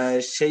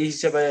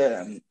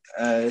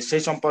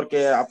 সেই সম্পর্কে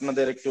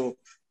আপনাদের একটু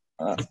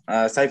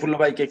সাইফুল্লাহ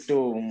ভাইকে একটু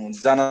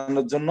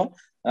জানানোর জন্য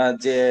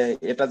যে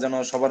এটা যেন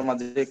সবার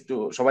মাঝে একটু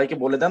সবাইকে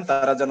বলে দেন,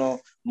 তারা যেন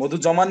মধু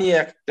জমা নিয়ে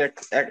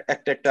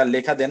একটা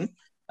লেখা দেন।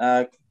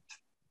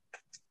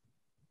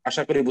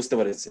 আশা করি বুঝতে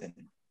পেরেছেন।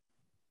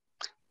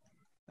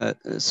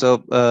 So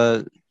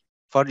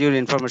for your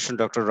information,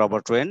 Dr.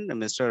 Robert Wayne,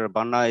 Mr.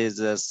 Banna is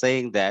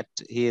saying that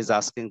he is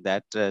asking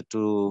that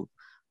to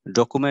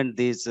document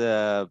this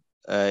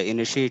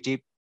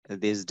initiative,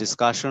 this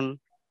discussion,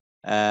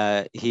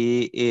 he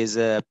is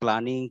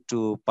planning to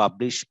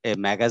publish a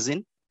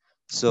magazine.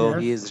 So yes,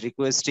 he is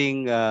requesting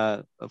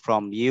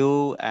from you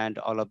and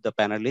all of the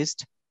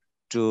panelists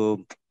to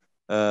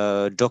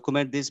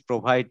document this,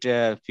 provide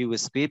a few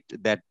scripts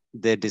that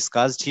they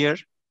discussed here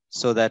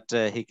so that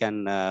he can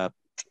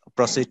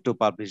proceed to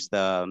publish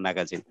the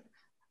magazine.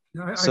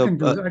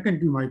 I can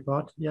do my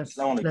part. Yes,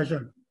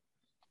 pleasure.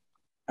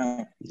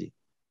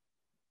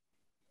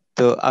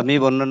 তো আমি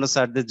অন্যান্য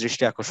স্যারদের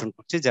দৃষ্টি আকর্ষণ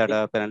করছি যারা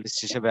panelist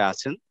হিসেবে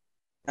আছেন,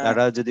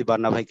 তারা যদি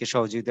বান্না ভাইকে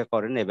সহযোগিতা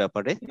করেন এ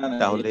ব্যাপারে,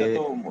 তাহলে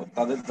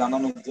তাদের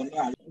জানানোর জন্য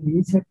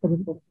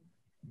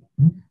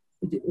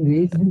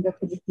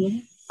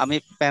আমি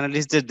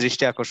প্যানেলিস্টদের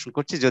দৃষ্টি আকর্ষণ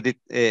করছি যদি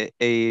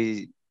এই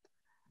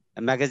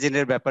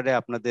ম্যাগাজিনের ব্যাপারে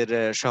আপনাদের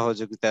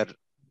সহযোগিতার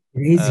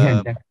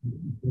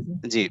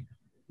জি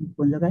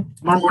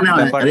আমার মনে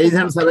হয় রেইজ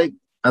হ্যান্ড স্যার।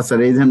 আচ্ছা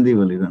রেইজ হ্যান্ড দিয়ে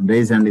বলি,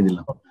 রেইজ হ্যান্ডই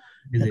দিলাম।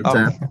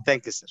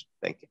 Thank you sir,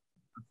 thank you.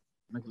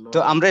 তো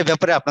আমরা এই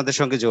ব্যাপারে আপনাদের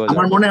সঙ্গে যোগাযোগ,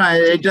 আমার মনে হয়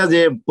এটা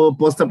যে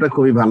প্রস্তাবটা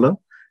খুবই ভালো,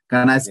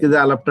 কারণ আজকে যে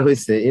আলাপটা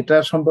হয়েছে এটা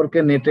সম্পর্কে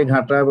নেটে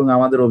ঘাটা এবং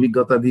আমাদের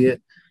অভিজ্ঞতা দিয়ে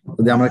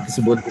যদি আমরা কিছু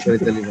বলতে পারি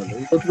তাহলে ভালো।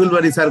 লতিফুল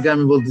বারী স্যারকে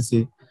আমি বলতেছি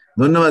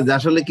ধন্যবাদ,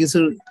 আসলে কিছু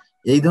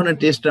এই ধরনের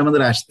টেস্ট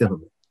আমাদের আসতে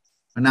হবে।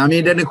 মানে আমি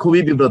এটা নিয়ে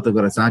খুবই বিব্রত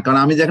করেছি, কারণ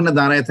আমি যেখানে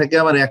দাঁড়ায় থাকি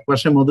আমার এক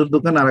পাশে মধুর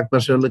দোকান, আর এক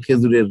পাশে হলো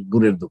খেজুরের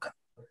গুড়ের দোকান,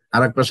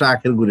 আর এক পাশে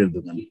আখের গুড়ের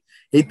দোকান।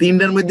 এই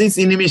তিনটার মধ্যেই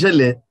চিনি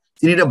মিশাইলে,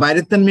 চিনিটা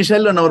বাইরের তেন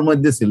মিশাইলো না ওর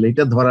মধ্যে ছিল,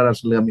 এটা ধরার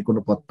আসলে আমি কোনো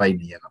পথ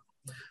পাইনি এখন।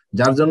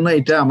 যার জন্য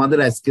এটা আমাদের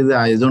আজকে যে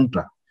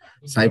আয়োজনটা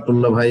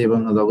সাইফুল্লাহ ভাই এবং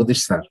জগদীশ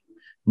স্যার,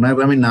 ওনার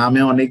আমি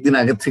নামে অনেকদিন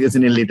আগের থেকে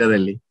চিনি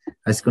লিটারালি,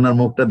 আজকে ওনার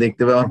মুখটা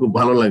দেখতে পেয়ে আমার খুব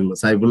ভালো লাগলো,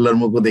 সাইফুল্লাহর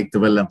মুখও দেখতে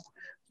পেলাম।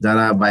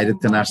 যারা বাইরের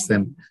থেকে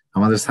আসছেন,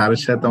 আমাদের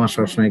স্যারের সাথে আমার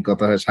সবসময়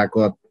কথা হয়,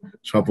 সাকত,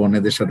 স্বপন,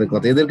 এদের সাথে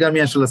কথা, এদেরকে আমি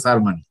আসলে স্যার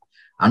মানি।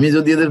 আমি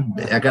যদি এদের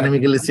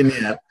একাডেমিক্যালি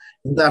সিনিয়র,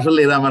 কিন্তু আসলে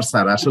এরা আমার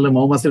স্যার। আসলে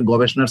মৌমাছির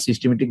গবেষণার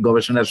সিস্টেমেটিক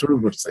গবেষণা শুরু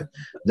করছে,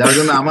 যার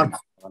জন্য আমার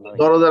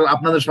দরজা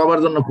আপনাদের সবার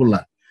জন্য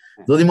খোলা।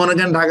 যদি মনে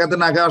করেন ঢাকাতে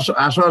না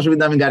আসো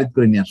অসুবিধা, আমি গাড়ি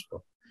করে নিয়ে আসবো,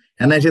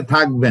 হ্যাঁ এসে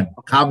থাকবেন,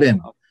 খাবেন,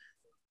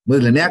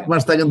 বুঝলেন, 1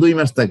 মাস থাকেন, 2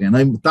 মাস থাকেন।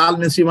 ওই তাল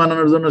মিষ্টি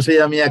বানানোর জন্য সেই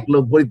আমি এক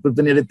লোক ফরিদপুর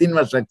নিয়ে 3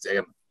 মাস রাখছি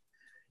এখানে।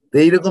 তো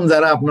এইরকম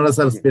যারা আপনারা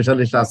স্যার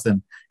স্পেশালিস্ট আছেন,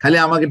 খালি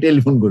আমাকে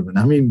টেলিফোন করবেন,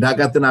 আমি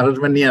ঢাকাতে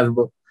নারায়ণগঞ্জ নিয়ে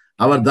আসবো,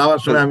 আবার যাওয়ার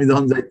সময় আমি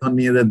যখন যাই তখন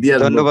নিয়ে দিয়ে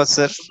আসবো। ধন্যবাদ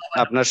স্যার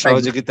আপনার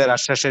সহযোগিতার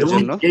আশ্বাসের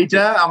জন্য।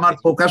 এইটা আমার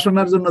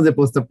প্রকাশনার জন্য যে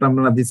প্রস্তাবটা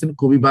আপনারা দিচ্ছেন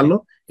খুবই ভালো,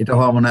 এটা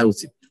হওয়া মনে হয়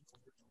উচিত।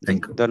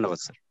 Thank you. ধন্যবাদ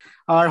স্যার।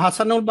 আর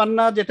হাসানুল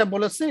বান্না যেটা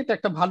বলেছে এটা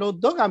একটা ভালো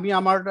উদ্যোগ। আমি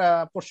আমার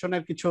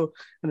পোর্শনের কিছু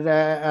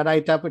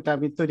রাইট আপ এটা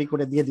আমি তৈরি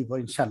করে দিয়ে দিব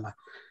ইনশাল্লাহ।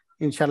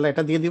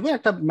 এটা দিয়ে দিব,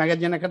 একটা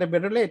ম্যাগাজিন আকারে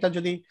বেরোলে এটা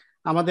যদি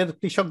আমাদের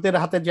কৃষকদের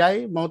হাতে যায়,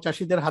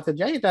 মৌচাষীদের হাতে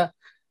যায়, এটা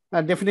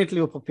ডেফিনেটলি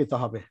উপকৃত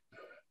হবে।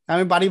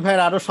 আমি বাড়ি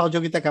ভাইয়ের আরো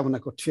সহযোগিতা কামনা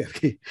করছি আর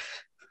কি।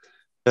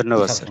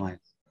 ধন্যবাদ স্যার।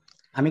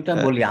 আমি একটা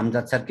বলি,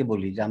 আমজাদ স্যারকে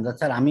বলি যে আমজাদ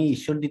স্যার, আমি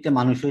ঈশ্বরদীতে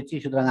মানুষ হয়েছি,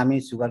 সুতরাং আমি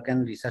সুগার ক্যান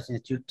রিসার্চ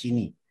ইনস্টিটিউট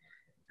চিনি,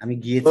 আমি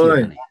গিয়েছি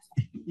ওখানে।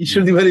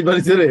 ঈশ্বরদী বাড়ি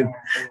পরিচয়,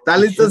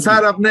 তাহলে তো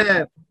স্যার আপনি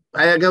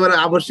একেবারে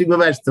আবশ্যিক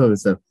ভাবে আসতে হবে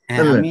স্যার।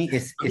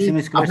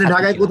 আপনি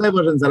ঢাকায় কোথায়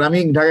বসেন স্যার? আমি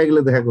ঢাকায়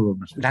গেলে দেখা করবো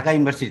না। ঢাকা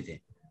ইউনিভার্সিটিতে।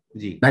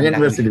 জি, ঢাকা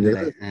ইউনিভার্সিটিতে।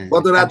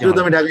 গত রাত্রে তো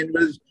আমি ঢাকা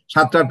ইউনিভার্সিটি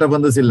 7টা-8টা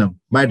পর্যন্ত ছিলাম,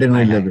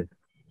 বায়োটেকনোলজি ল্যাবে।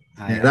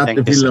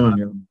 রাত্রে ফিরলাম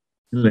আমি।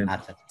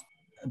 আচ্ছা,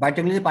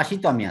 বায়োটেকনোলজির পাশেই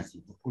তো আমি আছি,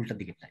 উল্টা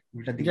দিকে।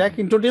 যাক,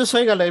 ইন্ট্রোডিউস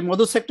হয়ে গেল এই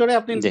মধু সেক্টরে,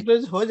 আপনি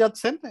ইন্ট্রোডিউস হয়ে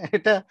যাচ্ছেন,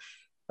 এটা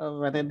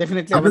মানে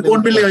ডেফিনেটলি। আপনি কোন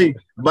বিল্ডিং,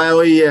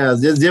 ওই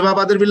যে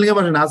বাবাদের বিল্ডিং এ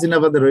বসেন,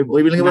 হাসিনাবাদের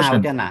ওই বিল্ডিং এ বসেন?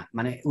 ওটা না,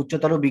 মানে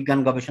উচ্চতর বিজ্ঞান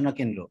গবেষণা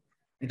কেন্দ্র,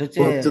 এটা হচ্ছে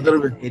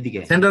এদিকে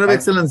centre of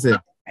excellence.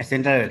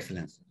 Centre of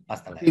excellence 5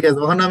 তলায়। ঠিক আছে,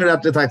 ওখানে আমি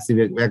রাত্রে থাকছি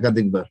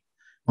একাধিকবার,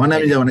 ওখানে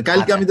আমি যাবো না।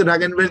 কালকে আমি তো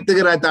ঢাকা ইউনিভার্সিটি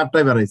থেকে রাত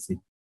 8টায় বেরাইছি।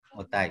 ও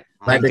তাই?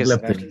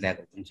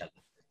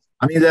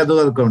 আমি যা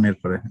যোগাযোগ করবো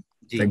এরপরে।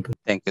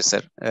 Thank you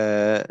sir.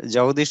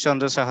 Jagadish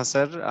Chandra Saha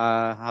sir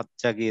হাত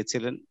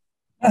জাগিয়েছিলেন,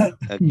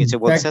 কিছু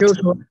বলছেন?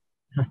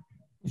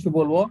 কিছু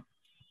বলবো।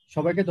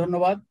 সবাইকে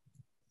ধন্যবাদ।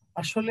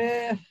 আসলে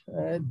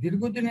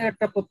দীর্ঘদিনের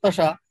একটা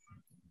প্রত্যাশা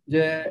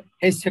যে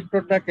এই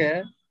সেক্টরটাকে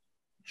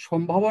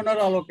সম্ভাবনার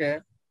আলোকে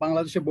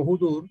বাংলাদেশে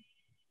বহুদূর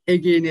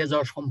এগিয়ে নিয়ে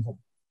যাওয়া সম্ভব।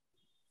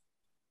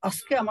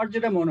 আজকে আমার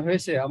যেটা মনে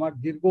হয়েছে, আমার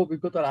দীর্ঘ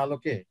অভিজ্ঞতার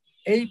আলোকে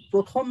এই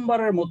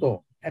প্রথমবারের মতো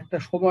একটা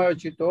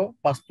সময়োচিত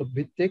বাস্তব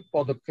ভিত্তিক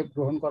পদক্ষেপ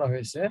গ্রহণ করা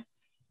হয়েছে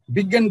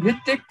বিজ্ঞান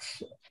ভিত্তিক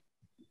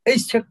এই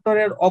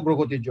সেক্টরের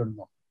অগ্রগতির জন্য।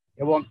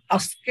 এবং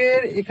আজকের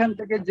এখান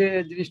থেকে যে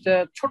জিনিসটা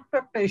ছোট্ট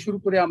একটা ইস্যু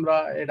করে আমরা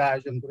এটা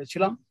আয়োজন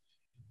করেছিলাম,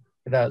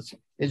 এটা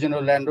এই জন্য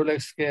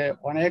ল্যান্ডোলেক্সকে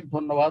অনেক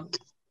ধন্যবাদ,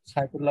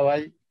 সাইফুল্লাহ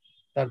ভাই,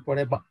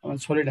 তারপরে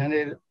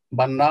সলিডহানির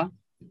বান্না,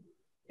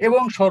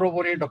 এবং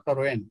সর্বোপরি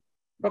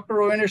ডক্টর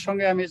ওয়েনের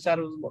সঙ্গে আমি 4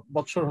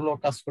 বছর হলো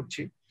কাজ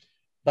করছি,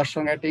 তার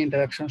সঙ্গে একটা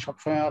ইন্টারাকশন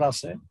সবসময় আমার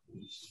আছে।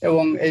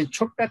 এবং এই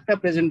ছোট্ট একটা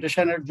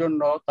প্রেজেন্টেশনের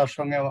জন্য তার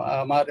সঙ্গে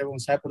আমার এবং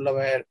সাইফুল্লাহ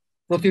ভাইয়ের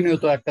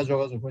প্রতিনিয়ত একটা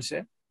যোগাযোগ হয়েছে।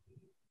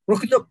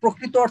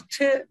 প্রকৃত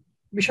অর্থে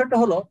বিষয়টা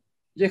হলো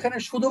যে এখানে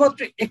শুধুমাত্র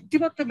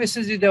একটিমাত্র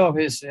মেসেজই দেওয়া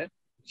হয়েছে,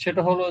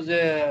 সেটা হলো যে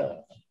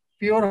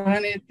পিওর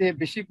হানিতে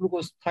বেশি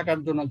গ্লুকোজ থাকার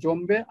জন্য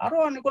জমবে। আরো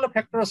অনেকগুলো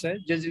ফ্যাক্টর আছে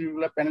যে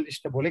জিনিসগুলো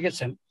প্যানেলিস্টে বলে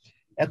গেছেন,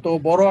 এত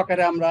বড়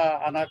আকারে আমরা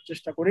আনার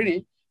চেষ্টা করিনি।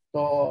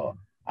 তো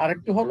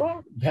আরেকটু হলো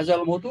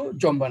ভেজাল মধু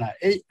জমবে না,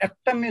 এই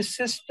একটা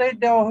মেসেজটাই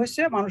দেওয়া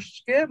হয়েছে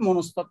মানুষকে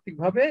মনস্তাত্ত্বিক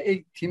ভাবে এই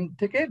থিম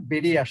থেকে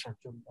বেরিয়ে আসার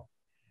জন্য।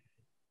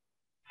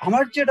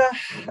 আমার যেটা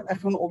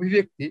এখন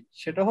অভিব্যক্তি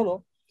সেটা হলো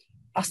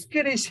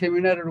আজকের এই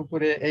সেমিনারের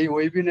উপরে, এই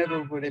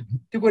ওয়েবিনারের উপরে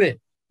ভিত্তি করে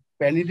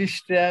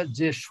প্যানেলিস্টরা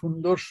যে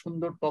সুন্দর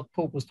সুন্দর তথ্য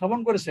উপস্থাপন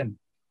করেছেন,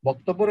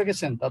 বক্তব্য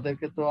রেখেছেন,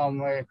 তাদেরকে তো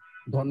আমায়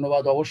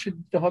ধন্যবাদ অবশ্যই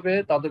দিতে হবে।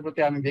 তাদের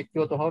প্রতি আমি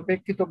ব্যক্তিগতভাবে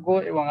কৃতজ্ঞ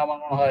এবং আমার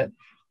মনে হয়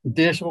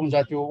দেশ এবং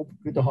জাতীয়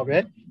উপকৃত হবে।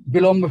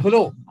 বিলম্ব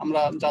হলেও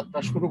আমরা যাত্রা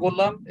শুরু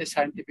করলাম এই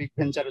সায়েন্টিফিক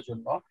ভেঞ্চারের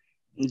জন্য।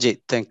 জি,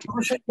 থ্যাংক ইউ।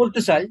 বলতে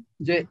চাই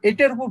যে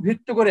এটার উপর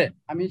ভিত্তি করে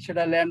আমি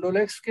সেটা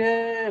ল্যান্ডোলেক্সকে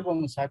এবং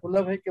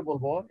সাইফুল্লাহ ভাইকে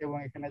বলবো, এবং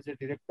এখানে যে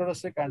ডিরেক্টর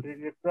আছে, কান্ট্রি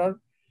ডিরেক্টর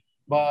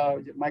বা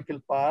মাইকেল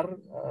পার,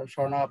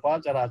 স্বর্ণা আপা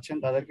যারা আছেন,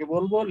 তাদেরকে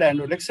বলবো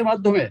ল্যান্ডোলেক্সের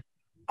মাধ্যমে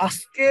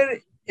আজকের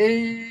এই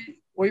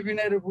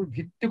ওয়েবিনারের উপর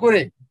ভিত্তি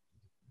করে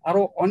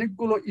আরো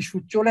অনেকগুলো ইস্যু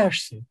চলে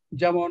আসছে,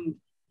 যেমন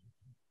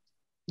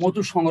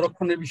মধু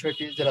সংরক্ষণের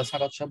বিষয়টি যারা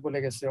সারাত সাহেব বলে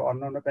গেছে,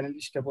 অন্যান্য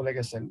প্যানেলিস্টরা বলে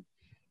গেছেন।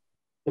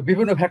 তো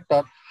বিভিন্ন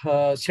ফ্যাক্টর,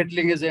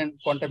 সেটলিং এজেন্ট,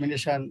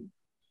 কন্টামিনেশন,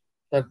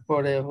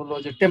 তারপরে হলো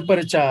যে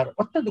টেম্পারেচার,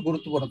 অত্যন্ত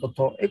গুরুত্বপূর্ণ তথ্য।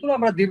 এগুলো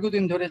আমরা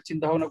দীর্ঘদিন ধরে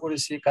চিন্তা ভাবনা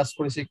করেছি, কাজ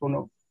করেছি, কোনো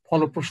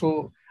ফলপ্রসূ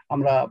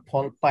আমরা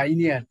ফল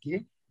পাইনি আর কি।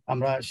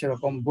 আমরা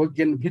সেরকম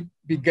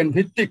বিজ্ঞান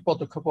ভিত্তিক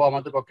পদক্ষেপও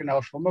আমাদের পক্ষে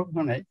নেওয়া সম্ভব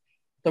নয়।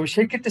 তবে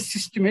সেই ক্ষেত্রে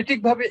সিস্টেমেটিক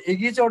ভাবে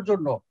এগিয়ে যাওয়ার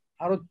জন্য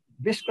আরো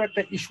বেশ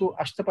কয়েকটা ইস্যু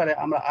আসতে পারে।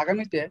 আমরা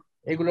আগামীতে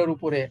এগুলোর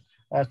উপরে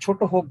ছোট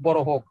হোক বড়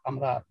হোক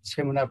আমরা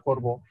সেমিনার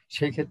করব।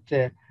 সেই ক্ষেত্রে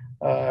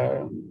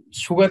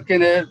সুগার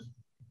কেনের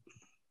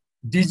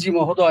ডিজি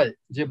মহোদয়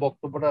যে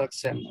বক্তব্যটা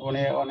রাখছেন,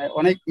 উনি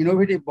অনেক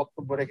ইনোভেটিভ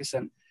বক্তব্য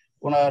রেখেছেন।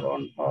 ওনার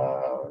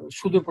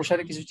সুদূর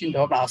প্রসারী কিছু চিন্তা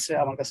ভাবনা আছে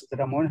আমার কাছে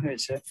যেটা মনে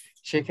হয়েছে।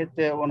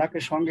 সেক্ষেত্রে ওনাকে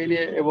সঙ্গে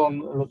নিয়ে, এবং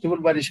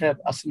লতিফুল বারী সাহেব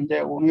আছেন যে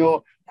উনিও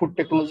ফুড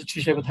টেকনোলজিস্ট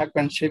হিসেবে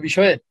থাকবেন, সে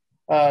বিষয়ে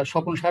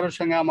স্বপন সাহেবের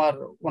সঙ্গে আমার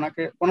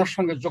ওনার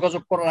সঙ্গে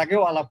যোগাযোগ করার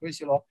আগেও আলাপ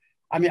হয়েছিল।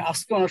 আমি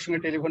আজকে ওনার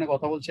সঙ্গে টেলিফোনে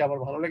কথা বলছি, আমার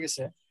ভালো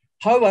লেগেছে।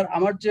 হাওয়ার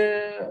আমার যে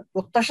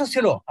প্রত্যাশা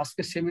ছিল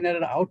আজকে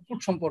সেমিনারের আউটপুট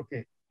সম্পর্কে,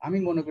 আমি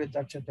মনে করি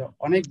তার সাথে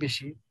অনেক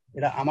বেশি।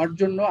 এটা আমার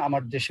জন্য,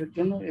 আমার দেশের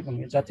জন্য এবং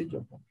জাতির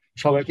জন্য।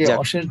 সবাইকে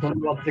অশেষ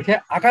ধন্যবাদ দেখে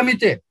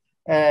আগামীতে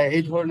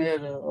এই ধরনের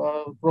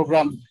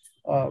প্রোগ্রাম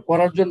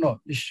করার জন্য,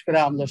 বিশেষ করে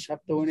আমজাদ সাহেব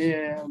তো উনি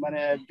মানে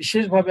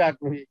বিশেষভাবে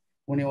আগ্রহী,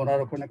 উনি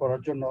ওনার ওখানে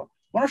করার জন্য।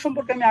 ওনার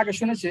সম্পর্কে আমি আগে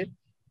শুনেছি।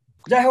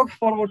 যাই হোক,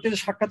 পরবর্তীতে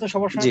সাক্ষাতে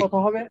সবার সঙ্গে কথা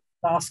হবে।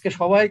 আজকে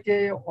সবাইকে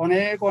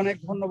অনেক অনেক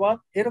ধন্যবাদ।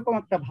 এরকম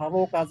একটা ভালো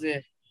কাজে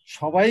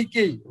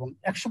সবাইকেই এবং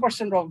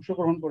 100%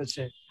 অংশগ্রহণ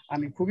করেছে,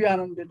 আমি খুবই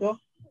আনন্দিত।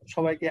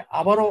 সবাইকে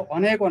আবারও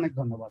অনেক অনেক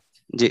ধন্যবাদ।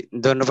 জি,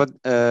 ধন্যবাদ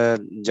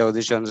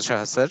জগদীশ চন্দ্র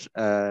সাহা স্যার।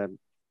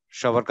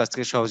 সবার কাছ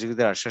থেকে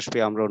সহযোগিতার আশ্বাস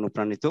পেয়ে আমরা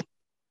অনুপ্রাণিত।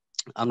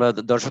 আমরা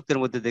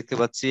দর্শকদের মধ্যে দেখতে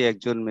পাচ্ছি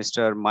একজন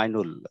মিস্টার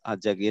মাইনুল হাত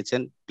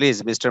জাগিয়েছেন। প্লিজ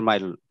মিস্টার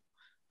মাইনুল,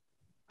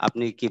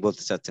 আপনি কি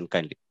বলতে চাচ্ছেন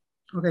kindly?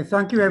 Okay,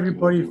 thank you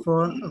everybody for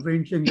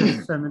arranging this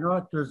seminar.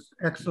 It was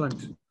excellent,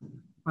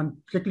 and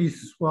particularly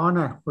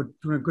Swana for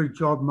doing a good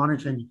job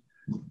managing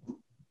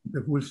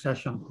the whole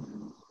session.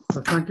 So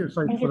thank you,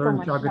 Shariful and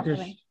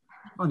Jagadish,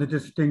 and the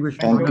distinguished.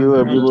 Thank you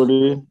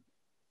everybody.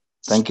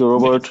 Thank you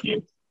Robert.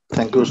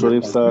 Thank you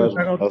Sharif sir.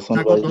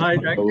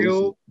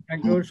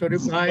 Thank you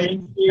Sharif bhai.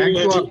 Thank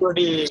you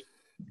everybody.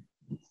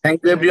 Thank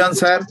you everyone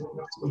sir.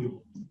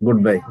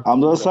 Goodbye.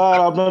 আমরা sir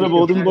আপনারা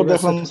বহুদিন পর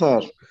দেখলাম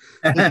sir.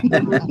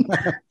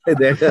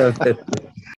 দেখা